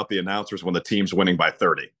complain about the announcers when the team's winning by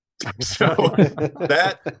 30. So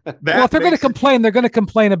that well, if they're going to complain, they're going to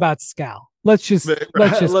complain about Scal. Let's just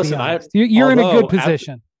listen, be honest. You're in a good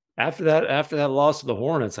position. After that loss to the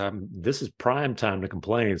Hornets, this is prime time to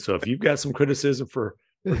complain. So if you've got some criticism for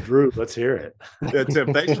Drew, let's hear it. Yeah,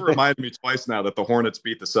 Tim, thanks for reminding me twice now that the Hornets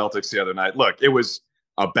beat the Celtics the other night. Look, it was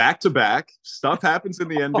a back-to-back. Stuff happens in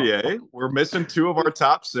the NBA. We're missing 2 of our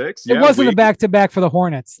top 6. It wasn't a back-to-back for the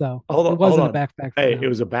Hornets, though. Hold on. It wasn't a back-to-back. Hey, it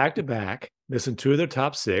was a back-to-back. missing 2 of their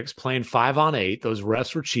top 6, playing 5 on 8. Those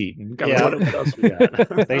refs were cheating. Yeah. What else we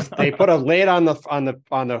got? they put a lid on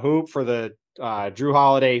the hoop for the Drew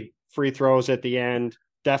Holiday free throws at the end.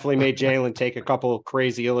 Definitely made Jalen take a couple of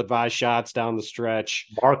crazy ill-advised shots down the stretch.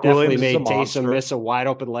 Mark Definitely Williams made Taysom miss a wide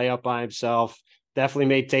open layup by himself. Definitely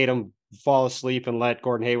made Tatum fall asleep and let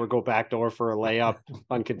Gordon Hayward go backdoor for a layup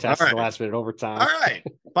uncontested the last minute overtime. All right.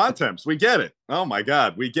 Bontemps, we get it. Oh my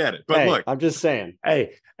God, we get it. But hey, look, I'm just saying.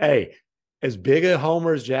 Hey, as big a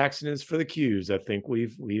homer as Jackson is for the Qs, I think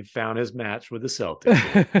we've found his match with the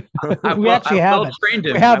Celtics. We actually haven't.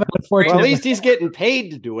 We haven't, unfortunately. Well, at least he's getting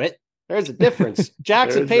paid to do it. There's a difference.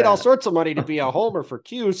 Jackson paid all sorts of money to be a homer for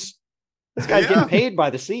Qs. This guy's getting paid by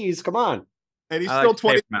the C's. Come on. And he's still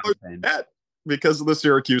 $20 net because of the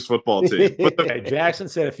Syracuse football team. But Jackson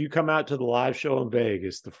said if you come out to the live show in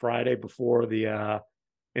Vegas the Friday before the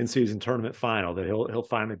in-season tournament final, that he'll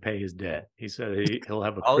finally pay his debt. He said he'll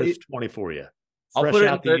have a crisp 20 for you. I'll put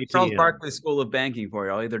it in the Charles Barkley School of Banking for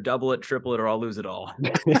you. I'll either double it, triple it, or I'll lose it all.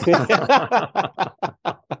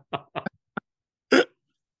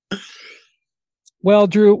 Well,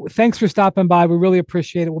 Drew, thanks for stopping by. We really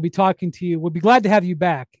appreciate it. We'll be talking to you. We'll be glad to have you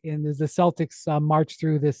back as the Celtics march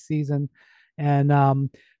through this season.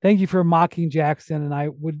 And thank you for mocking Jackson. And I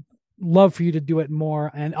would love for you to do it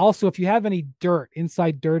more. And also, if you have any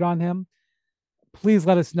inside dirt on him, please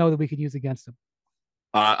let us know that we can use against him.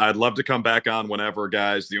 I'd love to come back on whenever,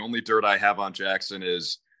 guys. The only dirt I have on Jackson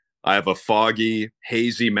is I have a foggy,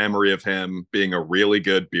 hazy memory of him being a really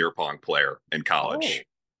good beer pong player in college.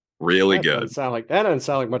 Really good. That doesn't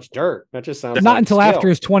sound like much dirt. That just sounds not like until skill. After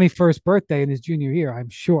his 21st birthday in his junior year,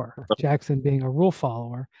 I'm sure. Jackson being a rule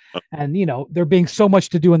follower, and there being so much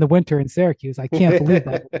to do in the winter in Syracuse. I can't believe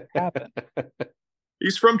that would happen.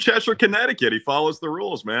 He's from Cheshire, Connecticut. He follows the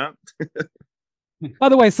rules, man. By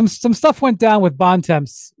the way, some stuff went down with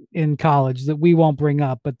Bontemps in college that we won't bring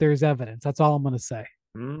up, but there's evidence. That's all I'm going to say.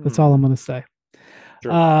 That's all I'm going to say.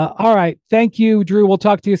 Sure. All right. Thank you, Drew. We'll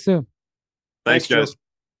talk to you soon. Thanks, guys.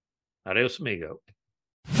 Adios, amigo.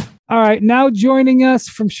 All right. Now joining us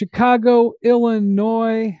from Chicago,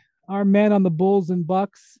 Illinois, our man on the Bulls and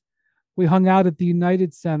Bucks. We hung out at the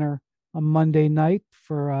United Center on Monday night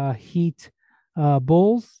for Heat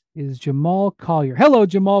Bulls is Jamal Collier. Hello,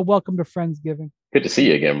 Jamal. Welcome to Friendsgiving. Good to see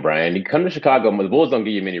you again, Brian. You come to Chicago. The Bulls don't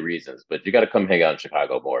give you many reasons, but you got to come hang out in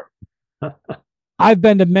Chicago more. I've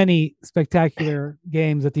been to many spectacular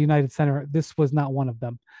games at the United Center. This was not one of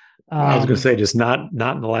them. I was going to say, just not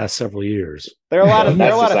in the last several years. There are a lot of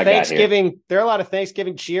Thanksgiving. There are a lot of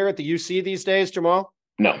Thanksgiving cheer at the UC these days, Jamal.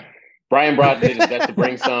 No, Brian did his best to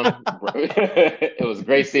bring some. It was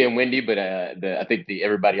great seeing Wendy, but I think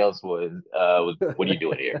everybody else was. What are you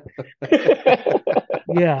doing here?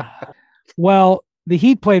 Yeah. Well, the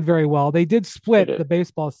Heat played very well. They did split the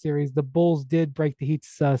baseball series. The Bulls did break the Heat's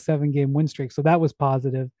 7-game win streak, so that was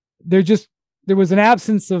positive. There was an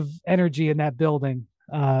absence of energy in that building.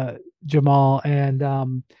 Jamal,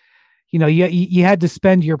 and you had to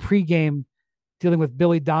spend your pregame dealing with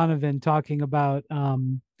Billy Donovan talking about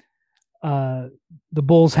the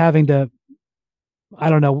Bulls having to, I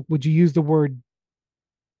don't know, would you use the word,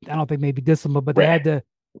 I don't think maybe discipline, but they had to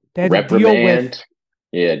deal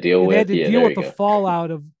with the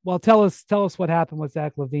fallout of, well, tell us what happened with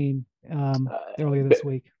Zach LaVine earlier this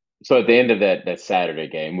week. So at the end of that Saturday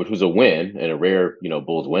game, which was a win and a rare,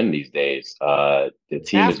 Bulls win these days, the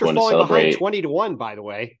team is going to celebrate 20-1, by the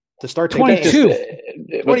way, to start the 22.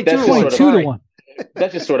 game. 22-1.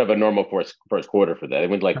 That's just sort of a normal first quarter for that.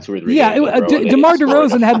 It went like 2 or 3. Yeah, DeMar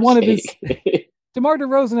DeRozan had one of his. DeMar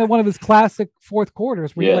DeRozan had one of his classic fourth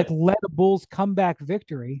quarters where he led a Bulls comeback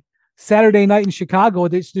victory. Saturday night in Chicago,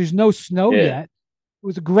 there's no snow yet. It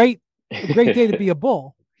was a great day to be a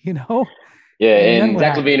Bull, Yeah, and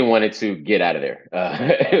Zach LaVine wanted to get out of there.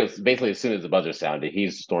 It was basically as soon as the buzzer sounded,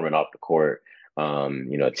 he's storming off the court. A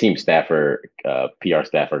team staffer, PR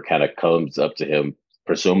staffer, kind of comes up to him,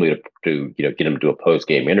 presumably to get him to do a post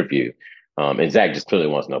game interview. And Zach just clearly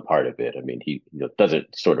wants no part of it. I mean, he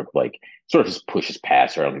doesn't sort of just pushes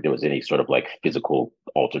past her. I don't think there was any sort of like physical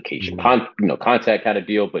altercation, contact kind of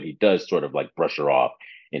deal, but he does sort of like brush her off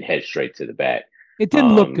and head straight to the back. It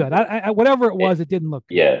didn't look good. Whatever it was, it didn't look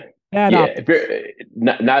good. Yeah. Not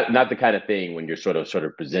the kind of thing when you're sort of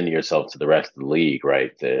presenting yourself to the rest of the league,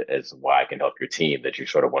 right? As why I can help your team that you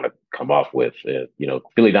sort of want to come off with.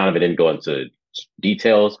 Billy Donovan didn't go into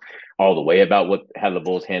details all the way about how the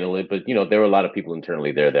Bulls handled it, but there were a lot of people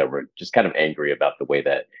internally there that were just kind of angry about the way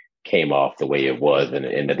that came off the way it was, and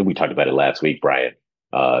I think we talked about it last week, Brian.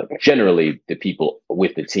 Generally, the people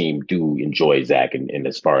with the team do enjoy Zach, and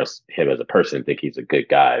as far as him as a person, think he's a good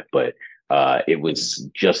guy, but It was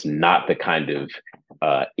just not the kind of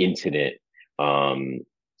incident,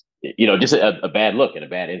 just a bad look and a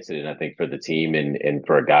bad incident, I think, for the team and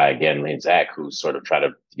for a guy, again, like Zach, who's sort of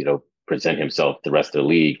trying to, present himself to the rest of the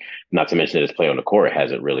league, not to mention that his play on the court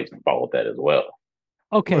hasn't really followed that as well.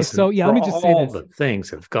 Okay, Listen, so let me just say this. All the things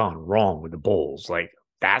have gone wrong with the Bulls. Like,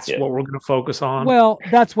 that's what we're going to focus on. Well,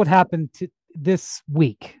 that's what happened this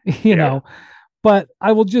week, know. But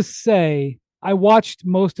I will just say, I watched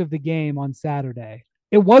most of the game on Saturday.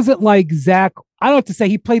 It wasn't like Zach, I don't have to say,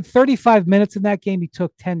 he played 35 minutes in that game. He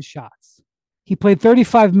took 10 shots. He played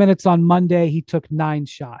 35 minutes on Monday. He took 9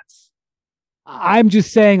 shots. I'm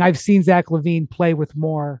just saying I've seen Zach LaVine play with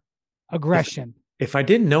more aggression. If I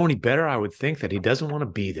didn't know any better, I would think that he doesn't want to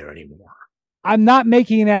be there anymore. I'm not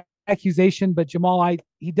making an accusation, but Jamal,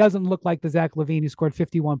 he doesn't look like the Zach LaVine who scored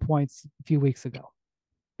 51 points a few weeks ago.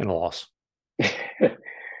 And a loss.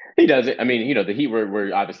 He doesn't. I mean, the Heat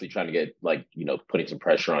were obviously trying to get, putting some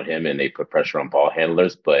pressure on him, and they put pressure on ball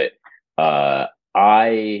handlers. But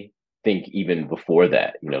I think even before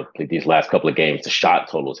that, these last couple of games, the shot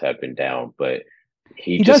totals have been down, but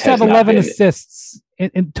he does have 11 assists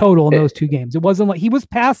in total in those 2 games. It wasn't like he was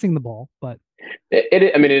passing the ball, but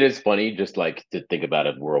it is funny just like to think about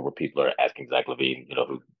a world where people are asking Zach LaVine,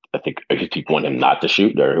 who I think people want him not to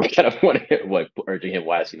shoot, or kind of urging him,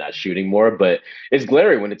 why is he not shooting more? But it's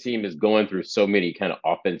glaring when the team is going through so many kind of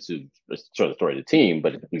offensive sort of story of the team.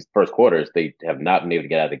 But these first quarters, they have not been able to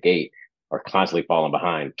get out of the gate, are constantly falling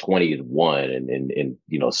behind 20-1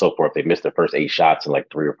 and so forth. They missed their first 8 shots in like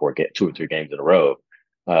 2 or 3 games in a row.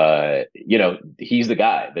 He's the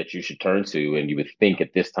guy that you should turn to, and you would think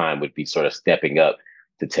at this time would be sort of stepping up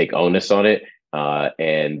to take onus on it.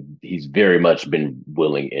 And he's very much been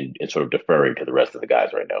willing and sort of deferring to the rest of the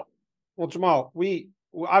guys right now. Well, Jamal, we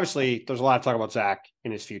obviously there's a lot of talk about Zach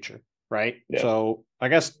in his future, right? Yeah. So I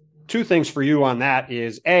guess 2 things for you on that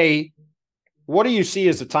is A, what do you see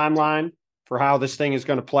as the timeline for how this thing is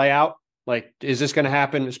going to play out? Like, is this going to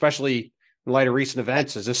happen, especially in light of recent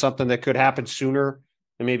events? Is this something that could happen sooner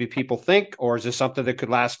than maybe people think, or is this something that could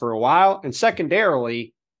last for a while? And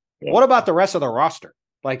secondarily, what about the rest of the roster?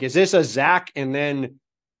 Like, is this a Zach and then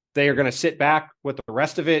they are going to sit back with the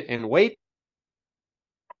rest of it and wait?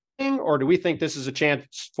 Or do we think this is a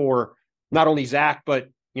chance for not only Zach, but,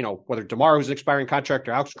 whether DeMar, who's an expiring contract,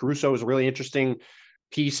 or Alex Caruso is a really interesting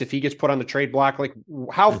piece if he gets put on the trade block? Like,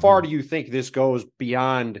 how far do you think this goes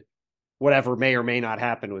beyond whatever may or may not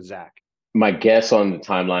happen with Zach? My guess on the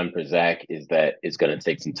timeline for Zach is that it's going to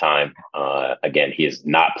take some time. Again, he is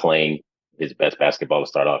not playing his best basketball to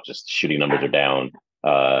start off. Just shooting numbers are down.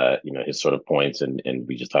 His sort of points, and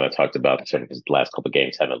we just kind of talked about sort of his last couple of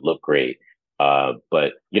games haven't looked great.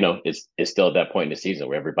 But it's still at that point in the season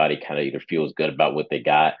where everybody kind of either feels good about what they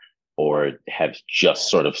got or have just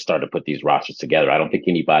sort of started to put these rosters together. I don't think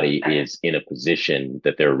anybody is in a position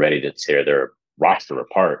that they're ready to tear their roster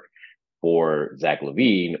apart for Zach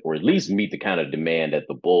LaVine, or at least meet the kind of demand that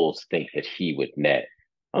the Bulls think that he would net.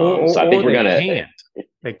 So I think we're going to...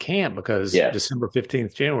 They can't because December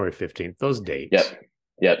 15th, January 15th, those dates.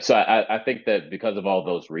 Yep. So I think that because of all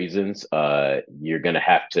those reasons, you're going to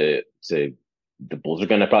have to the Bulls are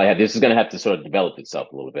going to probably have, this is going to have to sort of develop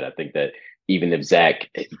itself a little bit. I think that even if Zach,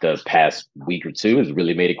 the past week or 2 has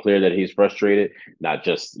really made it clear that he's frustrated, not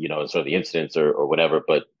just, sort of the incidents or whatever,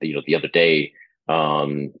 but, the other day,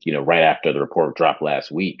 right after the report dropped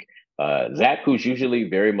last week, Zach, who's usually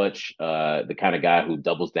very much the kind of guy who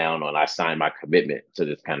doubles down on, I signed my commitment to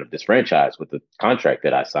this franchise with the contract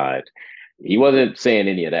that I signed. He wasn't saying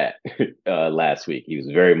any of that last week. He was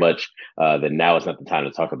very much that now is not the time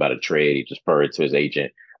to talk about a trade. He just referred to his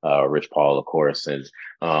agent, Rich Paul, of course. And,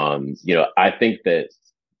 I think that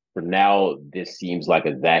for now, this seems like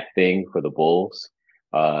a Zach thing for the Bulls.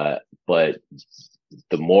 But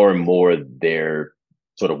the more and more their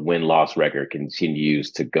sort of win-loss record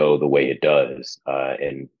continues to go the way it does,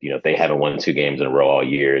 and, they haven't won 2 games in a row all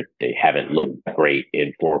year. They haven't looked great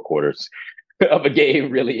in 4 quarters of a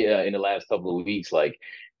game, really, in the last couple of weeks. Like,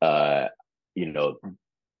 the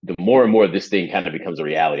more and more this thing kind of becomes a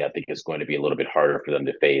reality, I think it's going to be a little bit harder for them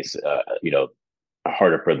to face,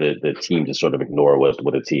 harder for the team to sort of ignore what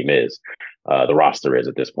the team is, the roster is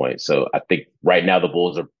at this point. So I think right now the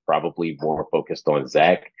Bulls are probably more focused on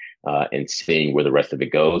Zach and seeing where the rest of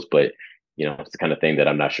it goes. But, it's the kind of thing that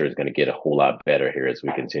I'm not sure is going to get a whole lot better here as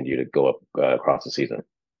we continue to go up across the season.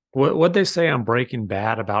 What'd they say on Breaking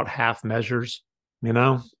Bad about half measures? They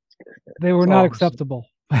were not acceptable.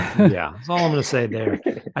 Yeah, that's all I'm going to say there.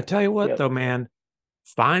 I tell you what, though, man,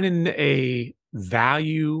 finding a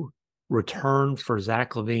value return for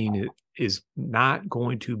Zach LaVine is not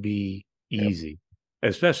going to be easy.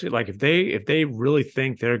 especially like if they really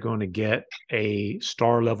think they're going to get a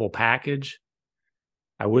star level package,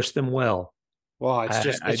 I wish them well. Well,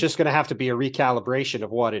 it's just going to have to be a recalibration of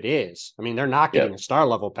what it is. I mean, they're not getting a star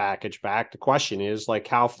level package back. The question is, like,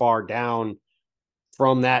 how far down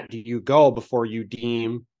from that do you go before you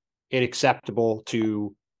deem it acceptable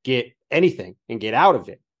to get anything and get out of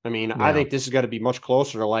it? I mean, I think this is going to be much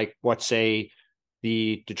closer to like what, say,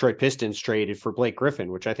 the Detroit Pistons traded for Blake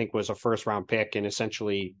Griffin, which I think was a first round pick and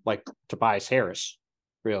essentially like Tobias Harris,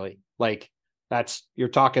 really. Like you're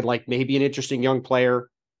talking like maybe an interesting young player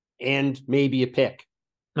and maybe a pick.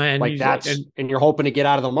 And you're hoping to get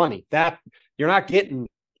out of the money. That you're not getting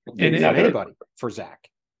anybody for Zach.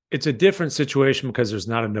 It's a different situation because there's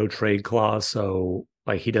not a no trade clause. So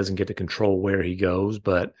like he doesn't get to control where he goes,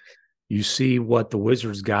 but you see what the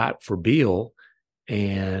Wizards got for Beal,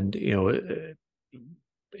 and it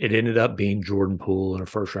ended up being Jordan Poole and a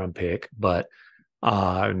first round pick, but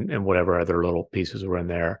and whatever other little pieces were in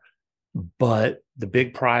there. But the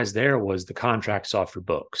big prize there was the contracts off your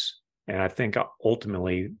books. And I think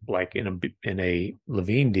ultimately, like in a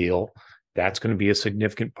Levine deal, that's going to be a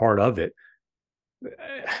significant part of it.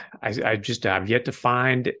 I've yet to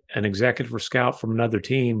find an executive or scout from another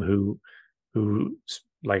team who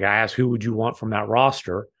like I asked, who would you want from that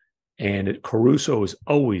roster? And Caruso is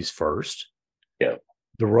always first. Yeah.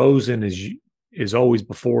 DeRozan is always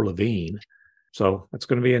before Levine. So it's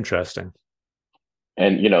going to be interesting.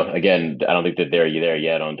 And, again, I don't think that they're there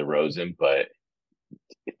yet on DeRozan, but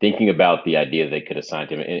thinking about the idea they could have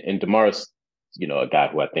signed him, and DeMar's, a guy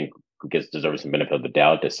who I think deserves some benefit of the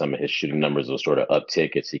doubt that some of his shooting numbers will sort of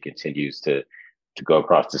uptick as he continues to go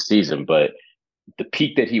across the season. But the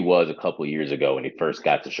peak that he was a couple of years ago when he first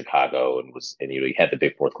got to Chicago and he had the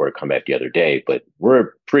big fourth quarter comeback the other day, but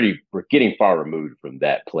we're getting far removed from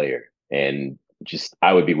that player. And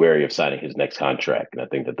I would be wary of signing his next contract. And I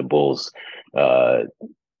think that the Bulls,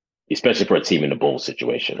 especially for a team in the Bulls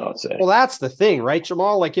situation, I'll say. Well, that's the thing, right,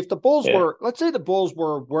 Jamal? Like if the Bulls let's say the Bulls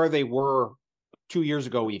were where they were 2 years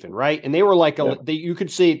ago even, right? And they were like, you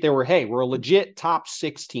could say they were, hey, we're a legit top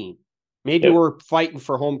 6 team. Maybe we're fighting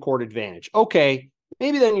for home court advantage. Okay,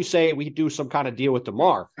 maybe then you say we do some kind of deal with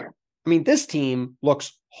DeMar. I mean, this team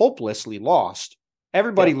looks hopelessly lost.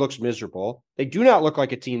 Everybody looks miserable. They do not look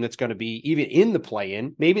like a team that's going to be even in the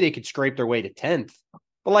play-in. Maybe they could scrape their way to 10th.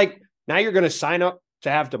 But like now you're going to sign up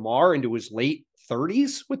to have DeMar into his late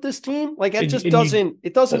 30s with this team? Like it just doesn't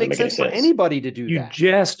make sense for anybody to do that.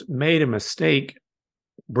 You just made a mistake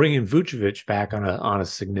bringing Vucevic back on a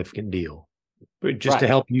significant deal. Just to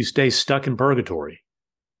help you stay stuck in purgatory.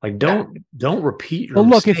 Like don't repeat your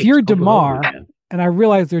look, if you're DeMar, and I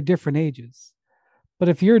realize they're different ages, but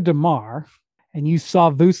if you're DeMar and you saw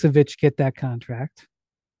Vucevic get that contract,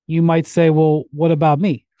 you might say, well, what about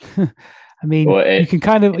me? I mean, you can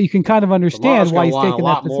kind of understand why he's taking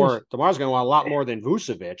that position. DeMar's going to want a lot more than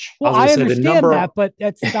Vucevic. Well, I understand that, but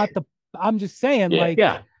that's not I'm just saying,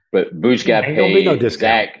 But Vuce got paid.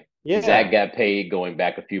 No Zach got paid going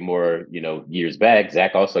back a few more, years back.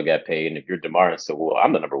 Zach also got paid. And if you're DeMar, so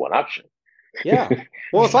I'm the number one option. Yeah.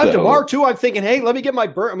 Well, if I'm DeMar too, I'm thinking, hey, let me get my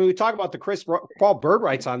bird. I mean, we talk about the Chris Paul bird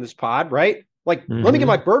rights on this pod, right? Like, let me get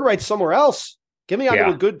my bird rights somewhere else. Get me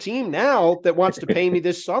onto a good team now that wants to pay me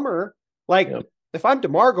this summer. Like, if I'm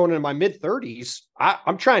DeMar going into my mid-30s,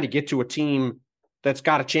 I'm trying to get to a team that's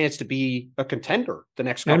got a chance to be a contender the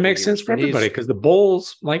next couple of years. That makes sense for everybody because the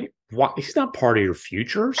Bulls, he's not part of your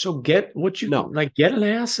future. So get what you get an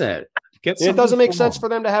asset. It doesn't make sense for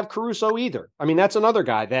them to have Caruso either. I mean, that's another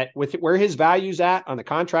guy that with where his value's at on the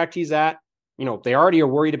contract he's at, they already are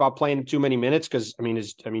worried about playing him too many minutes because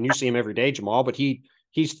you see him every day, Jamal, but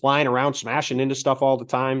he's flying around, smashing into stuff all the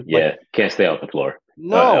time. Yeah, can't stay off the floor.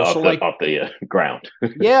 No, off the ground.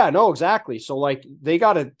 Yeah, no, exactly. So they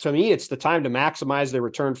got to me, it's the time to maximize their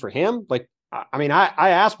return for him. Like, I mean, I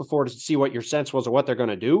asked before to see what your sense was of what they're going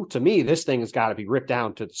to do. To me, this thing has got to be ripped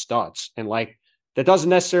down to the studs. And that doesn't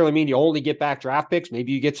necessarily mean you only get back draft picks.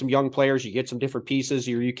 Maybe you get some young players, you get some different pieces,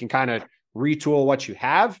 or you can kind of retool what you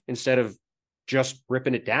have instead of just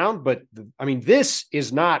ripping it down. But this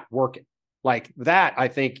is not working like that. I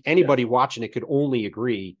think anybody watching it could only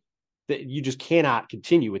agree that you just cannot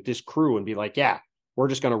continue with this crew and be like, we're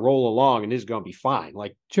just going to roll along and this is going to be fine.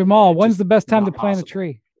 Like, Jamal, when's the best time to plant a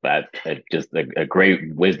tree? That's just a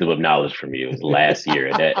great wisdom of knowledge from you. It was last year.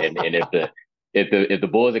 And if the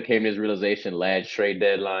Bulls that came to this realization last trade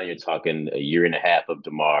deadline, you're talking a year and a half of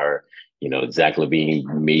DeMar, Zach LaVine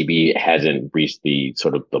maybe hasn't reached the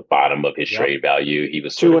sort of the bottom of his trade value. He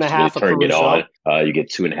was sort of really turning it on. You get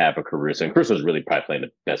 2.5 of Caruso, and Caruso's really probably playing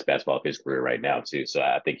the best basketball of his career right now too. So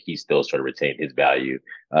I think he's still sort of retained his value,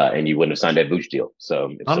 and you wouldn't have signed that Vooch deal.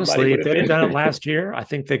 So honestly, if they'd have done it last year, I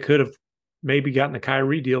think they could have maybe gotten the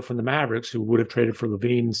Kyrie deal from the Mavericks, who would have traded for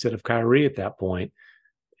LaVine instead of Kyrie at that point.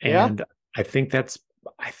 And I think that's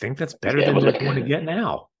better than they're going to get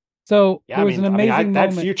now. So there was an amazing that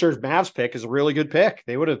moment. future Mavs pick is a really good pick.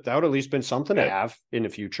 That would at least been something to have in the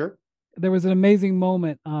future. There was an amazing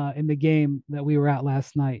moment in the game that we were at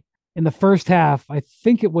last night. In the first half, I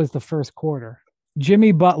think it was the first quarter,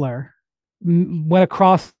 Jimmy Butler went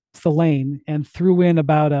across the lane and threw in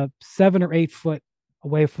about a 7 or 8 foot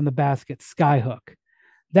away from the basket skyhook.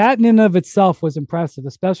 That in and of itself was impressive,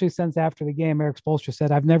 especially since after the game, Eric Spoelstra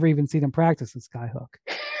said, I've never even seen him practice a skyhook.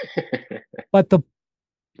 But the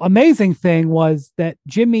amazing thing was that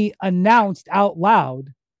Jimmy announced out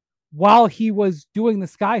loud while he was doing the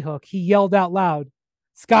skyhook, he yelled out loud,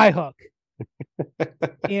 skyhook.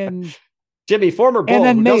 Jimmy, former Bull,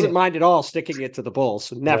 who doesn't mind at all sticking it to the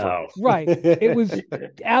Bulls. Never. No. Right. It was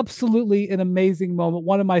absolutely an amazing moment.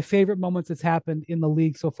 One of my favorite moments that's happened in the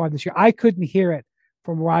league so far this year. I couldn't hear it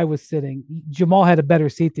from where I was sitting. Jamal had a better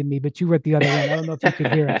seat than me, but you were at the other end. I don't know if you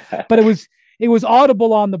could hear it, but it was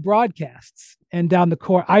audible on the broadcasts and down the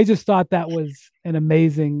court. I just thought that was an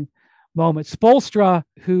amazing moment. Spoelstra,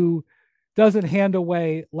 who doesn't hand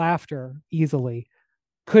away laughter easily,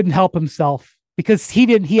 couldn't help himself because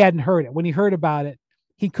he hadn't heard it. When he heard about it,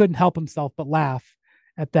 he couldn't help himself but laugh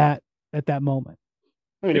at that moment.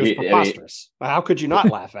 I mean, it was preposterous. How could you not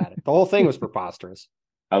laugh at it? The whole thing was preposterous.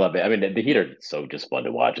 I love it. I mean, the Heat are so just fun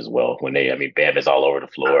to watch as well. When Bam is all over the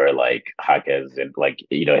floor, like Jaquez and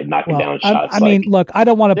knocking down shots. Look, I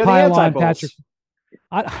don't want to pile on Patrick.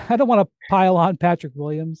 I don't want to pile on Patrick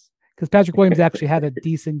Williams because Patrick Williams actually had a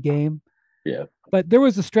decent game. Yeah. But there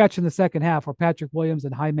was a stretch in the second half where Patrick Williams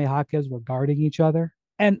and Jaime Jaquez were guarding each other.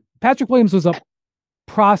 And Patrick Williams was a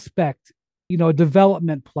prospect, a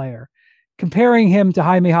development player. Comparing him to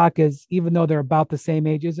Jaime Jaquez, even though they're about the same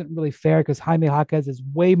age, isn't really fair because Jaime Jaquez is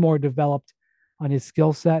way more developed on his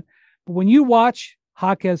skill set. But when you watch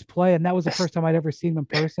Jaquez play, and that was the first time I'd ever seen him in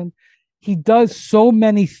person, he does so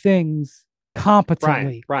many things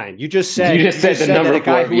competently. Brian, you just said the number that a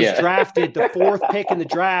guy who was drafted the 4th pick in the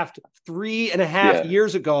draft 3.5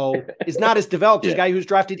 years ago is not as developed as a guy who's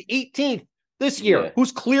drafted 18th this year,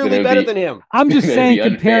 who's clearly better than him. I'm just saying,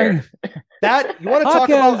 comparing that. You want to talk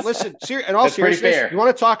about? Listen, in all seriousness, you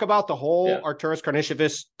want to talk about the whole Arturas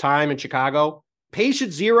Karnisovas time in Chicago?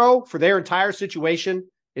 Patient zero for their entire situation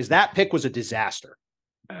is that pick was a disaster.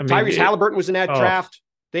 Tyrese Halliburton was in that draft.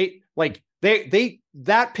 That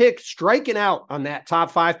pick striking out on that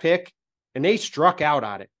top 5 pick, and they struck out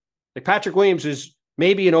on it. Like Patrick Williams is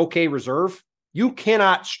maybe an okay reserve. You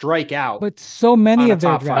cannot strike out. But so many of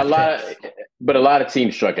their draft picks. But a lot of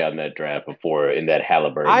teams struck out in that draft before in that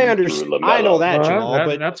Halliburton. I understand. I know that, Jamal,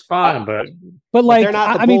 but that's fine. But they're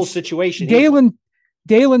not the Bulls situation.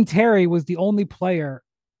 Dalen Terry was the only player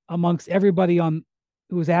amongst everybody who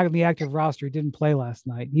was on the active roster who didn't play last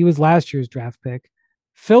night. He was last year's draft pick.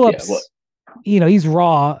 Phillips, he's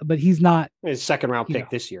raw, but he's not his 2nd round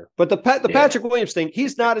pick this year. But the Patrick Williams thing,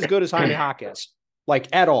 he's not as good as Jaime Jaquez,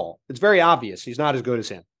 at all. It's very obvious he's not as good as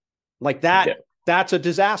him. That's a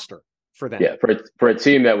disaster for them. Yeah, for a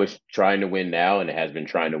team that was trying to win now and has been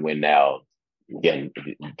trying to win now. Again,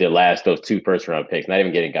 those 2 first round picks, not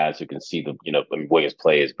even getting guys who can see Williams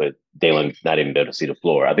plays, but Dalen not even able to see the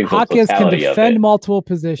floor. I think Jaquez can defend multiple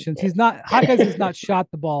positions. Jaquez has not shot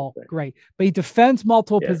the ball great, but he defends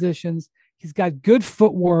multiple positions. He's got good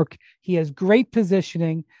footwork. He has great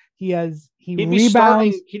positioning. He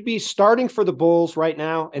rebounds. He'd be starting for the Bulls right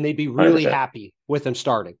now, and they'd be really 100%. Happy with him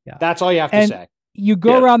starting. Yeah. That's all you have to say. You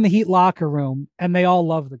go around the Heat locker room, and they all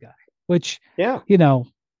love the guy. Which By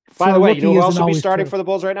the way, you know who else will be starting for the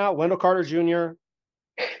Bulls right now? Wendell Carter Jr.,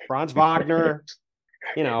 Franz Wagner.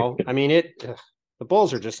 The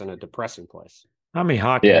Bulls are just in a depressing place.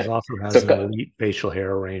 Hawkins also has an elite facial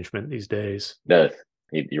hair arrangement these days.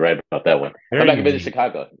 You're right about that one. I'm not going to visit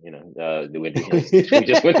Chicago. We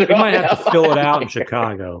just went through. You might have to fill it out in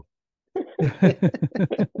Chicago.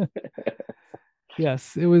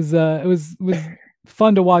 Yes, it was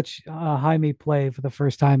fun to watch Jaime play for the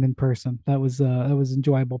first time in person. That was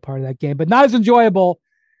enjoyable part of that game, but not as enjoyable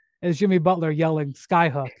as Jimmy Butler yelling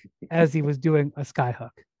 "Skyhook" as he was doing a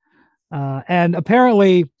skyhook. And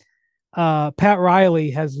apparently, Pat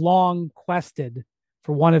Riley has long quested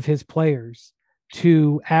for one of his players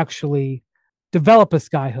to actually develop a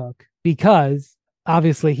skyhook because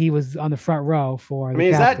obviously he was on the front row for.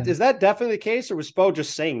 Is that definitely the case, or was Spo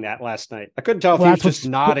just saying that last night? I couldn't tell if he was just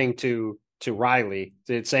nodding to Riley,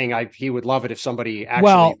 saying he would love it if somebody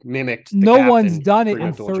actually mimicked. No one's done it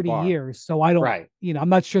in 30 years, so I don't. Right. I'm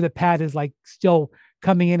not sure that Pat is like still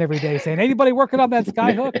coming in every day saying anybody working on that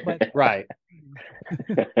sky hook, but right.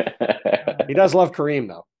 He does love Kareem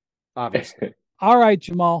though, obviously. All right,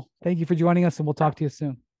 Jamal. Thank you for joining us, and we'll talk to you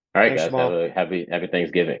soon. All right, guys. Have a happy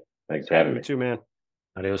Thanksgiving. Thanks for having me. You too, man.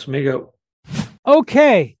 Adios, amigo.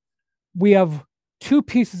 Okay, we have two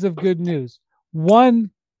pieces of good news. One,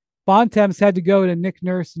 Bontemps had to go to Nick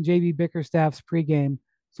Nurse and JB Bickerstaff's pregame,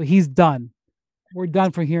 so he's done. We're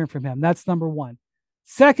done from hearing from him. That's number one.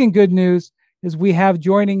 Second good news is we have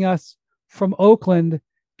joining us from Oakland,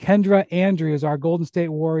 Kendra Andrews, our Golden State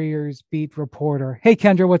Warriors beat reporter. Hey,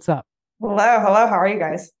 Kendra, what's up? Hello. How are you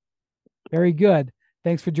guys? Very good.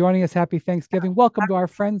 Thanks for joining us. Happy Thanksgiving. Welcome to our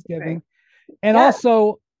Friendsgiving. And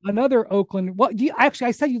also another Oakland. Well,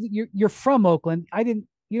 I said you're from Oakland.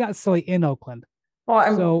 You're not necessarily in Oakland. Well,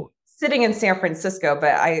 I'm sitting in San Francisco,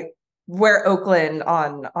 but I wear Oakland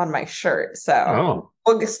on my shirt. So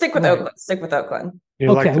we'll stick with Oakland. Stick with Oakland.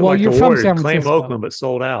 You're you're from San Francisco. Claim Oakland, but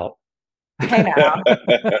sold out. Hey now.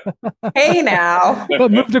 Hey now.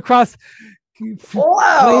 But moved across. Claim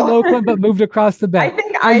Oakland, but moved across the bay. I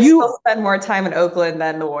think I still spend more time in Oakland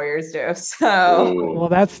than the Warriors do. So, well,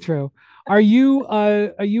 that's true. Are you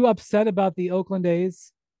upset about the Oakland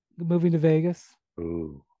A's moving to Vegas?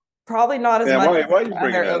 Ooh. Probably not as much why as you our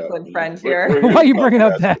other Oakland friend here. Why are you bringing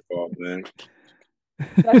up that?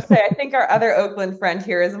 I think our other Oakland friend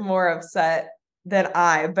here is more upset than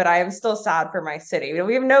but I am still sad for my city.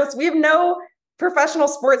 We have no professional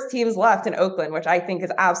sports teams left in Oakland, which I think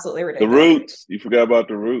is absolutely ridiculous. The Roots. You forgot about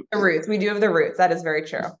the Roots. The Roots. We do have the Roots. That is very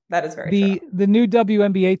true. That is very true. The new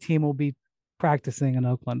WNBA team will be practicing in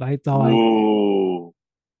Oakland. Ooh.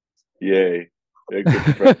 Yay.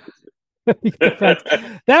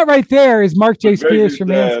 That right there is Mark J. Spears from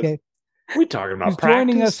Manscaped. We're talking about practice.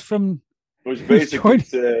 Joining us from which basically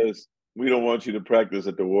says we don't want you to practice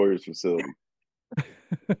at the Warriors facility.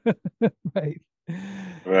 Right.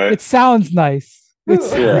 It sounds nice.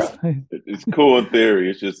 It's cool in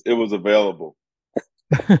theory. It's just it was available.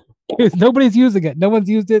 Nobody's using it. No one's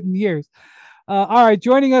used it in years. All right,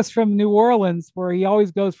 joining us from New Orleans, where he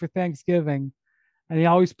always goes for Thanksgiving, and he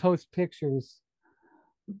always posts pictures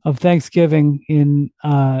of Thanksgiving in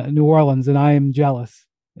New Orleans, and I am jealous.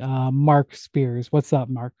 Mark Spears, what's up,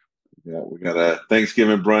 Mark? Yeah, we got a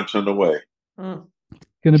Thanksgiving brunch on the way.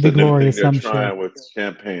 Going to be glorious, I'm sure. With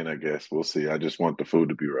champagne, I guess. We'll see. I just want the food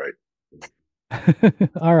to be right.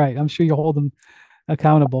 All right. I'm sure you'll hold them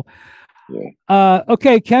accountable. Yeah.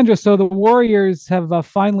 Okay, Kendra. So the Warriors have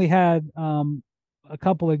finally had a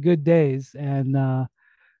couple of good days, and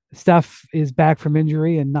Steph is back from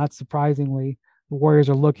injury, and not surprisingly, the Warriors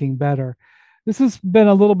are looking better. This has been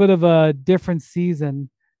a little bit of a different season.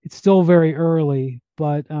 It's still very early,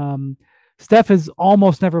 but Steph has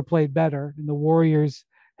almost never played better, and the Warriors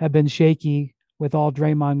have been shaky with all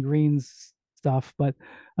Draymond Green's stuff. But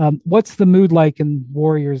what's the mood like in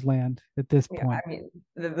Warriors land at this point? I mean,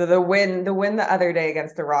 the win the other day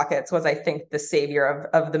against the Rockets was, I think, the savior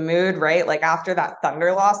of the mood, right? Like after that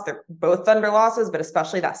Thunder loss, they're both Thunder losses, but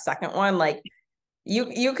especially that second one, like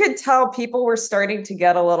you could tell people were starting to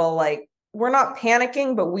get a little like, we're not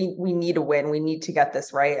panicking, but we need a win. We need to get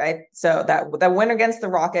this right. So that win against the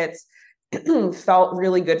Rockets felt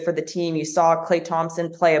really good for the team. You saw Klay Thompson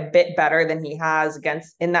play a bit better than he has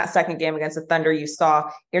in that second game against the Thunder. You saw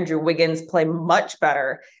Andrew Wiggins play much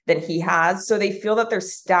better than he has. So they feel that they're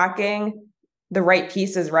stacking the right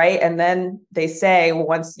pieces, right? And then they say, well,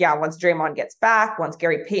 once Draymond gets back, once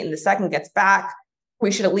Gary Payton II gets back,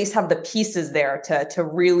 we should at least have the pieces there to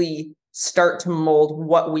really start to mold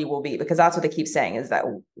what we will be, because that's what they keep saying, is that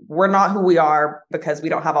we're not who we are because we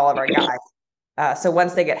don't have all of our guys. So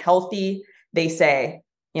once they get healthy, they say,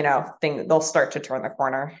 they'll start to turn the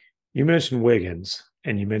corner. You mentioned Wiggins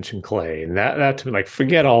and you mentioned Klay, and that to me, like,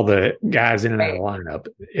 forget all the guys in and out of the lineup.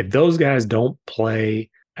 If those guys don't play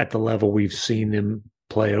at the level we've seen them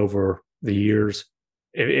play over the years,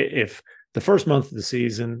 if the first month of the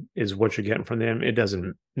season is what you're getting from them,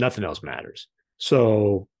 nothing else matters.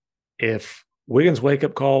 So if Wiggins'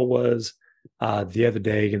 wake-up call was the other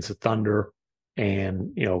day against the Thunder,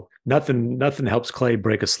 and nothing helps Klay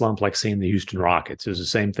break a slump like seeing the Houston Rockets. It was the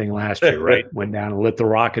same thing last year, right? Went down and lit the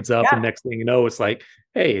Rockets up, and next thing you know, it's like,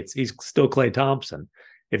 hey, he's still Klay Thompson.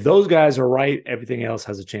 If those guys are right, everything else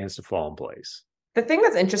has a chance to fall in place. The thing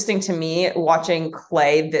that's interesting to me watching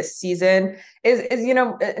Klay this season is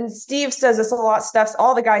and Steve says this a lot,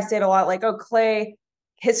 all the guys say it a lot, like, oh, Klay,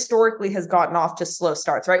 historically has gotten off to slow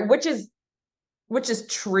starts, right? Which is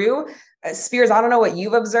true. Spears, I don't know what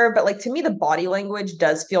you've observed, but like to me, the body language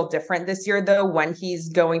does feel different this year, though. When he's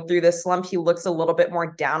going through this slump, he looks a little bit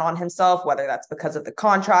more down on himself, whether that's because of the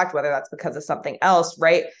contract, whether that's because of something else,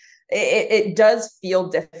 right? It does feel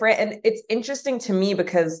different. And it's interesting to me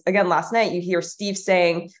because, again, last night you hear Steve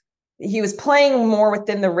saying he was playing more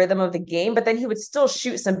within the rhythm of the game, but then he would still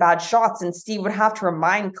shoot some bad shots. And Steve would have to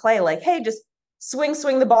remind Clay, like, hey, just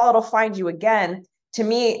swing the ball. It'll find you again. To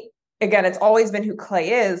me, again, it's always been who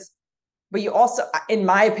Clay is. But you also, in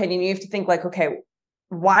my opinion, you have to think like, okay,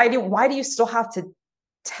 why do you still have to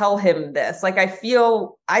tell him this? Like, I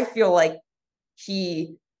feel like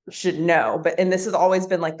he should know, and this has always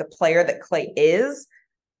been like the player that Clay is.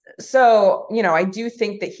 So, I do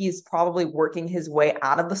think that he's probably working his way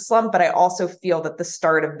out of the slump, but I also feel that the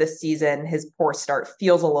start of this season, his poor start,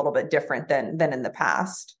 feels a little bit different than in the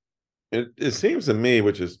past. It seems to me,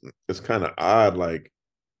 which is kind of odd, like,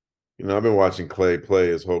 I've been watching Clay play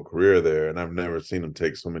his whole career there, and I've never seen him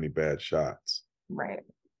take so many bad shots. Right.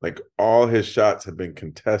 Like all his shots have been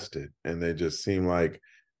contested, and they just seem like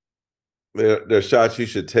they're shots you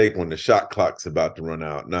should take when the shot clock's about to run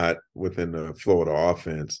out, not within the flow of the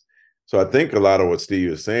offense. So I think a lot of what Steve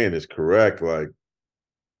is saying is correct. Like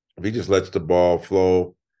if he just lets the ball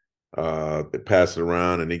flow, pass it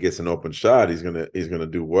around, and he gets an open shot, he's gonna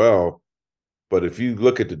do well. But if you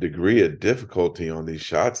look at the degree of difficulty on these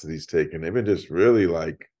shots that he's taken, they've been just really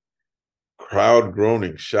like crowd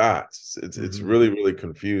groaning shots. It's really, really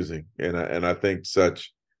confusing. And I think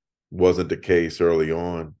such wasn't the case early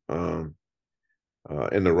on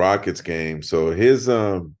in the Rockets game. So his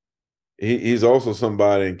he's also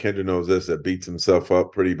somebody, and Kendra knows this, that beats himself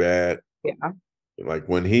up pretty bad. Yeah. Like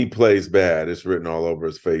when he plays bad, it's written all over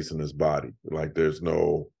his face and his body. Like there's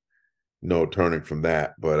no turning from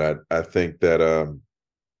that. But I think that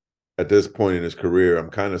at this point in his career,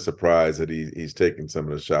 I'm kind of surprised that he's taking some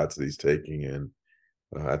of the shots that he's taking. And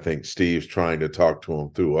I think Steve's trying to talk to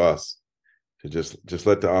him through us to just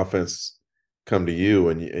let the offense come to you,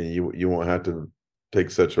 and you won't have to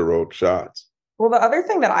take such heroic shots. Well, the other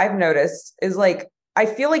thing that I've noticed is like, I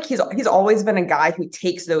feel like he's always been a guy who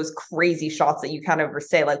takes those crazy shots that you kind of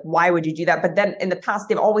say, like, why would you do that? But then in the past,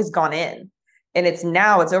 they've always gone in. And it's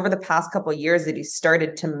over the past couple of years that he's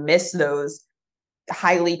started to miss those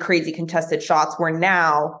highly crazy contested shots, where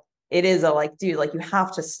now it is a like, dude, like you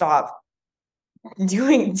have to stop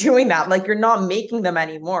doing that. Like you're not making them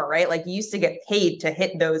anymore, right? Like you used to get paid to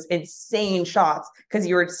hit those insane shots because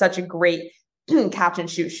you were such a great catch and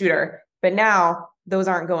shoot shooter. But now those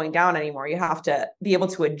aren't going down anymore. You have to be able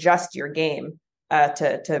to adjust your game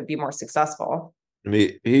to be more successful. And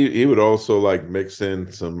he would also like mix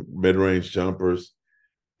in some mid-range jumpers.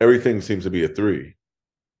 Everything seems to be a three.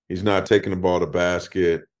 He's not taking the ball to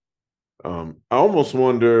basket. I almost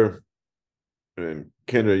wonder, and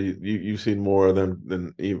Kendra, you've seen more of them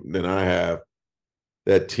than I have,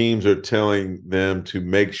 that teams are telling them to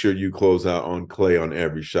make sure you close out on Clay on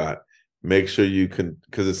every shot. Make sure you can,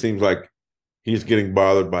 because it seems like he's getting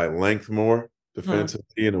bothered by length more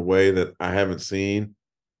defensively in a way that I haven't seen.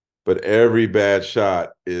 But every bad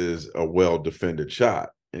shot is a well-defended shot.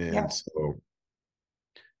 And so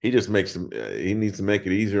he just he needs to make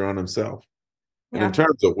it easier on himself. And in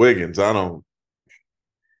terms of Wiggins, it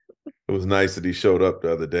was nice that he showed up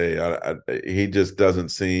the other day. He just doesn't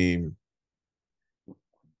seem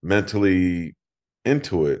mentally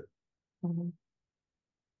into it. Mm-hmm.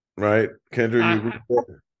 Right? Kendra,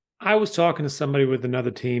 I was talking to somebody with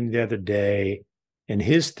another team the other day, and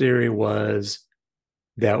his theory was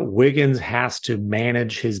that Wiggins has to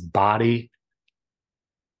manage his body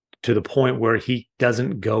to the point where he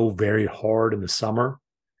doesn't go very hard in the summer.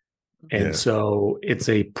 And so it's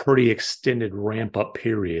a pretty extended ramp up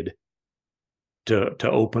period to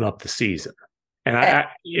open up the season. And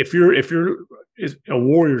if you're a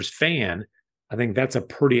Warriors fan, I think that's a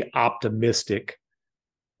pretty optimistic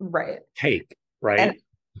take, right?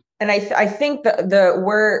 And I think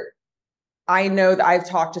I know that I've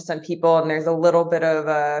talked to some people, and there's a little bit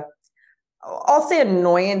of I'll say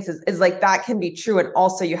annoyance is like that can be true. And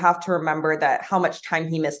also you have to remember that how much time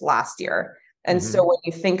he missed last year. And so when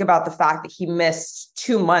you think about the fact that he missed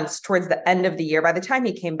 2 months towards the end of the year, by the time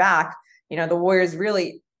he came back, the Warriors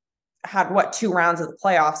really had 2 rounds of the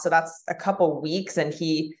playoffs. So that's a couple weeks, and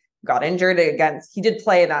he got injured he did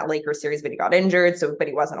play in that Lakers series, but he got injured. But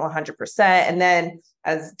he wasn't 100%. And then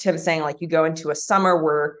as Tim's saying, like you go into a summer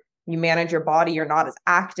where you manage your body, you're not as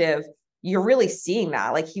active. You're really seeing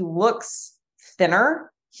that. Like he looks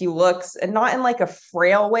thinner. He looks, and not in like a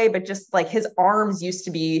frail way, but just like his arms used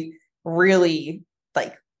to be really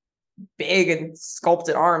like big and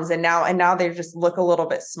sculpted arms, and now they just look a little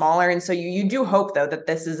bit smaller. And so you do hope though that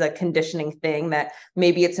this is a conditioning thing, that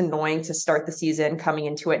maybe it's annoying to start the season coming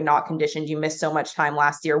into it not conditioned. You missed so much time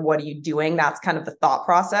last year. What are you doing? That's kind of the thought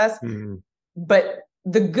process. Mm-hmm. But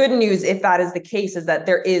the good news, if that is the case, is that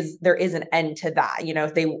there is an end to that.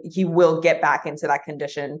 He will get back into that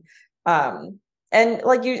condition. And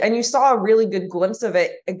you saw a really good glimpse of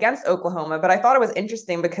it against Oklahoma, but I thought it was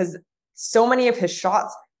interesting because so many of his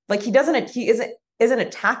shots, like he isn't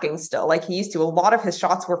attacking still like he used to. A lot of his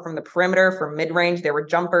shots were from the perimeter, from mid-range. There were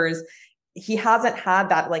jumpers. He hasn't had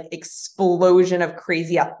that like explosion of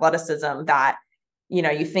crazy athleticism that,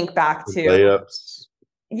 you think back to layups.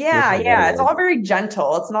 Yeah. It's all very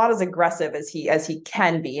gentle. It's not as aggressive as he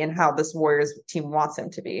can be and how this Warriors team wants him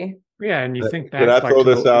to be. Yeah, and you think that. Can I throw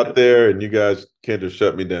this out there and you guys can't just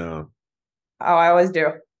shut me down? Oh, I always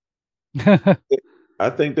do. I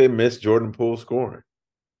think they missed Jordan Poole scoring.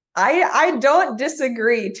 I don't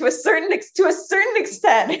disagree to a certain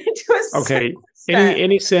extent. Okay.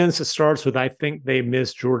 Any sentence that starts with "I think they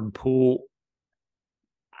missed Jordan Poole"?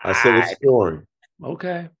 I said it's scoring.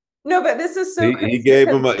 Okay. No, but this is so crazy. He gave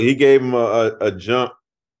him a jump,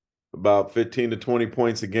 about 15 to 20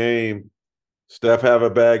 points a game. Steph have a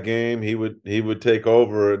bad game, he would take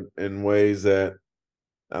over in ways that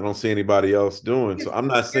I don't see anybody else doing. So I'm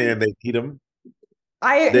not saying they beat him.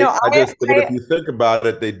 But if you think about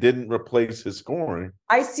it, they didn't replace his scoring.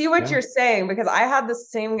 I see what you're saying, because I had the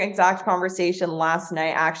same exact conversation last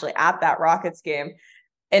night, actually, at that Rockets game.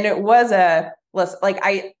 And it was I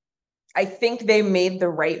think they made the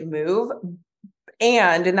right move.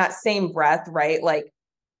 And in that same breath, right, like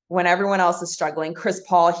when everyone else is struggling, Chris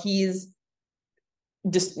Paul, he's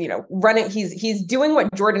just, running. He's doing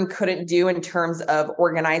what Jordan couldn't do in terms of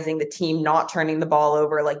organizing the team, not turning the ball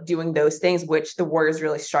over, like doing those things, which the Warriors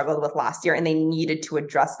really struggled with last year, and they needed to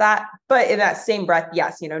address that. But in that same breath,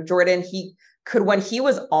 yes, Jordan, he could, when he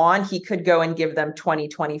was on, he could go and give them 20,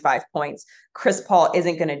 25 points. Chris Paul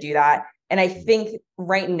isn't going to do that. And I think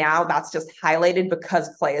right now that's just highlighted because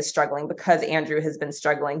Klay is struggling, because Andrew has been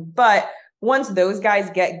struggling. But once those guys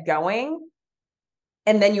get going,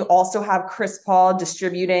 and then you also have Chris Paul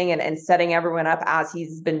distributing and setting everyone up as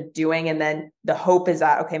he's been doing. And then the hope is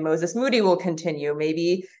that, okay, Moses Moody will continue.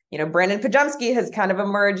 Maybe, Brandon Pajumski has kind of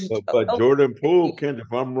emerged. But Jordan Poole, Ken,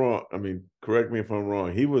 if I'm wrong, correct me if I'm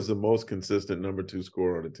wrong, he was the most consistent number 2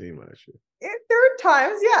 scorer on the team last year. There were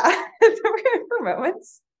times, yeah. There were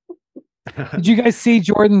moments. Did you guys see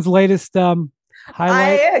Jordan's latest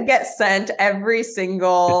highlight? I get sent every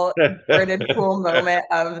single Jordan Poole moment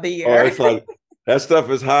of the year. Oh, it's like, that stuff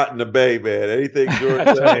is hot in the Bay, man. Anything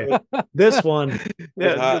Jordan this one,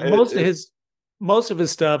 most of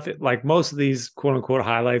his stuff, like most of these quote unquote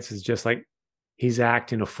highlights, is just like he's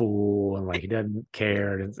acting a fool and like he doesn't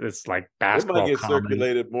care. And it's like basketball. It might get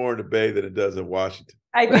circulated more in the Bay than it does in Washington.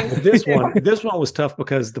 I think this one was tough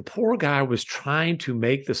because the poor guy was trying to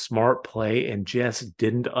make the smart play and just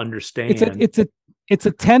didn't understand. It's a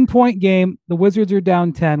 10-point game. The Wizards are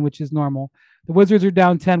down 10, which is normal. The Wizards are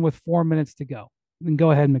down 10 with 4 minutes to go. And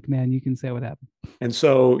go ahead, McMahon. You can say what happened. And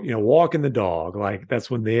so, walking the dog, like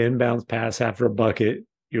that's when the inbounds pass after a bucket,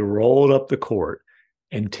 you roll it up the court.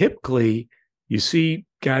 And typically you see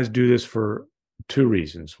guys do this for 2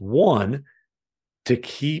 reasons. One, to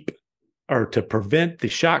prevent the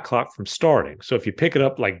shot clock from starting. So if you pick it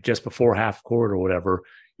up like just before half court or whatever,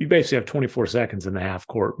 you basically have 24 seconds in the half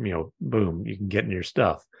court, boom, you can get in your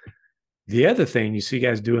stuff. The other thing, you see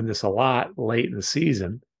guys doing this a lot late in the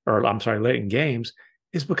season, late in games,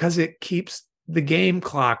 is because it keeps the game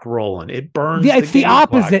clock rolling. It burns. Yeah, it's the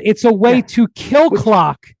opposite. Clock. It's a way to kill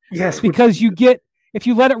clock. Yes, because if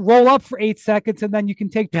you let it roll up for 8 seconds and then you can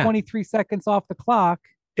take 23 seconds off the clock.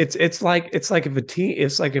 It's like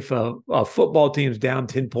if a football team's down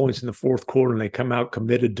 10 points in the fourth quarter and they come out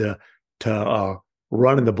committed to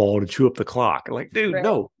running the ball to chew up the clock. Like, dude, right.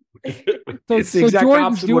 No. It's the exact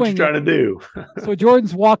opposite of what you're trying to do. So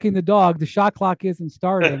Jordan's walking the dog. The shot clock isn't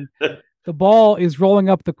starting. The ball is rolling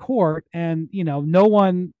up the court, and no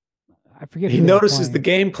one. I forget. He notices the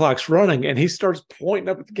game clock's running, and he starts pointing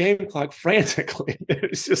up at the game clock frantically.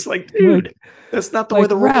 It's just like, dude, that's not the way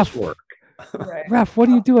the rules work. Right. Ref, what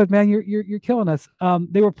are you doing, man? You're killing us.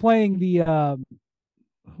 They were playing the.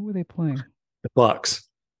 Who were they playing? The Bucks.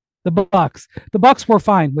 The Bucks were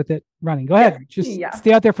fine with it running. Go ahead. Just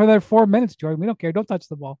stay out there for another 4 minutes, Jordan. We don't care. Don't touch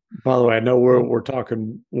the ball. By the way, I know we're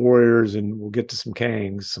talking Warriors and we'll get to some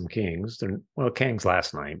Kings. Kings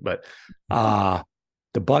last night, but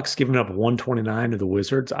the Bucks giving up 129 to the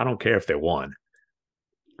Wizards. I don't care if they won.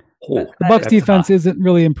 The Bucks defense isn't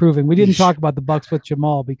really improving. We didn't talk about the Bucks with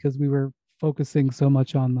Jamal because we were focusing so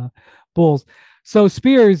much on the Bulls. So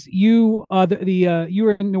Spears, you you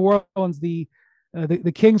were in New Orleans. The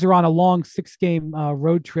Kings are on a long 6-game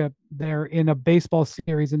road trip. They're in a baseball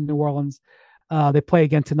series in New Orleans. They play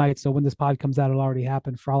again tonight. So when this pod comes out, it'll already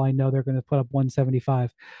happen. For all I know, they're going to put up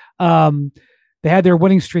 175. They had their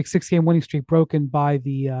winning streak, 6-game winning streak, broken by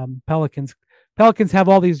the Pelicans. Pelicans have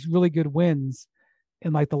all these really good wins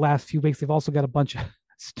in like the last few weeks. They've also got a bunch of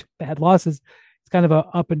bad losses. It's kind of a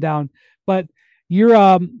up and down. But you're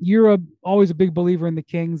always a big believer in the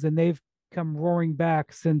Kings, and they've come roaring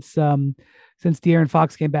back since De'Aaron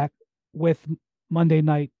Fox came back, with Monday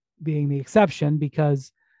night being the exception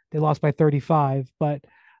because they lost by 35. But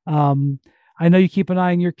I know you keep an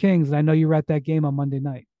eye on your Kings, and I know you were at that game on Monday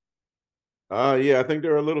night. Yeah, I think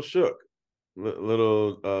they're a little shook,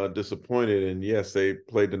 little disappointed. And yes, they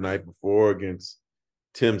played the night before against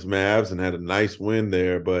Tim's Mavs and had a nice win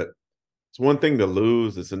there. But it's one thing to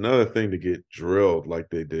lose; it's another thing to get drilled like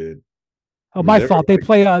they did. Oh, my fault. They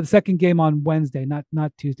play the second game on Wednesday,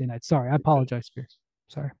 not Tuesday night. Sorry, I apologize, Spears.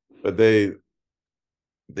 Sorry. But they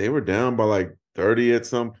were down by like 30 at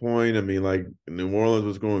some point. I mean, like New Orleans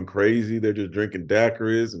was going crazy. They're just drinking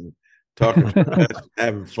daiquiris and talking,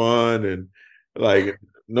 having fun, and like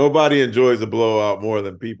nobody enjoys a blowout more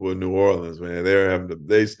than people in New Orleans, man.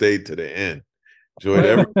 They stayed to the end, enjoyed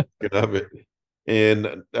every second of it.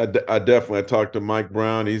 And I definitely talked to Mike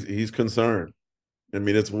Brown. He's concerned. I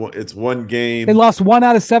mean, it's one game. They lost 1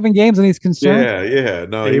 out of 7 games, and he's concerned. Yeah.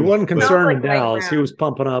 No, he wasn't concerned in Dallas. He was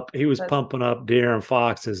pumping up De'Aaron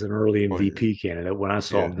Fox as an early MVP candidate when I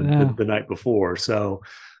saw him the night before. So,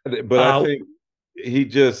 but I think he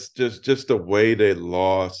just the way they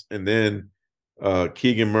lost, and then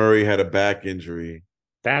Keegan Murray had a back injury.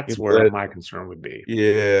 That's where my concern would be.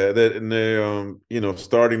 Yeah, and they're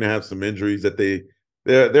starting to have some injuries that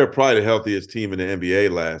they're probably the healthiest team in the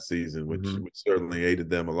NBA last season, which certainly aided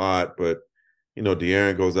them a lot. But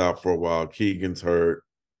De'Aaron goes out for a while. Keegan's hurt.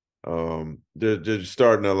 They're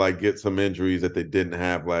starting to like get some injuries that they didn't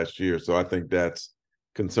have last year. So I think that's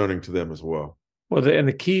concerning to them as well. Well, and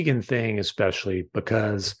the Keegan thing, especially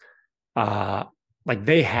because like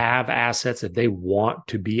they have assets if they want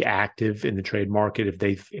to be active in the trade market. If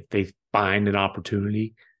they find an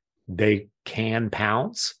opportunity, they can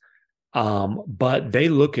pounce. But they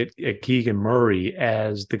look at Keegan Murray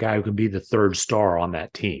as the guy who can be the third star on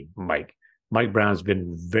that team. Mike Brown's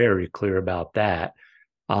been very clear about that.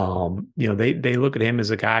 They look at him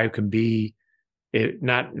as a guy who can be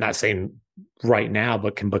not saying right now,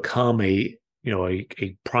 but can become a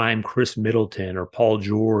prime Chris Middleton or Paul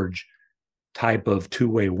George type of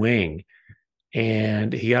two-way wing.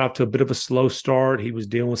 And he got off to a bit of a slow start. He was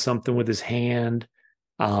dealing with something with his hand,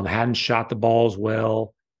 hadn't shot the ball as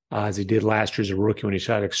well as he did last year as a rookie when he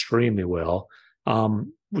shot extremely well,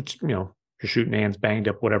 which, you're shooting hands banged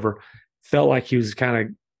up, whatever. Felt like he was kind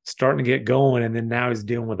of starting to get going, and then now he's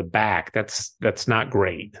dealing with a back. That's not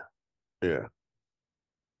great. Yeah.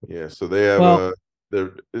 So they have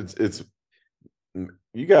it's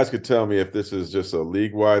you guys could tell me if this is just a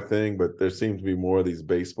league-wide thing, but there seems to be more of these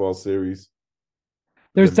baseball series.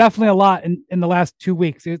 There's definitely a lot in the last 2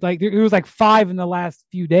 weeks. It was like 5 in the last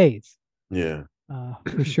few days. Yeah.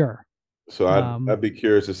 For sure. So I'd be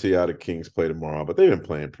curious to see how the Kings play tomorrow, but they've been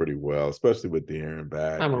playing pretty well, especially with De'Aaron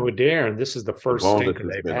back. I mean, with De'Aaron, this is the first stinker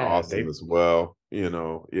they've been had. Awesome as well, yeah.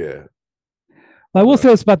 Well, I will say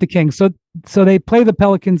this about the Kings. So they play the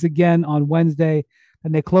Pelicans again on Wednesday,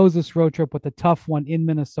 and they close this road trip with a tough one in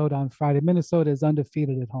Minnesota on Friday. Minnesota is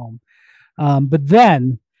undefeated at home, but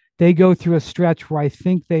then they go through a stretch where I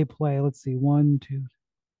think they play. Let's see, 1, 2.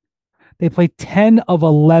 They play 10 of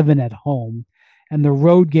 11 at home. And the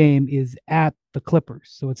road game is at the Clippers,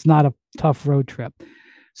 so it's not a tough road trip.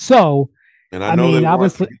 So, and I know they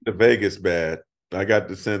obviously the Vegas bad. I got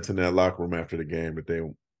the sense in that locker room after the game that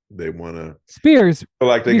they want to Spears. Feel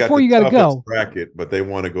like they before got the you got to go bracket, but they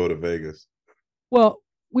want to go to Vegas. Well,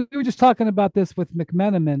 we were just talking about this with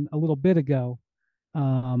McMenamin a little bit ago.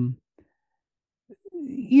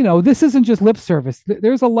 This isn't just lip service.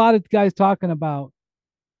 There's a lot of guys talking about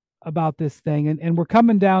this thing, and we're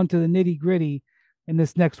coming down to the nitty gritty in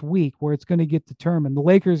this next week where it's going to get determined. The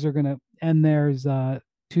Lakers are going to end theirs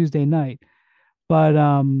Tuesday night. But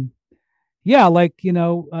the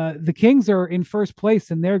Kings are in first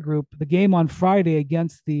place in their group. The game on Friday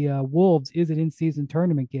against the Wolves is an in-season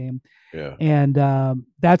tournament game. Yeah. And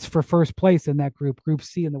that's for first place in that group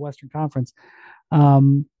C in the Western Conference.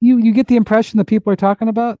 You get the impression that people are talking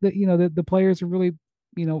about that, that the players are really,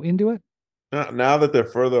 into it. Now that they're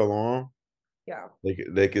further along, yeah,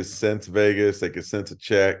 they can sense Vegas. They can sense a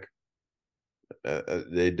check.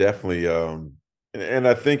 They definitely And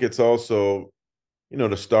I think it's also,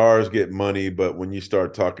 the stars get money, but when you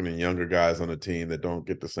start talking to younger guys on the team that don't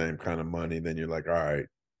get the same kind of money, then you're like, all right.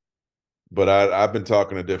 But I've been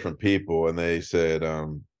talking to different people, and they said,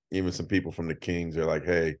 even some people from the Kings are like,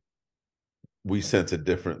 hey, we sense a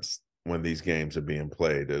difference when these games are being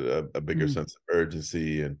played, a bigger sense of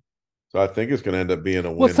urgency. And so I think it's going to end up being a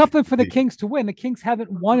win. Well, something for the Kings to win. The Kings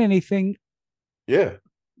haven't won anything. Yeah.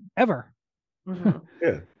 Ever.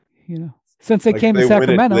 Yeah. Since they came to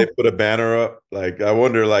Sacramento. They put a banner up. Like, I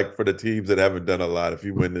wonder, like, for the teams that haven't done a lot, if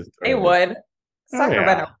you win this tournament. They would.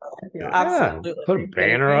 Sacramento. Absolutely. Put a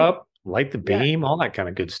banner up, light the beam, all that kind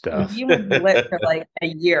of good stuff. You would be lit for like a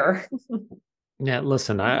year. Yeah,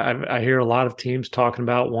 listen, I hear a lot of teams talking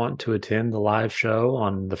about wanting to attend the live show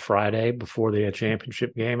on the Friday before the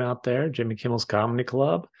championship game out there, Jimmy Kimmel's Comedy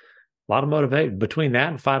Club. A lot of motivation between that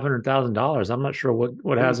and $500,000. I'm not sure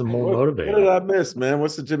what has them more motivated. What did I miss, man?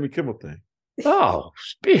 What's the Jimmy Kimmel thing? Oh,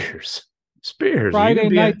 Spears. Friday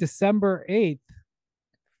night, December 8th,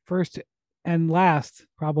 first and last,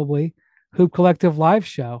 probably, Hoop Collective live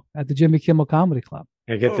show at the Jimmy Kimmel Comedy Club.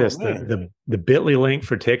 I get this. The bit.ly link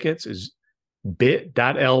for tickets is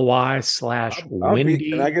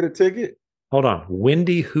bit.ly/Windy. Can I get a ticket? Hold on.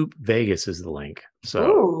 Windy Hoop Vegas is the link.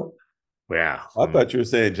 So, yeah. I thought you were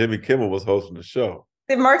saying Jimmy Kimmel was hosting the show.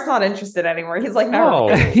 Mark's not interested anymore. He's like, no.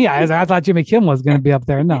 Yeah, I thought Jimmy Kimmel was going to be up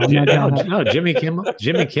there. No, Jimmy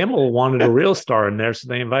Kimmel wanted a real star in there, so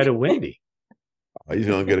they invited Windy. Oh, he's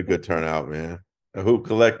going to get a good turnout, man. The Hoop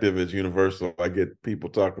Collective is universal. I get people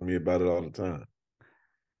talking to me about it all the time.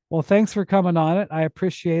 Well, thanks for coming on it. I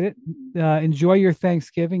appreciate it. Enjoy your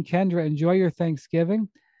Thanksgiving. Kendra, enjoy your Thanksgiving.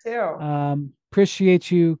 Too.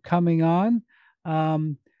 Appreciate you coming on.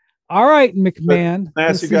 All right, McMahon. Can I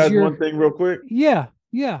ask you guys one thing real quick? Yeah.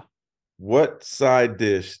 What side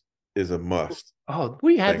dish is a must? Oh,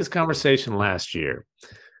 we had this conversation last year.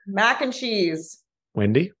 Mac and cheese.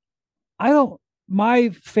 Wendy? My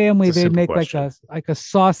family, they make question. like a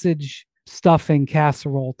sausage stuffing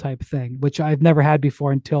casserole type thing, which I've never had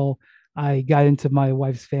before until I got into my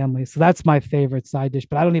wife's family. So that's my favorite side dish,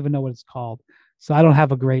 but I don't even know what it's called. So I don't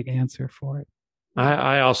have a great answer for it.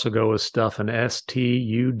 I also go with stuffing,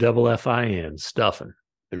 STUFFIN, stuffing.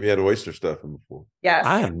 Have you had oyster stuffing before? Yes.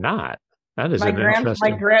 I have not. That is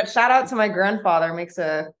interesting. Shout out to my grandfather, makes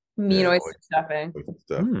a mean oyster stuffing.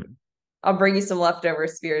 I'll bring you some leftover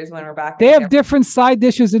Spears when we're back. They have different side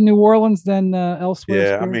dishes in New Orleans than elsewhere.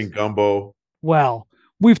 Yeah, Spears? I mean gumbo. Well,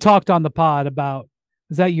 we've talked on the pod about,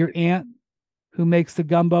 is that your aunt who makes the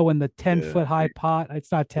gumbo in the 10-foot high pot?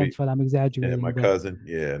 It's not 10 foot. I'm exaggerating. Yeah, my cousin.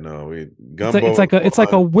 Yeah, no, gumbo. It's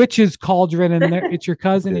like a witch's cauldron in there. It's your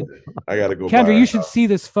cousin. I gotta go. Kendra, you should see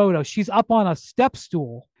this photo. She's up on a step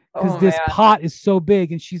stool because this pot is so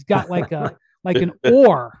big, and she's got like an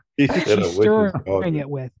oar that she's stirring it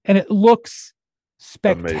with, and it looks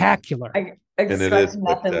spectacular. I expect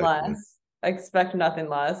nothing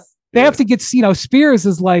less. They have to get, Spears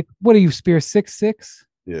is like, what are you, Spears, 6'6"?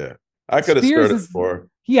 Yeah. I could have started for.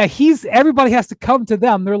 Yeah, everybody has to come to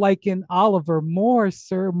them. They're like in Oliver, more,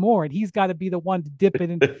 sir, more. And he's got to be the one to dip it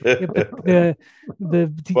in the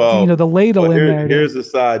ladle in there. Here's the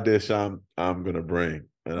side dish I'm gonna bring.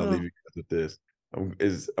 And I'll leave you guys with this.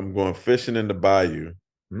 I'm going fishing in the bayou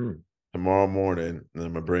tomorrow morning, and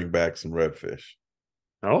I'm gonna bring back some redfish.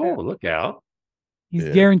 Oh, look out. He's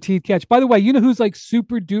guaranteed catch. By the way, you know who's like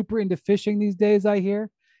super duper into fishing these days, I hear?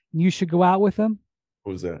 And you should go out with him.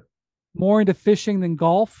 Who's that? More into fishing than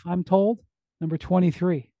golf, I'm told. Number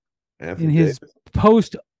 23. Anthony in his Davis.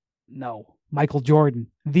 Michael Jordan,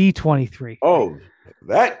 the 23. Oh,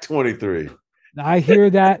 that 23. I hear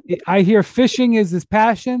that. I hear fishing is his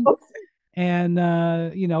passion. And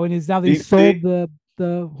and is now that he sold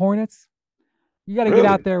the Hornets. You got to get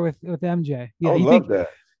out there with MJ. Yeah, I love that.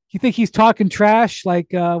 You think he's talking trash like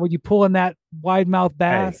when you pull in that wide mouth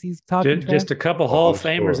bass? He's talking trash? Just a couple Hall of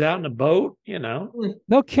Famers out in a boat,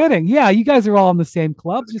 No kidding. Yeah, you guys are all in the same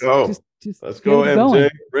club. Let's go, MJ. Going.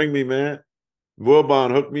 Bring me, man.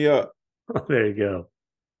 Wilbon, hook me up. There you go.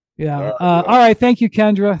 Yeah. All right. Thank you,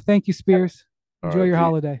 Kendra. Thank you, Spears. Enjoy your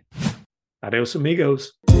holiday. Adios,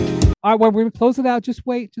 amigos. All right, well, we're going to close it out. Just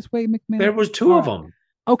wait, McMahon. There was two of them.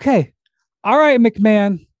 Okay. All right,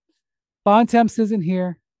 McMahon. Bontemps isn't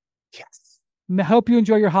here. Yes. I hope you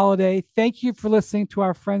enjoy your holiday. Thank you for listening to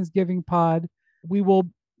our Friendsgiving pod. We will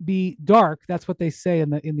be dark. That's what they say in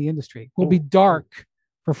the industry. We'll be dark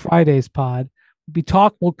for Friday's pod.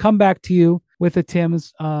 We'll come back to you with the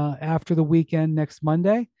Tims after the weekend next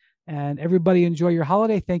Monday. And everybody enjoy your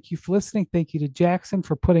holiday. Thank you for listening. Thank you to Jackson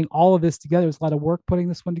for putting all of this together. There's a lot of work putting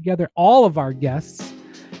this one together. All of our guests.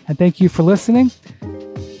 And thank you for listening.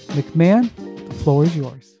 McMahon, the floor is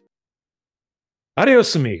yours.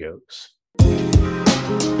 Adios, amigos.